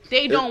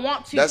 They don't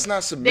want to. That's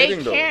not submitting,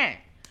 They though. can't.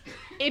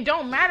 It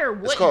don't matter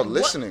what. It's called what-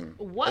 listening.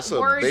 What That's a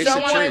words basic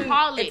you want to trait.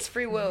 call it? It's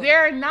free will.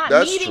 They're not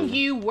That's meeting true.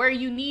 you where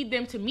you need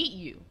them to meet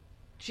you.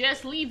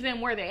 Just leave them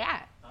where they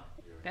at.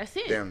 That's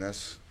it. Damn,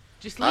 that's.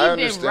 Just I leave them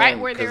understand right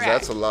where because they're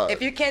that's at. a lot.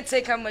 If you can't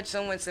take how much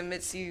someone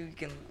submits to you, you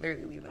can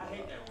literally leave them.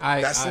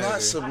 That's not agree.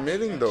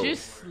 submitting though.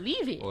 Just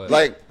leave it. What?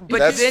 Like, But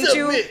that's didn't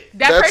you? That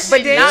That's- person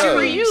But then not you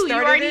for you. You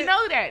started already it?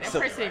 know that.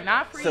 That person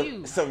not for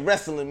you. It's a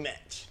wrestling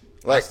match.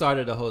 I like.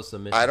 started the whole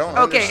submission. I don't.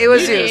 Okay, it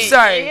was you. Yeah,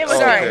 Sorry, it was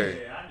sorry.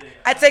 Okay.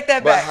 I take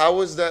that But back.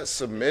 how is that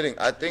submitting?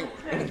 I think,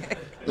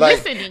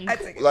 like, Listening. I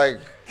take it. like,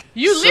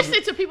 You sub-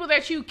 listen to people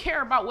that you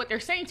care about what they're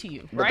saying to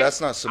you, But right? that's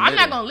not I'm submitting.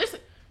 not gonna listen.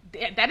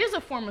 That is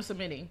a form of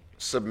submitting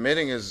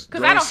submitting is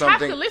because doing I don't have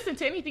something to listen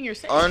to anything you're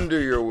saying. under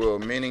your will,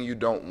 meaning you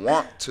don't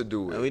want to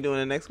do Are it. we doing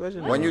the next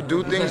question? When you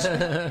do things,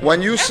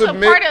 when you That's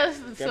submit, a part of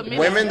submitting. women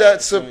women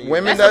That's a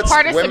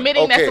part of women-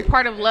 submitting, that's a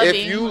part of loving.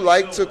 If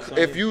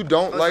you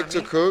don't like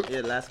to cook, Yeah,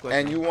 last question.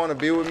 and you want to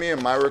be with me,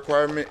 and my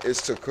requirement is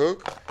to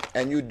cook,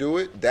 and you do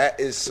it, that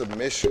is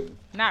submission.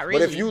 Not really.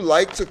 But if you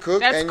like to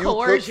cook That's and you cook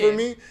coercion. for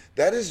me,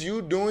 that is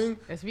you doing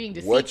That's being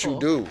what you deceitful.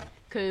 do.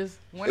 Because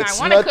when It's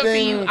I want to cook for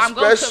you, nothing I'm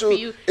going to cook special. for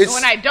you. And It's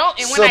when I don't,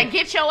 and when I sub-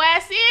 get your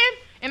ass in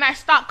and I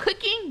stop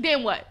cooking,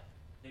 then what?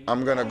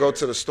 I'm gonna go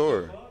to the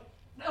store.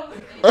 So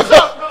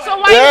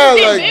why Yeah, you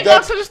think like then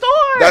that's- go to the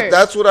store?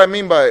 That's what I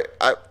mean by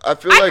I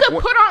feel I like could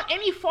put on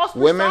any false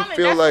women persona.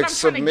 feel That's like what I'm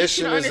trying to get you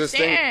submission to is this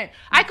thing- understand.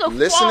 I could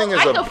Listening is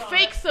I a- could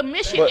fake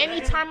submission but-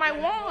 anytime I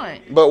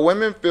want. but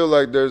women feel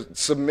like there's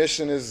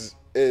submission is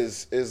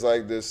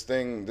like this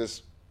thing.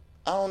 This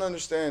I don't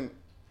understand.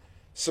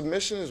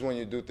 Submission is when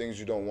you do things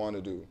you don't want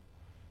to do.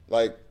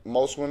 Like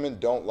most women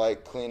don't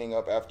like cleaning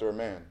up after a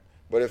man.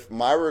 But if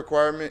my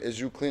requirement is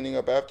you cleaning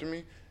up after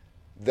me,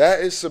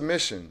 that is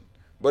submission.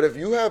 But if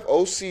you have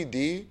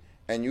OCD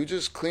and you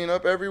just clean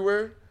up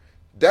everywhere,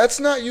 that's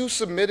not you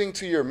submitting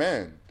to your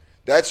man.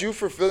 That's you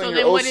fulfilling So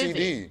your then what is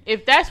OCD. it?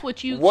 If that's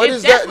what you What if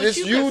is that's that? what It's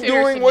you consider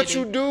doing what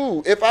you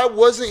submitting. do. If I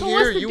wasn't So here,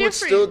 what's the you would difference?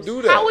 still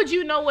do that. How would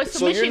you know what So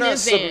submission you're not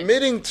is then?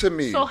 submitting to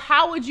me. So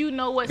how would you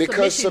know what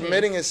Because submission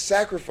submitting is? is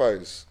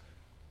sacrifice.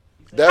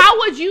 How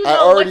would you I know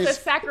already- what's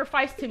a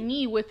sacrifice to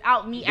me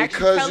without me actually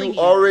Because telling you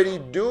already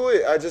do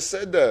it. I just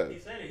said that. He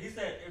said if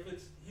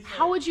it's. He said,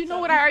 How would you know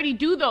what I already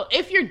do though?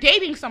 If you're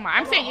dating somebody,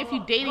 I'm saying if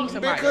you're dating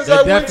somebody, Because The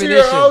I went to your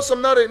definition. house.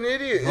 I'm not an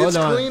idiot. Hold It's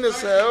on. clean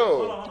as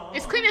hell.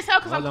 it's clean as hell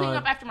because I'm Hold cleaning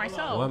on. up after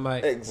myself. One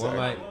mic. Exactly.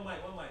 One mic. One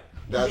mic.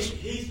 That's-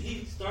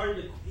 He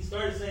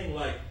started saying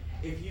like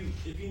if you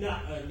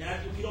not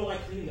natural, if you don't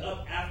like cleaning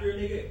up after a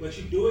nigga, but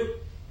you do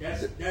it,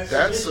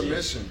 that's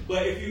submission.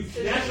 But if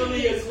you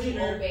naturally a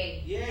cleaner,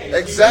 Obey. yeah,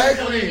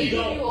 Exactly. If you you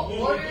give don't, you an then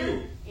order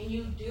do. and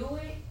you do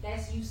it,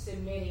 that's you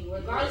submitting.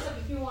 Regardless of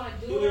if you want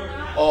to do it or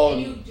not, Oh.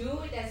 and you do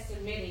it, that's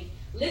submitting.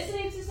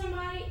 Listening to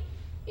somebody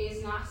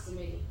is not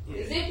submitting.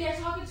 Because if they're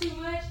talking too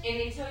much and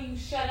they tell you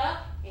shut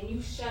up and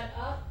you shut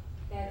up,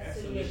 that's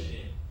submitting.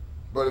 submission.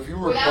 But if you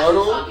Without you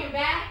rebuttal, talking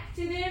back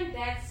to them,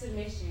 that's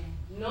submission.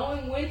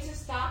 Knowing when to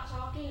stop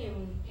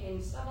talking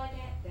and stuff like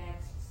that,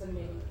 that's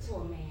submitting to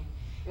a man.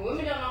 And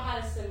women don't know how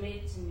to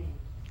submit to men.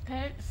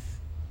 That's,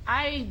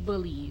 I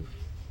believe.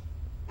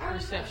 I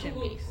was like, Perception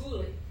Google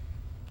based. it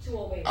to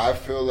obey. I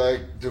feel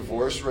like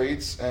divorce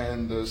rates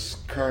and the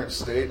current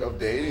state of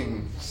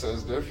dating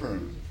says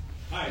different.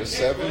 Alright, The next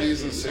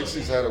 70s and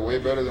question. 60s had it way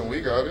better than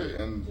we got it,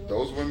 and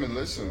those women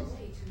listen.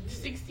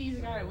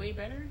 60s got it way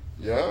better.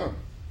 Yeah.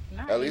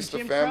 Not At in least the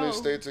Jim families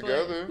Crow, stayed but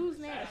together. Who's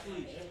next?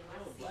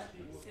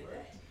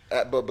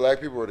 But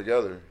black people were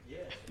together.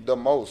 The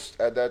most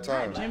at that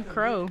time. Jim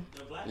Crow.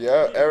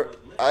 Yeah.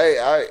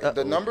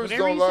 The numbers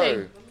Whatever don't you lie.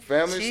 say.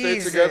 Families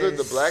stayed together. The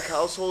Jesus. black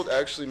household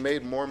actually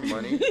made more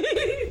money.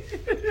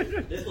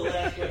 This is the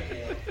last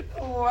question.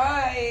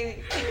 Why,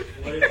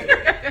 What is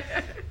it?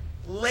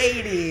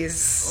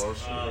 ladies? Oh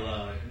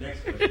shit.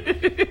 Next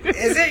question.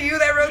 Is it you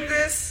that wrote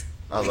this?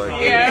 I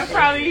like Yeah, it.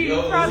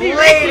 probably.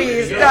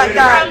 Ladies, dot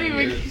dot. Probably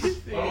Ricky.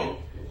 Oh.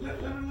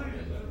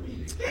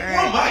 All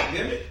right. Mike,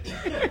 damn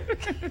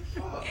it.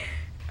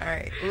 All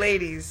right,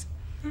 ladies,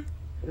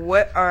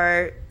 what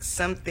are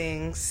some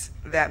things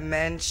that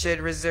men should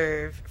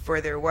reserve for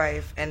their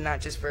wife and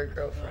not just for a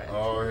girlfriend?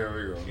 Oh, here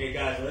we go. Okay,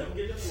 guys, let them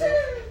get the floor.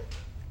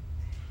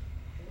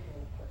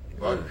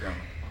 Body count.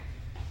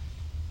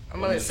 I'm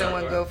gonna let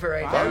someone go for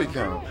right Body now.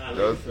 count. Nah,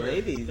 That's-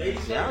 Ladies,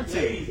 Ladies y'all first. two.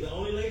 Ladies, the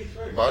only ladies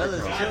first. Body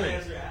Fellas, count. Guys chilling.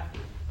 answer after.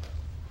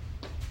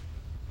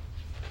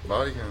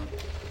 Body count.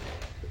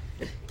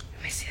 Let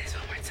me see this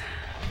one more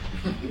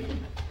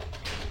time.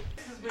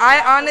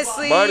 I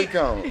honestly, Body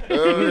count. Yeah,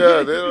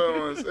 they don't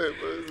want to say it,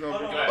 but it's gonna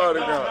be body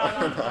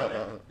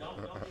count. Don't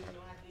give me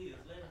no ideas.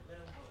 Let him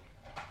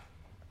go.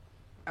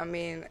 I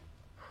mean,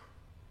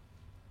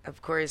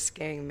 of course,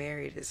 getting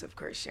married is, of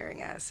course,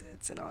 sharing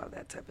assets and all of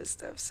that type of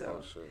stuff. So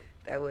Oh, shit.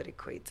 that would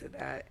equate to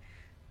that.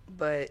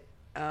 But,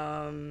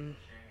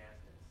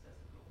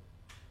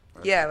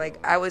 yeah,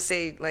 like, I would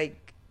say,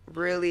 like,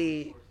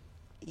 really,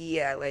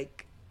 yeah,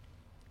 like,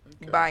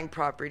 buying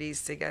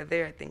properties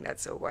together. I think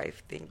that's a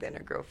wife thing than a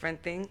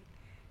girlfriend thing.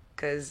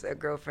 Because a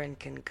girlfriend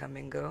can come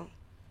and go.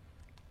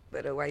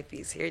 But a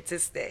wifey's here to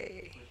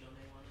stay.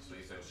 So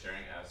you said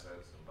sharing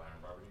assets and buying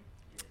property?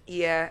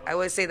 Yeah, I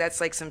would say that's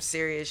like some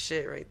serious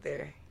shit right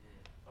there.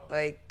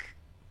 Like,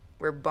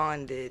 we're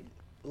bonded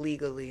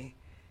legally.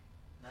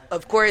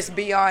 Of course,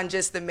 beyond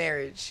just the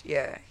marriage.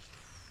 Yeah.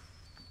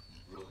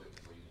 Real quick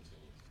before you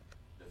continue.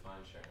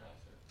 Define sharing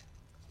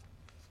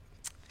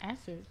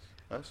assets. Assets.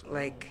 That's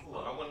Like,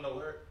 Well, I want to know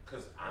her,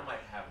 because I might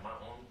have my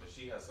own, but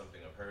she has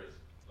something of hers,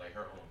 like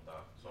her own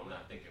thought. So I'm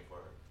not thinking for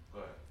her. Go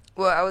ahead.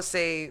 well, I would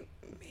say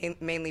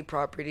mainly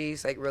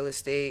properties, like real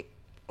estate,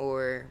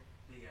 or,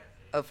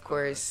 of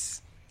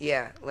course,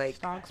 yeah, like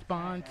Stocks,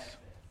 bonds.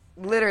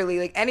 literally,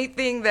 like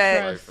anything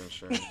that, life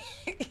insurance.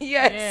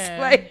 yes, Yeah.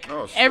 like,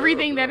 No, straight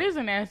Everything up, that bro. is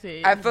an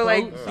asset. I feel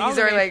like Boats, all these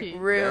of are that like shit.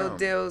 real Damn.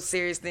 deal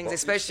serious things, Boat, you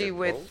especially said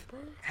with boat, bro?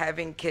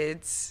 having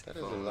kids. That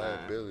is a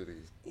liability.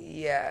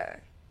 Yeah.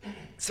 In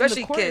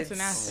Especially the court, it's kids.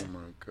 an asset. Oh my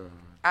god.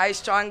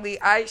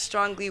 I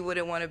strongly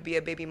wouldn't want to be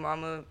a baby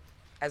mama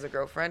as a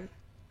girlfriend.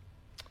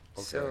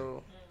 Okay.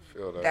 So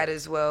Feel that. that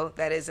as well.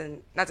 That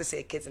isn't, not to say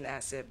a kid's an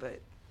asset, but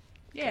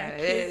Yeah,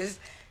 kinda is.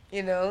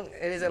 You know,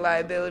 it is a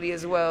liability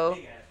as well.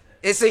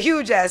 It's a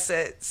huge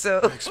asset. So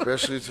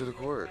Especially to the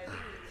court.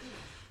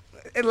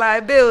 a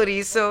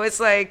liability. So it's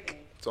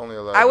like, It's only a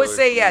liability. I would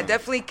say, for yeah, them.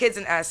 definitely kids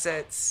and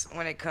assets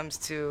when it comes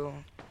to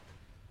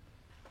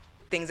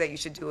things that you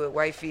should do with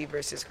wifey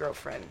versus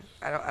girlfriend.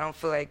 I don't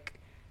feel like,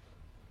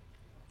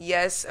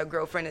 yes, a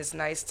girlfriend is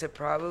nice to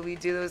probably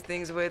do those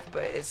things with,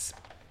 but it's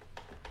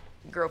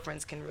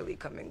girlfriends can really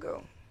come and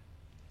go.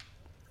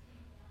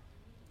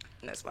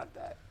 And that's my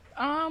thought.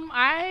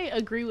 I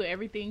agree with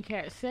everything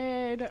Kat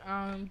said.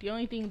 The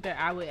only thing that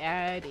I would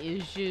add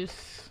is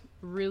just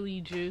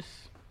really just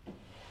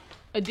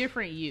a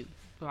different you,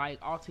 like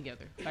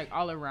altogether, like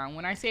all around.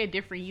 When I say a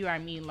different you, I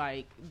mean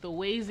like the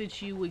ways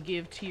that you would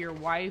give to your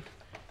wife,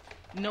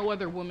 no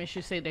other woman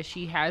should say that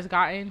she has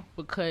gotten,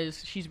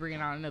 because she's bringing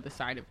out another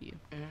side of you.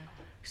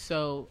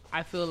 So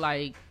I feel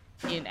like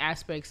in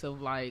aspects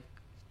of like,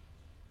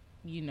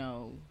 you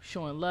know,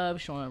 showing love,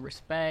 showing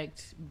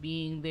respect,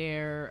 being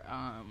there,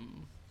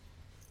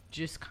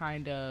 just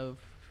kind of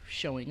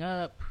showing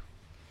up,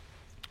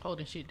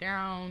 holding shit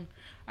down.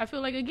 I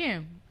feel like,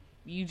 again,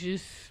 you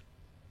just,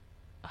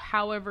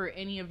 however,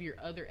 any of your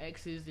other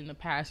exes in the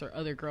past or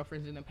other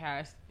girlfriends in the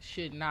past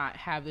should not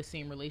have the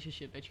same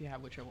relationship that you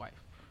have with your wife.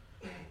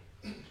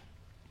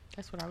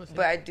 That's what I would say.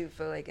 But I do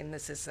feel like in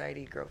this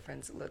society,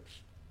 girlfriends look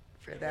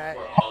for that.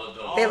 For all of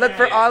those. They look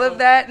for all of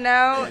that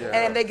now, Yeah.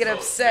 and they get So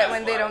upset that's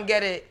when they why- don't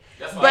get it.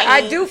 That's why But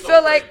I do so feel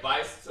for like,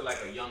 advice to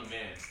like a young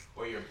man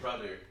or your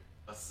brother,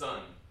 a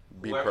son,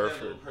 Be whoever that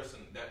perfect. little person,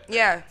 that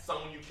Yeah.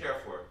 someone you care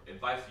for,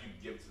 advice you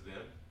give to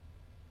them,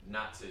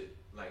 not to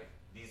like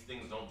these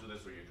things. Don't do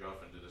this for your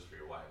girlfriend. Do this for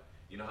your wife.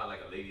 You know how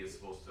like a lady is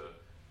supposed to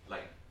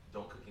like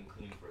don't cook and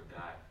clean for a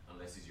guy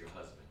unless he's your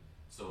husband.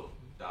 So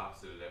the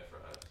opposite of that for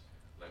us.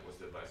 Like what's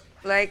the advice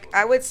you? Like,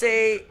 I would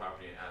say-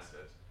 property and assets.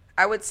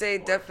 I would say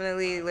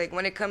definitely, like,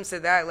 when it comes to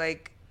that,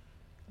 like,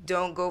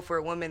 don't go for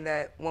a woman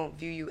that won't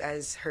view you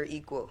as her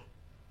equal.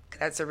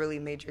 That's a really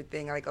major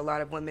thing. Like, a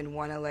lot of women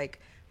want to, like,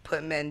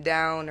 put men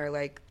down or,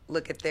 like,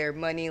 look at their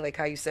money. Like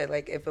how you said,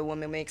 like, if a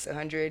woman makes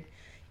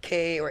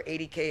 $100K or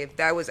 $80K, if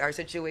that was our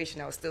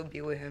situation, I would still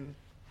be with him.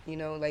 You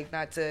know, like,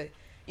 not to,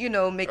 you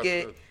know, make That's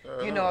it, good.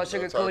 Yeah, you know, all that's how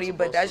it's sugarcoaty,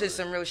 but supposed that's to just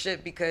be. some real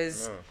shit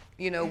because, Yeah.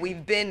 you know,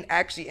 we've been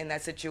actually in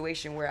that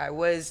situation where I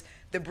was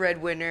the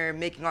breadwinner,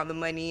 making all the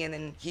money, and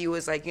then he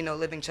was like, you know,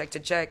 living check to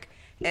check,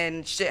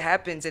 and shit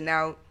happens, and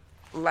now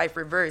life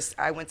reversed.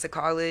 I went to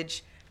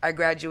college, I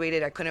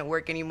graduated, I couldn't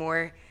work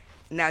anymore.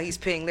 Now he's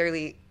paying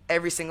literally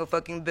every single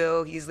fucking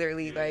bill. He's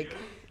literally like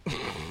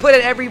putting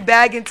every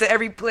bag into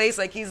every place.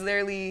 Like he's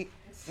literally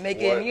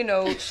making, What? you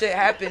know, shit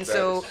happen.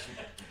 So is-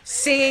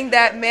 seeing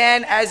that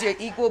man as your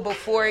equal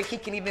before he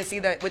can even see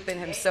that within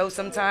himself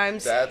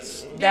sometimes,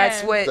 That's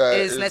Yeah. what That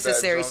is is that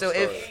necessary. So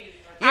if, jumpstart.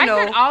 you I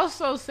know, could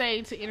also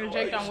say, to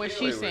interject on what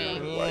she's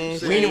saying.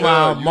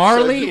 Meanwhile,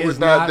 Marley is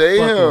not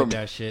dating fucking him. with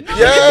that shit.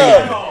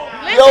 Yeah.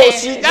 Yo,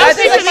 Listen, she don't just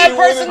speak said for she me.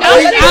 went in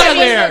Don't there. speak out for of me.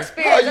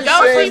 there. How you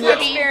Don't saying speak for that?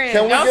 me.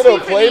 Can we Don't get speak a for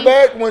me.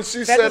 playback when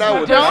she said I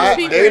would Don't not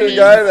speak date for a me.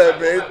 guy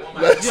that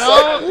made? Let's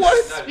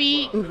Don't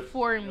speak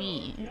for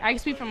me. I can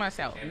speak for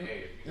myself.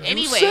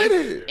 said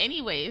it.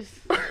 Anyways,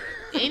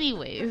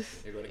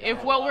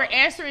 if what we're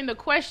answering the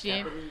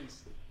question,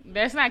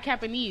 that's not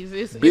Japanese.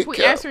 It's, Big if we're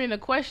cap. answering the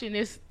question,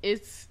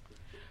 it's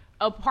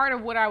a part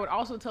of what I would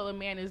also tell a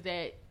man is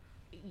that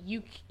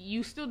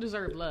you still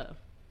deserve love.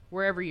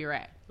 wherever you're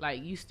at.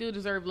 Like, you still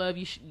deserve love.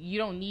 You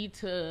don't need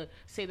to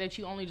say that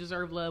you only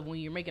deserve love when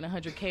you're making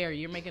 $100K or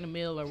you're making $1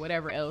 million or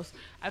whatever else.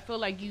 I feel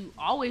like you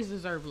always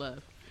deserve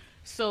love.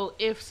 So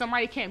if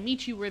somebody can't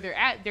meet you where they're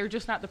at, they're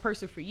just not the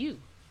person for you.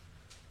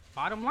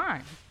 Bottom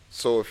line.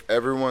 So if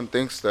everyone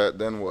thinks that,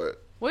 then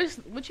what?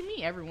 What you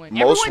mean, everyone?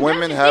 Most Everyone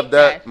women doesn't have think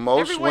that. that.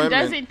 Most Everyone women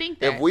doesn't think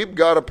that. If we've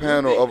got a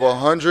panel of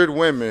 100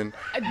 women,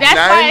 That's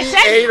why I said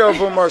 98 it. of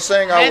them are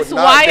saying I would That's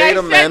not why date I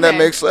a man said that that.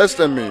 makes less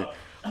than me.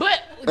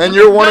 But And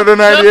you're one of the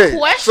 98. The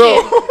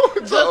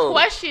question, So- the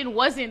question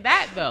wasn't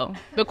that though.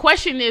 The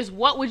question is,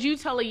 what would you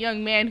tell a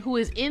young man who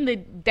is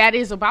that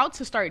is about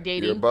to start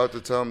dating? You're about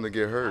to tell him to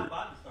get hurt.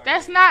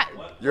 That's not.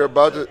 You're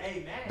about to.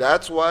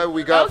 That's why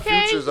we got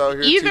Okay, futures out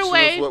here either teaching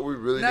way, us what we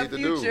really Not need to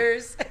do.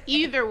 futures.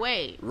 Either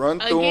way, Run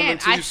through 'em again,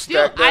 until you I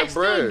stack that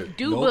still bread.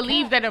 do No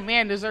believe that a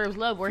man deserves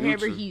love wherever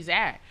Future. he's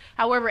at.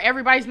 However,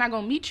 everybody's not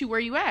gonna meet you where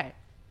you at.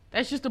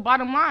 That's just the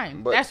bottom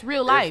line. But That's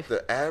real if life.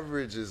 the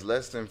average is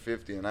less than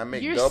 50, and I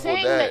make You're double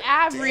saying that. the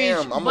average,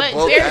 Damn, I'm but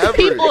above there's average.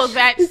 people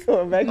that's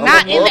Going back to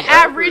not the in the above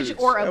average average.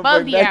 or I'm above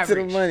going the back to the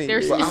average. money.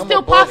 There's But it's I'm still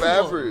above possible.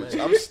 average.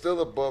 I'm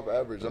still above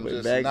average. I'm But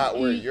just back- not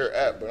where you're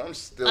at, but I'm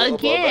still above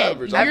Again,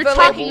 average. you're I'm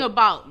talking double.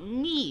 about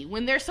me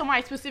when there's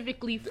somebody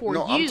specifically for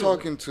No, you. I'm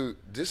talking to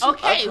this.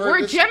 Okay, I've heard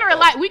we're this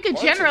generalize. a We could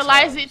bunch of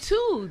generalize times. it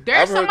too. I've There's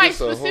heard somebody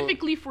this a whole-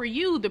 specifically for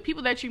you. The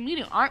people that you're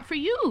meeting aren't for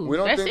you. We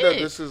don't That's think it. that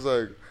this is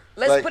like.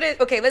 Let's like, put it.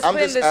 Okay, let's I'm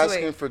put it just this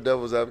asking way. for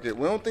devil's advocate.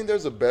 We don't think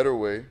there's a better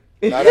way.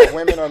 Now that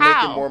women are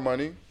How? making more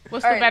money,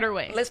 What's All the right, better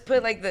way? Let's put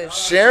it like this.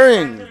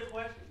 sharing.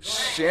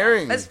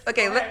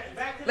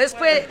 Let's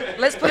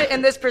put it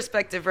in this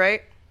perspective,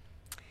 right?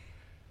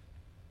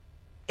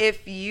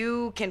 If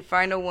you can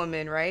find a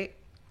woman, right,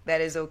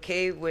 that is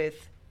okay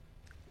with,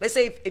 let's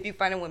say if you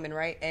find a woman,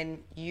 right,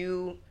 and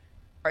you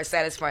are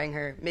satisfying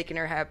her, making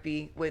her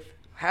happy with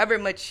however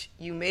much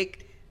you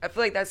make, I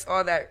feel like that's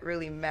all that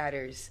really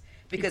matters.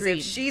 Because Agreed.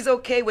 if she's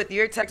okay with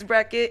your tax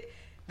bracket,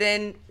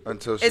 then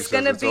Until she it's says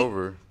gonna it's be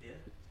over.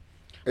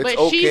 It's But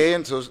okay she's-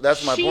 until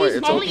that's my she's point.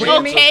 It's only okay.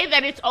 okay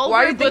that it's Why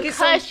over you think it's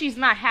because so- she's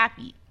not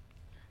happy.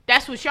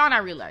 That's what y'all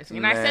not realizing.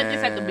 And I said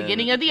this at the Man.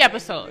 beginning of the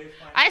episode.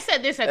 I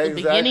said this at the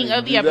beginning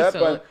of the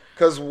episode.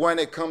 Because when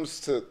it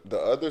comes to the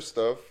other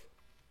stuff,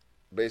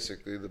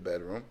 basically the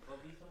bedroom,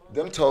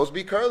 them toes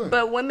be curling.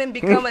 But women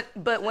become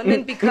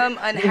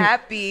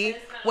unhappy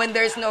when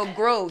there's no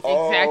growth.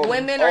 Exactly.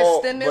 Women are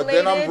stimulated. But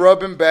then I'm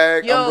rubbing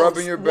back. Yo, I'm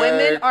rubbing your back.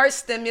 women are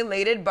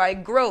stimulated by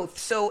growth.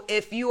 So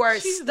if you are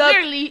She's stuck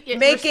literally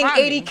making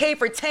responding. 80K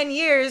for 10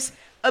 years,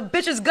 a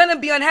bitch is gonna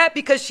be unhappy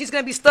because she's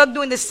gonna be stuck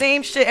doing the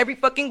same shit every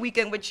fucking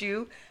weekend with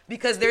you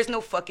because there's no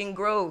fucking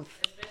growth.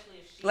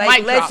 Like,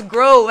 Mic let's drop.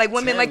 grow. Like,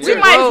 women like We to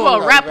might as grow.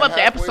 well wrap Not up even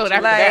the halfway episode to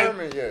after Like, that.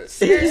 retirement yet.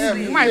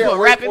 seriously. You might as can't well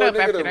wait wrap for it a up nigga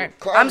after to that.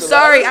 climb I'm the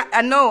sorry. ladder.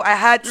 I know. I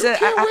had to.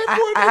 can't wait for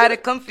a I had nigga- to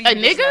come for A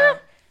you. just nigga? now.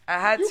 I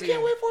had You to.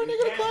 can't wait for a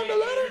nigga to climb the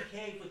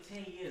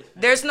ladder.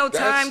 There's no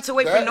That's- time to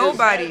wait for that is-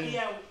 nobody.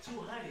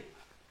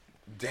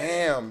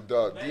 Damn,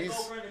 dog. These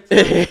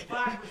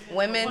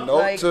Women note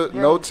like to growth.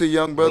 note to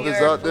young brothers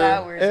You're out there.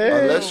 flowers.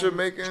 Unless you're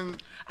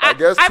making, I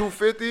guess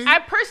 250. I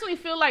personally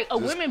feel like a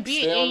woman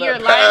being Stay on in your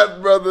that life,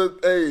 path, brother.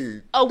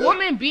 Hey, a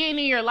woman being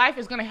in your life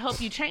is gonna help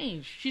you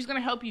change. She's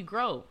gonna help you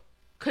grow,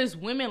 cause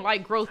women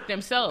like growth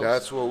themselves.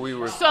 that's what we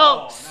were.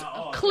 So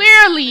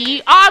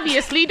clearly,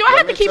 obviously, do I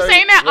have to me keep tell you-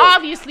 saying that? look.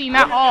 Obviously,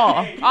 not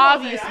all.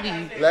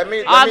 Obviously. Let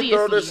me throw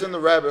Obviously. this in the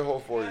rabbit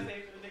hole for you.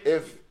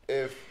 If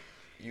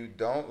you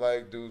don't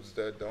like dudes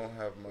that don't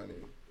have money,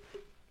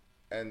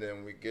 and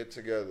then we get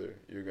together,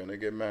 you're gonna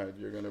get mad.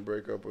 You're gonna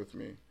break up with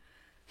me.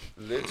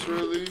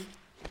 Literally,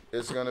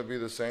 it's gonna be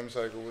the same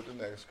cycle with the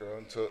next girl.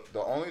 Until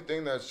the only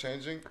thing that's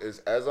changing is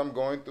as I'm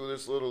going through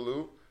this little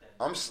loop,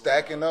 I'm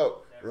stacking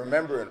up,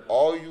 remembering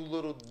all you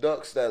little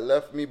ducks that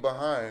left me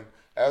behind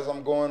as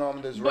I'm going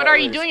on this. But rat are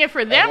you race. doing it for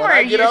And them when or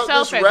I get out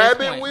yourself this at this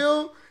rabbit point?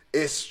 wheel,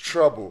 it's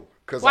trouble.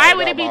 Cause Why I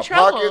would got it be my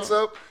trouble? pockets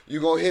up.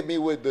 You gonna hit me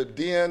with the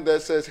DN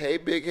that says, "Hey,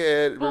 big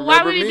head." But remember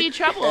why would it me? be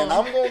trouble? And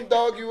I'm gonna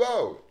dog you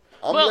out.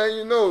 I'm Well, letting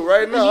you know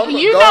right now. I'm gonna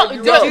You dog know,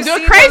 you the, out. You the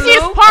see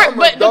craziest the part, I'ma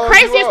but the dog you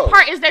craziest out.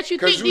 part is that you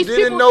think Cause you these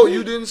didn't people. know,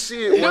 you didn't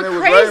see it when The it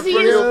was right in front of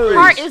craziest your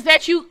part face. is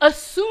that you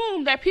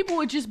assume that people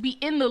would just be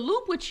in the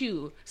loop with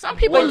you. Some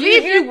people But you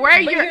leave hear- you where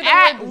but you're hear the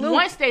at word loop.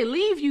 once they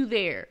leave you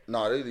there.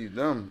 Nah, they leave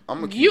them. I'm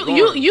gonna keep You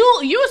going.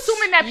 you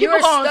assuming that people You're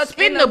gonna stuck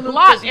spin in the the loop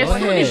block 'cause as you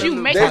soon as you They-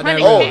 make they-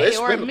 100K oh, they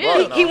or a spin the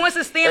million. block He wants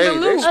to stay in the Hey,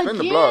 loop. they spin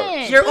the block.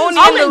 Again. You're only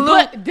Oh, in the loop.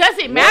 but does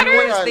it One matter?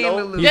 thing I Stay in the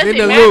know- loop. Does He's it in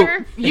the matter?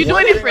 loop. You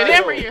One doing it thing for I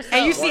them know. or yourself?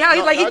 And you see how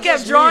he Not he just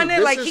kept me. drawing it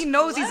This like is- he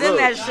knows he's look, in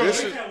that this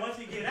shit. is- Once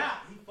he get out,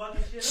 he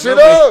fucking shit Shit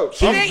up. up.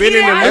 She's been in the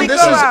Yeah, loop. And go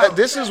out.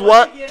 this is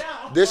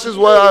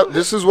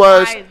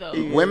why Why, though?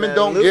 women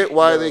don't get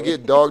why they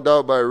get dogged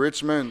out by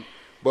rich men,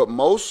 but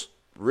most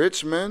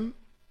rich men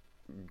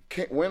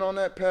went on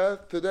that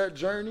path to that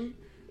journey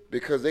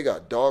because they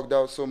got dogged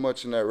out so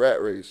much in that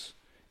rat race,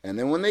 and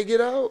then when they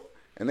get out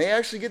and they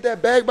actually get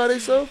that bag by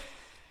themselves,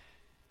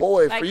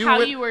 boy, Like for you, how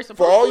wen- you were for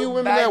supposed all to you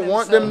women bag that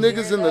want them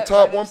themselves. niggas in the That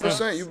top by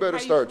 1%, you better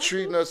How you start supposed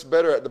treating to? us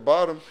better at the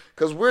bottom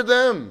because we're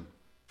them.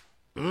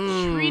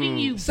 treating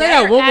you Say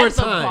better that one more at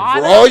the time.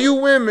 bottom. For all you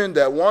women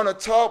that want a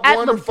top At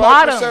 1 the or 5%,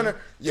 bottom.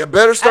 you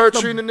better start At the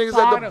treating the niggas at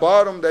the bottom.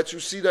 bottom that you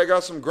see that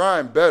got some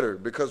grind better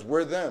because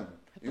we're them.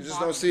 You just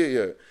don't see it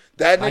yet.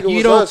 That Like nigga you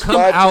was don't us come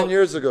 5, out 10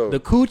 years ago. the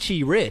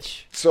coochie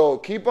rich. So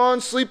keep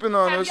on sleeping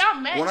on Have us. y'all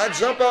met- When I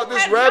jump out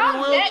this have rabbit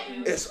y'all wheel,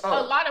 met it's a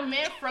up. lot of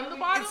men from the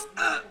bottom.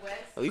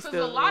 We Because a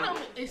still lot of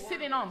them is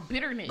sitting on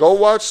bitterness. Go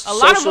watch A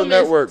lot of Social them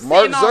Network. is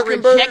Mark sitting on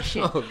Zuckerberg.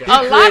 rejection. Oh, A God.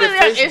 lot of created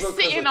them is Facebook 'cause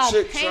sitting a on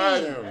chick tried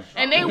pain, him.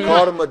 and they He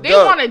called him a want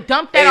duck. to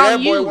dump that Hey, that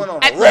on boy you went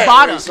on a at the rat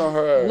bottom race on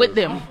her ass. with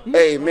them.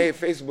 Hey, made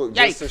Facebook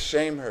just to Yikes.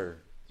 shame her.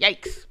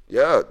 Yikes!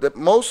 Yeah,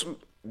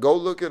 go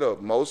look it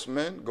up. Most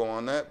men go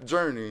on that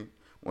journey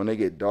when they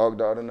get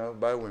dogged out enough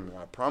by women.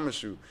 I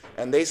promise you.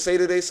 And they say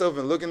to themselves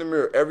and look in the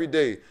mirror every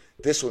day,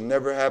 this will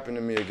never happen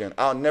to me again.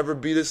 I'll never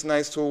be this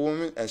nice to a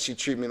woman and she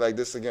treat me like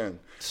this again.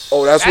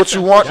 Oh, that's what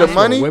you want, the That's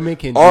what money? women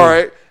can All do.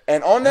 right.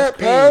 And on that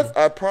path,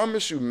 I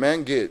promise you,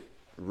 men get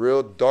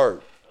real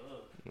dark.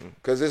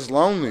 Because it's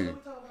lonely.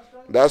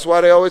 That's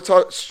why they always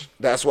talk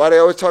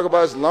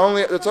about it's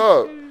lonely at the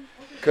top.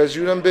 Because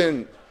you done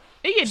been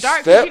It get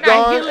dark because stepped you're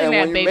not on, healing and that,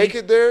 when you baby. make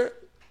it there,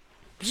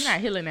 You're not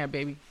healing that,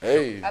 baby.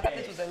 hey. I thought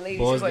this was a ladies'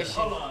 Boys,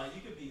 question. Hold on,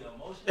 you could be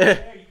emotionally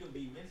there, you could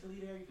be mentally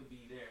there, you could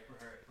be there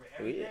for her, for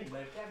everything.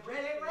 But if that bread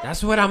ain't right,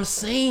 That's what I'm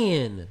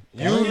saying.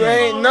 You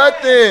ain't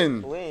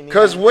nothing. ain't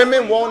Because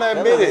women won't That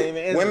admit wasn't even it.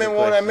 answer Women the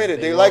won't question. admit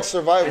it. They They like won't.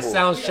 survival. It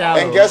sounds shallow.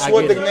 And guess I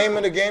what get the it. name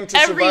of the game to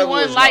survival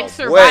Everyone is likes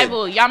now?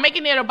 survival. Y'all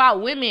making it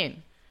about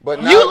women.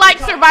 But You like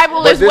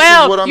survival but as this is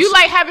what well. I'm You s-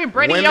 like having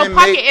bread in your women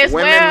pocket make- as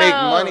well. Women make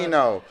money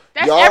now.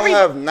 That's Y'all every-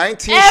 have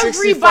 1965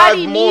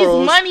 everybody needs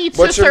morals, money to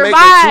but you're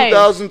survive. making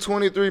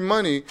 2023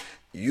 money.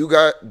 You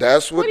got.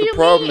 That's what What do the you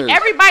problem mean? is.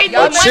 Everybody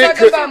Y'all needs chick money to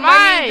could- talking about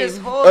money this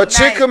survive. whole A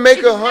chick could make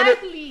Exactly. 100.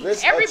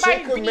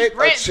 Everybody needs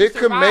bread to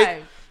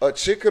survive. A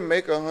chick could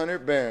make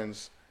 100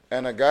 bands,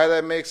 and a guy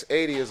that makes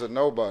 80 is a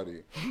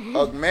nobody.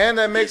 A man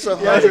that makes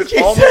 100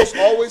 almost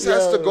always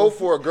has to go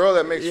for a girl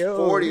that makes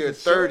 40 or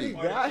 30,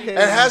 and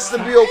has to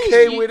be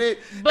okay with it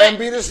But and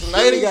be this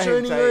lady got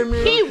him training tight.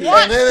 me. He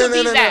wants to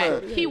be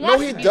that. He No,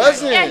 wants he to be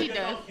doesn't. that. Yeah, he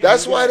does.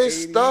 That's why they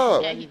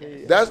stopped. Yeah, he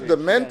does. That's the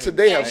men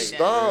today have he does.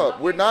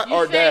 stopped. We're not You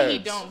our say dads. he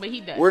don't, but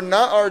he does. We're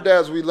not our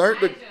dads. We learned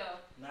the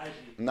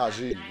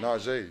Najee.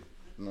 Najee.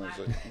 Like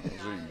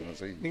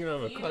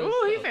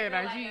Ooh, he said a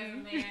that. man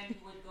who would go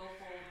for a woman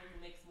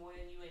who makes more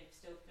than you and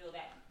still feel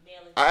that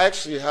male. I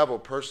actually have a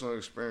personal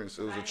experience.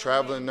 It was a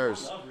traveling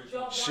nurse.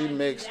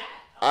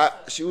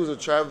 She was a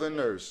traveling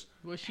nurse,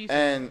 What she said.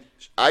 and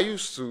I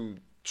used to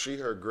treat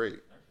her great,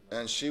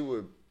 and she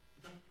would,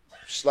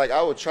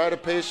 I would try to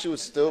pay, she would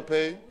still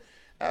pay.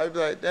 I'd be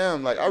like,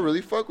 damn, like I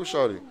really fuck with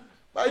Shawty.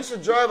 I used to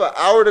drive an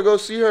hour to go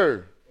see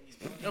her.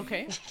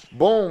 Okay.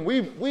 Boom,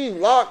 we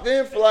locked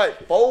in for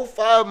like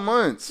 4-5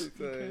 months.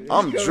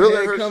 I'm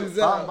drilling her. comes Shit.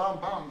 out. Bam,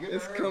 bam, bam. Getting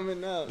It's her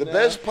coming out. the now.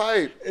 best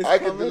pipe It's I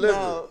could coming deliver.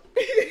 out.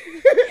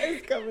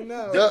 It's coming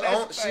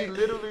out. She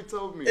literally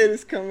told me. It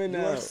is coming You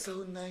are out.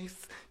 so nice.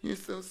 You're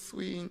so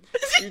sweet.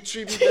 You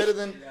treat me better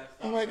than.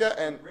 Oh my God!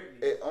 And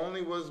it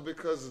only was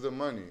because of the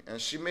money. And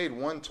she made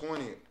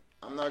 120.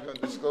 I'm not gonna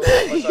disclose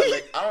how much I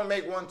make. I don't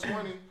make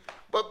 120,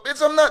 but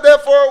bitch, I'm not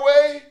that far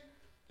away.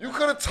 You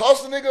could have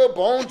tossed a nigga a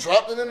bone,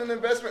 dropped it in an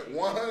investment.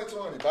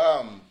 120.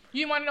 Bam.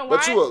 You want to know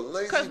But why? you a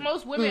lazy- Because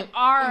most women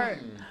are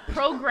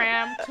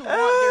programmed to want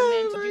their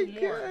men to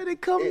do more. God,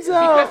 it comes It's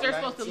out. Because they're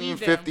supposed to leave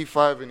them.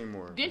 1955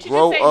 anymore. Didn't you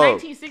Grow just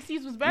say up.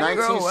 1960s was better?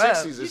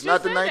 1960s. You It's just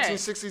not the said that.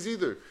 1960s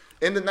either.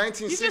 In the You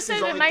just 1960s, said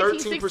the only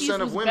 1960s 13% of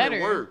was women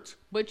better. worked.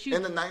 But you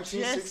in the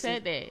 1960s, just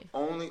said that.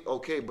 only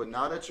okay. But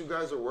now that you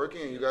guys are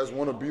working and you guys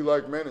want to be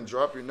like men and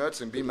drop your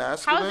nuts and be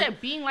masculine, How is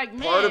that being like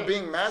men? part of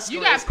being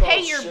masculine You got is to called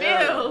pay your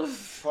sharing.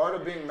 bills. Part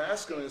of being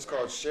masculine is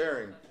called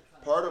sharing.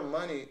 Part of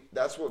money.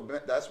 That's why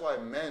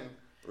men,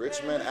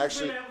 rich men,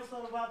 actually.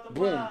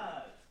 Boom.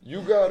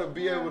 You gotta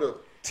be able to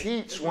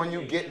teach when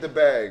you get the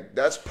bag.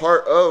 That's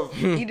part of.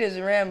 He just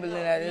rambling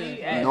at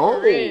this. No.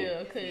 For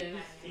real, 'cause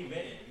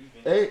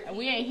Hey,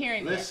 we ain't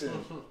hearing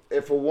listen.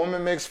 If a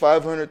woman makes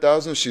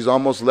 500,000, she's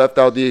almost left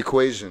out the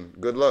equation.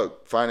 Good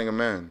luck finding a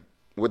man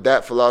with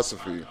that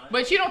philosophy. that.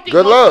 But you don't think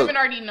Good most luck. women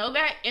already know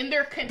that? And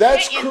they're content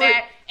That's in correct.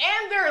 that.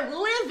 And they're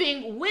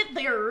living with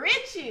their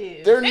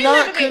riches. They're They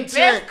not living their content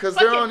best because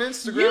they're fucking- on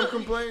Instagram you-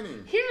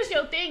 complaining. Here's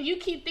your thing. You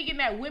keep thinking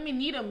that women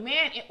need a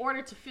man in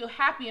order to feel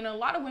happy. And a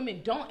lot of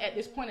women don't at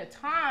this point in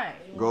time.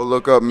 Go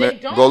look up. They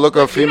don't, Go look but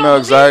up you don't female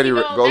believe anxiety.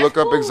 me, Go though. look That's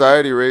up cool.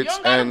 anxiety You rates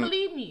don't gotta and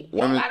believe me. You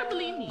women. don't gotta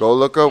believe me. Go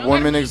look You up don't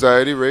women gotta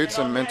anxiety rates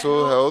And and on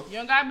mental that health. You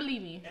don't gotta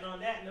believe me. And on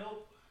that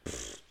note,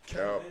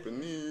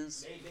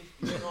 Japanese.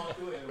 they're going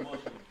through it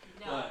emotionally.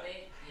 But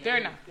They're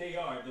not. they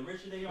are. The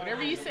richer they are,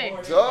 Whatever you the say.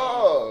 more they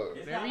Dog. It's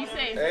Whatever not you like-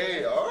 say.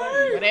 Hey, all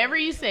right. Whatever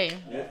you say.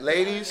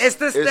 Ladies, It's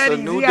the a studies.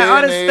 new You day got all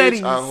and the age.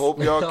 studies. I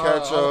hope y'all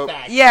catch up.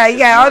 Yeah, you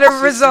got all Not the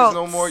 60s results.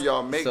 No more.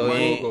 Y'all make So money.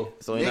 he ain't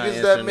Niggas that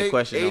answering the make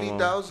question no more.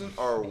 80,000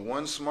 are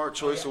one smart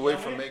choice away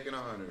from making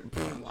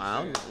 100.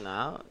 Wow,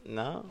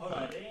 no.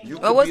 You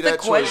But could what's be the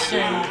that choice. question?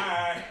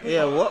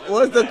 Yeah,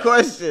 what's the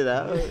question?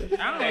 I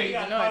don't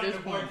even know at this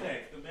point.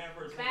 The man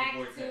versus Back the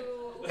vortex.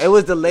 to It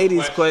was the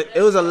ladies' question.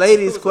 It was a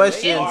ladies'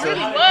 question. It So. really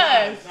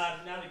was.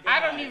 I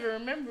don't even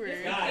remember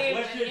it. Guys,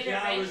 what should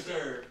y'all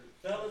reserve?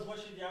 Fellas, what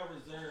should y'all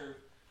reserve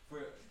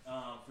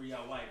for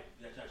y'all wife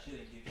that y'all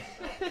shouldn't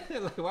give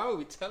y'all? Like, why would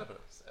we tell ourselves?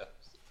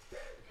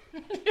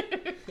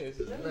 This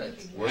is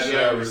nuts. What should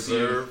I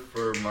reserve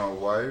for my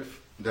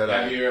wife that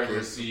I Have you ever give?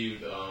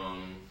 received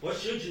What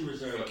should you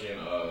reserve fucking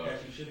that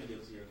you shouldn't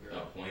give to your a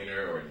girl?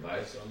 pointer or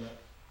advice on that?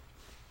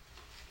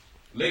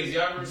 Ladies,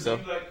 y'all ever So-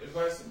 received like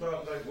advice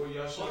about like what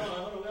y'all should?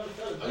 Hold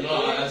on.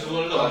 No, I just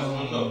want to know. I just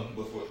want to know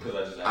before because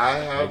I just. I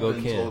have Go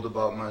been Ken. told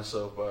about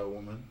myself by a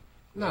woman.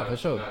 Nah, for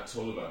sure. Not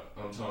told about.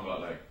 I'm talking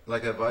about like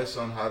Like advice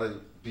on how to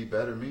be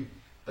better me.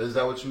 Is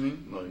that what you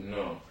mean? Like,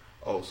 no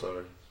oh,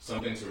 sorry.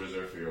 something to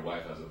reserve for your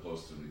wife as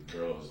opposed to the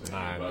girls. Like,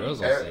 Nah, anybody. girls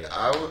don't say it.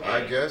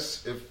 I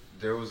guess if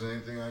there was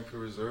anything I could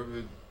reserve,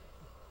 it'd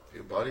be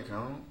a body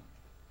count.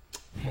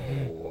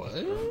 What?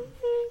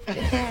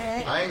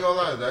 I ain't gonna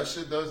lie, that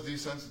shit does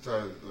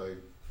desensitize. Like,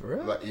 For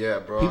real? like yeah,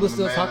 bro. People I'm a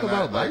still man talk and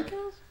about body like,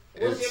 counts?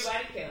 What's it's- your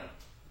body count?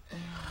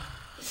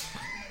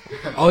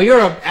 Oh, you're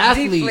an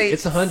athlete. Deflate.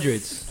 It's the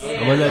hundreds. I'm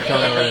gonna let y'all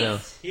know right now.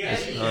 He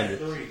actually had 100.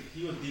 3.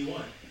 He was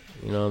D1.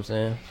 You know what I'm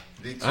saying?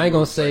 D2 I ain't gonna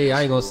was say- second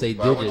I ain't gonna school, say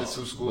but I went digits, to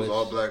 2 schools, but-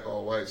 all black,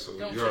 all white, so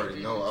you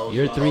already know. I was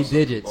You're 3 also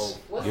digits. both.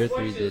 What You're sport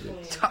 3 you digits.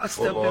 playing? Tossed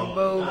up in Football.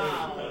 both.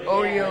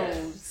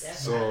 Oreos.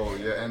 So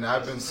yeah, and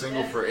I've been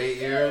single for 8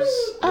 years.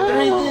 I Lived on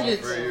my own did it.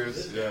 for 8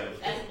 years. Yeah,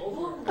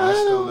 I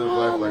still live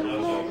life like a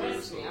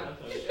motherfucker. So.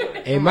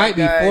 It might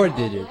be God. 4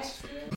 digits.